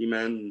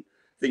He-Man.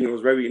 I think he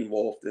was very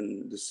involved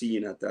in the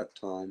scene at that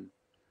time.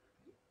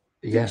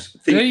 Yes,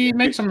 he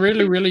made some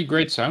really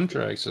great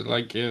soundtracks.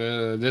 Like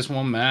this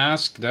one,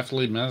 Mask,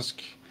 definitely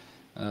Mask.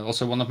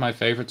 Also one of my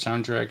favorite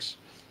soundtracks.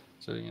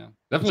 So yeah,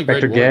 definitely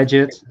Inspector great work.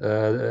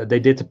 Gadget. They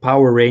did the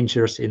Power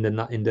Rangers in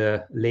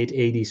the late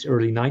 80s,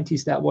 early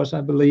 90s. That was,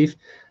 I believe.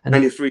 And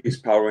 93 is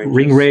Power Rangers.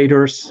 Ring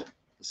Raiders.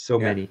 So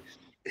many.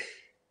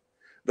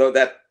 Though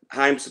that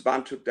Haim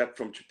Saban took that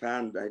from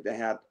Japan. They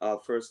had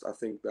first, I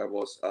think that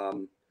was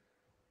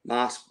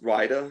Masked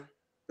Rider,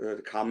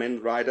 the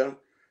Kamen Rider.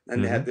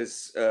 And they had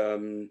this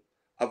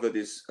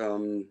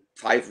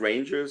Five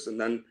Rangers, and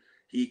then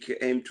he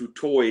came to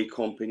Toei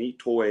Company,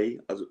 Toei,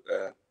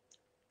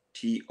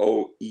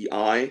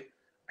 Toei,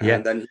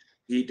 and then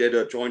he did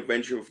a joint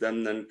venture with them,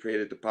 and then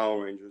created the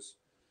Power Rangers.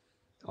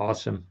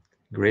 Awesome,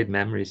 great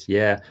memories.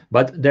 Yeah,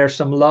 but there's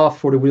some love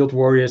for the Wheeled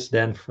Warriors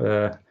then,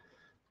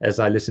 as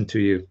I listen to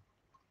you.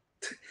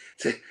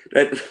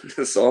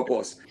 The Saw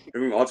Boss.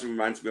 It also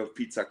reminds me of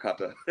Pizza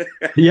Cutter.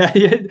 yeah,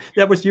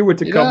 that was you with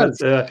the comment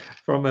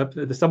from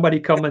somebody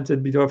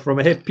commented before from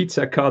a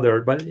Pizza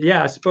Cutter. But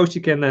yeah, I suppose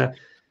you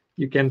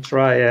can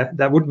try.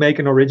 That would make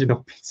an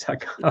original Pizza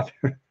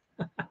Cutter.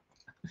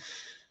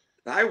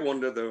 I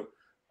wonder though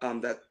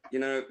that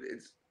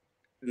it's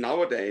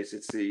nowadays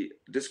it's the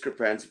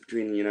discrepancy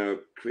between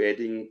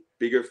creating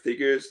bigger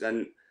figures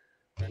and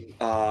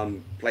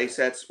play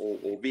sets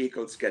or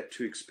vehicles get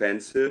too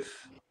expensive.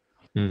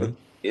 But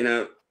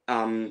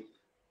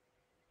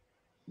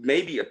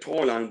maybe a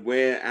toy line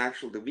where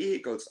actually the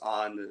vehicles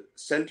are in the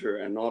center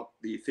and not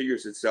the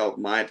figures itself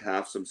might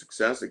have some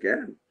success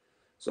again.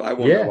 So I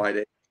wonder why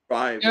they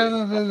try.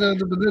 Yeah,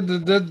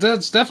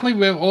 that's definitely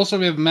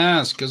with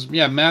Mask, because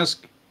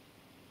Mask,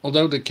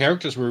 although the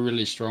characters were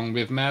really strong,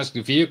 with Mask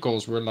the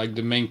vehicles were like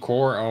the main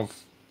core of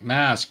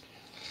Mask.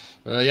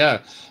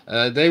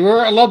 They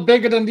were a lot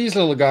bigger than these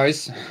little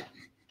guys.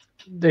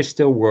 They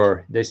still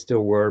were.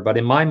 But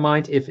in my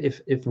mind,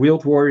 if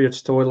Wheeled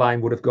Warriors toy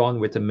line would have gone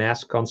with the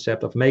Mask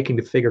concept of making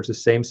the figures the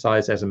same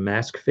size as a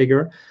Mask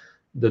figure,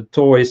 the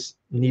toys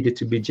needed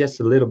to be just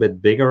a little bit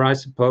bigger, I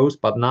suppose,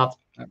 but not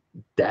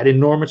that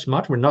enormous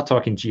much. We're not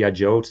talking G.I.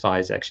 Joe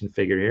size action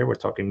figure here. We're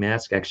talking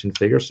Mask action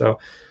figure. So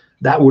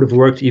that would have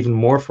worked even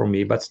more for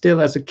me. But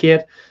still, as a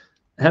kid,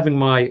 having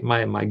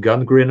my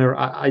gun grinner,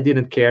 I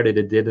didn't care that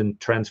it didn't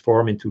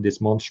transform into this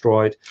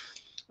monstroid.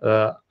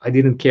 I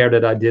didn't care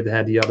that I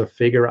had the other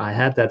figure. I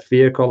had that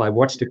vehicle. I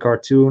watched the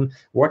cartoon.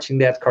 Watching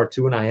that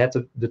cartoon, I had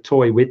the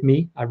toy with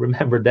me. I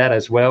remember that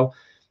as well.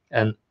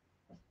 And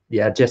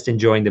yeah, just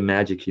enjoying the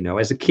magic, you know.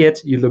 As a kid,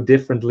 you look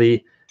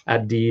differently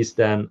at these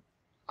than,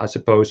 I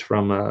suppose,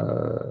 from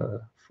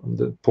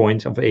the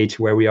point of age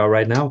where we are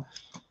right now.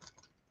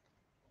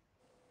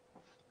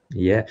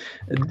 Yeah.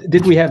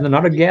 Did we have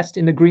another guest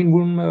in the green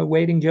room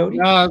waiting, Jody?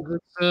 No,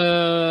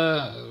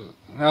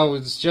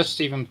 it's just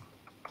Steven.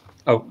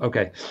 Oh,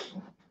 okay.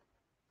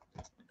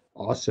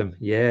 Awesome.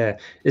 Yeah.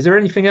 Is there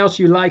anything else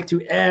you like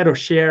to add or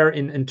share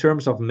in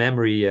terms of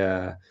memory,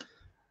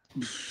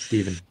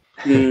 Steven?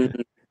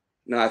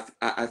 No,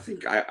 I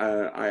think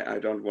I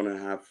don't want to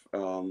have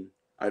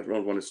I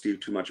don't want to steal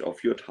too much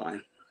of your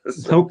time.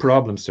 So, no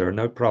problem, sir.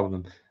 No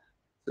problem.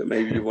 So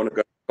maybe you want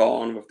to go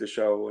on with the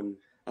show, and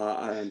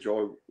I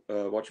enjoy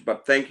watching.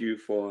 But thank you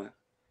for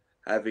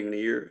having me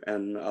here,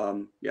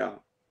 and yeah.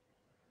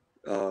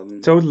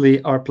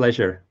 Totally our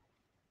pleasure.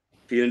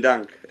 Vielen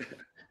Dank.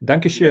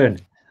 Dankeschön.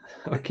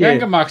 Okay. Gern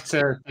gemacht,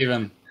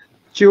 Steven.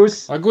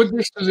 Tschüss. War gut,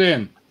 dich zu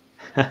sehen.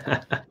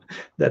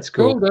 That's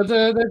cool.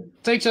 That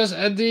takes us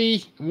at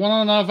the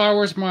 1.5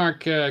 hours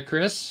mark,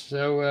 Chris.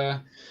 So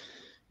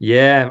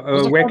yeah,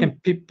 where can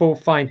people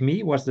find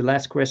me was the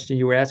last question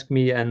you asked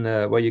me, and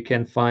well, you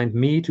can find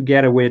me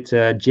together with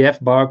Jeff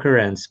Barker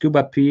and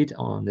Scuba Pete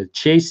on the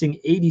Chasing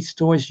 80s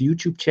Toys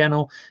YouTube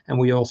channel, and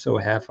we also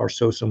have our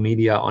social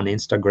media on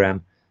Instagram.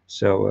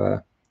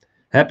 So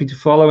happy to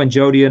follow, and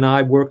Jody and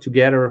I work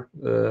together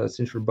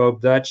since we're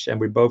both Dutch, and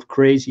we're both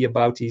crazy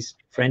about these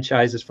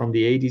franchises from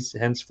the 80s,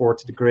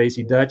 henceforth the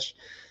Crazy Dutch.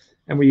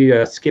 And we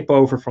skip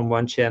over from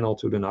one channel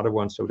to another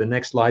one. So the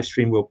next live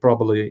stream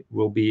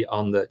will be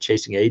on the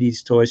Chasing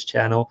 80s Toys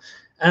channel.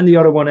 And the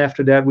other one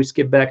after that, we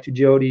skip back to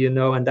Jody, you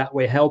know, and that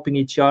way helping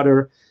each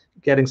other,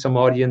 getting some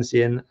audience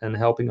in and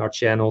helping our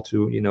channel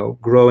to, you know,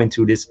 grow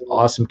into this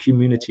awesome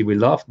community we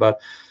love. But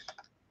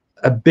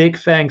a big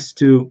thanks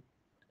to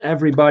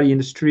everybody in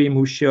the stream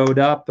who showed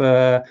up.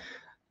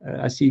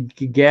 I see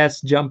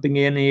Gas jumping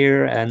in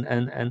here,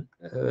 and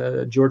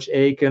George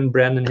Aiken,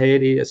 Brandon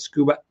Haley,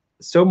 Scuba.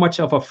 So much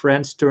of our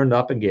friends turned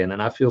up again,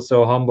 and I feel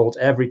so humbled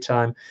every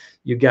time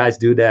you guys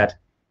do that,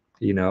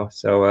 you know.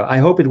 So I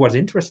hope it was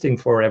interesting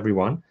for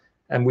everyone,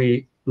 and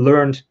we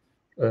learned,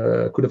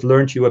 could have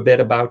learned you a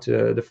bit about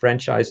the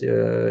franchise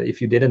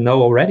if you didn't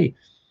know already.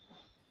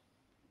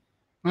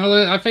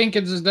 Well, I think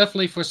it is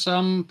definitely for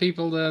some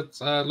people that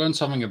learn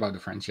something about the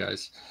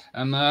franchise.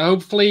 And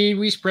hopefully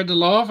we spread the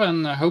love,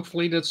 and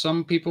hopefully that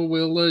some people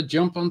will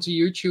jump onto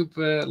YouTube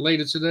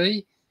later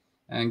today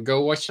and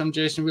go watch some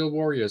Jason Wheel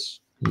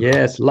Warriors.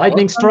 Yes,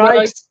 lightning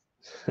strikes.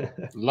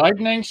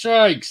 Lightning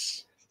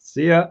strikes.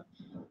 See ya.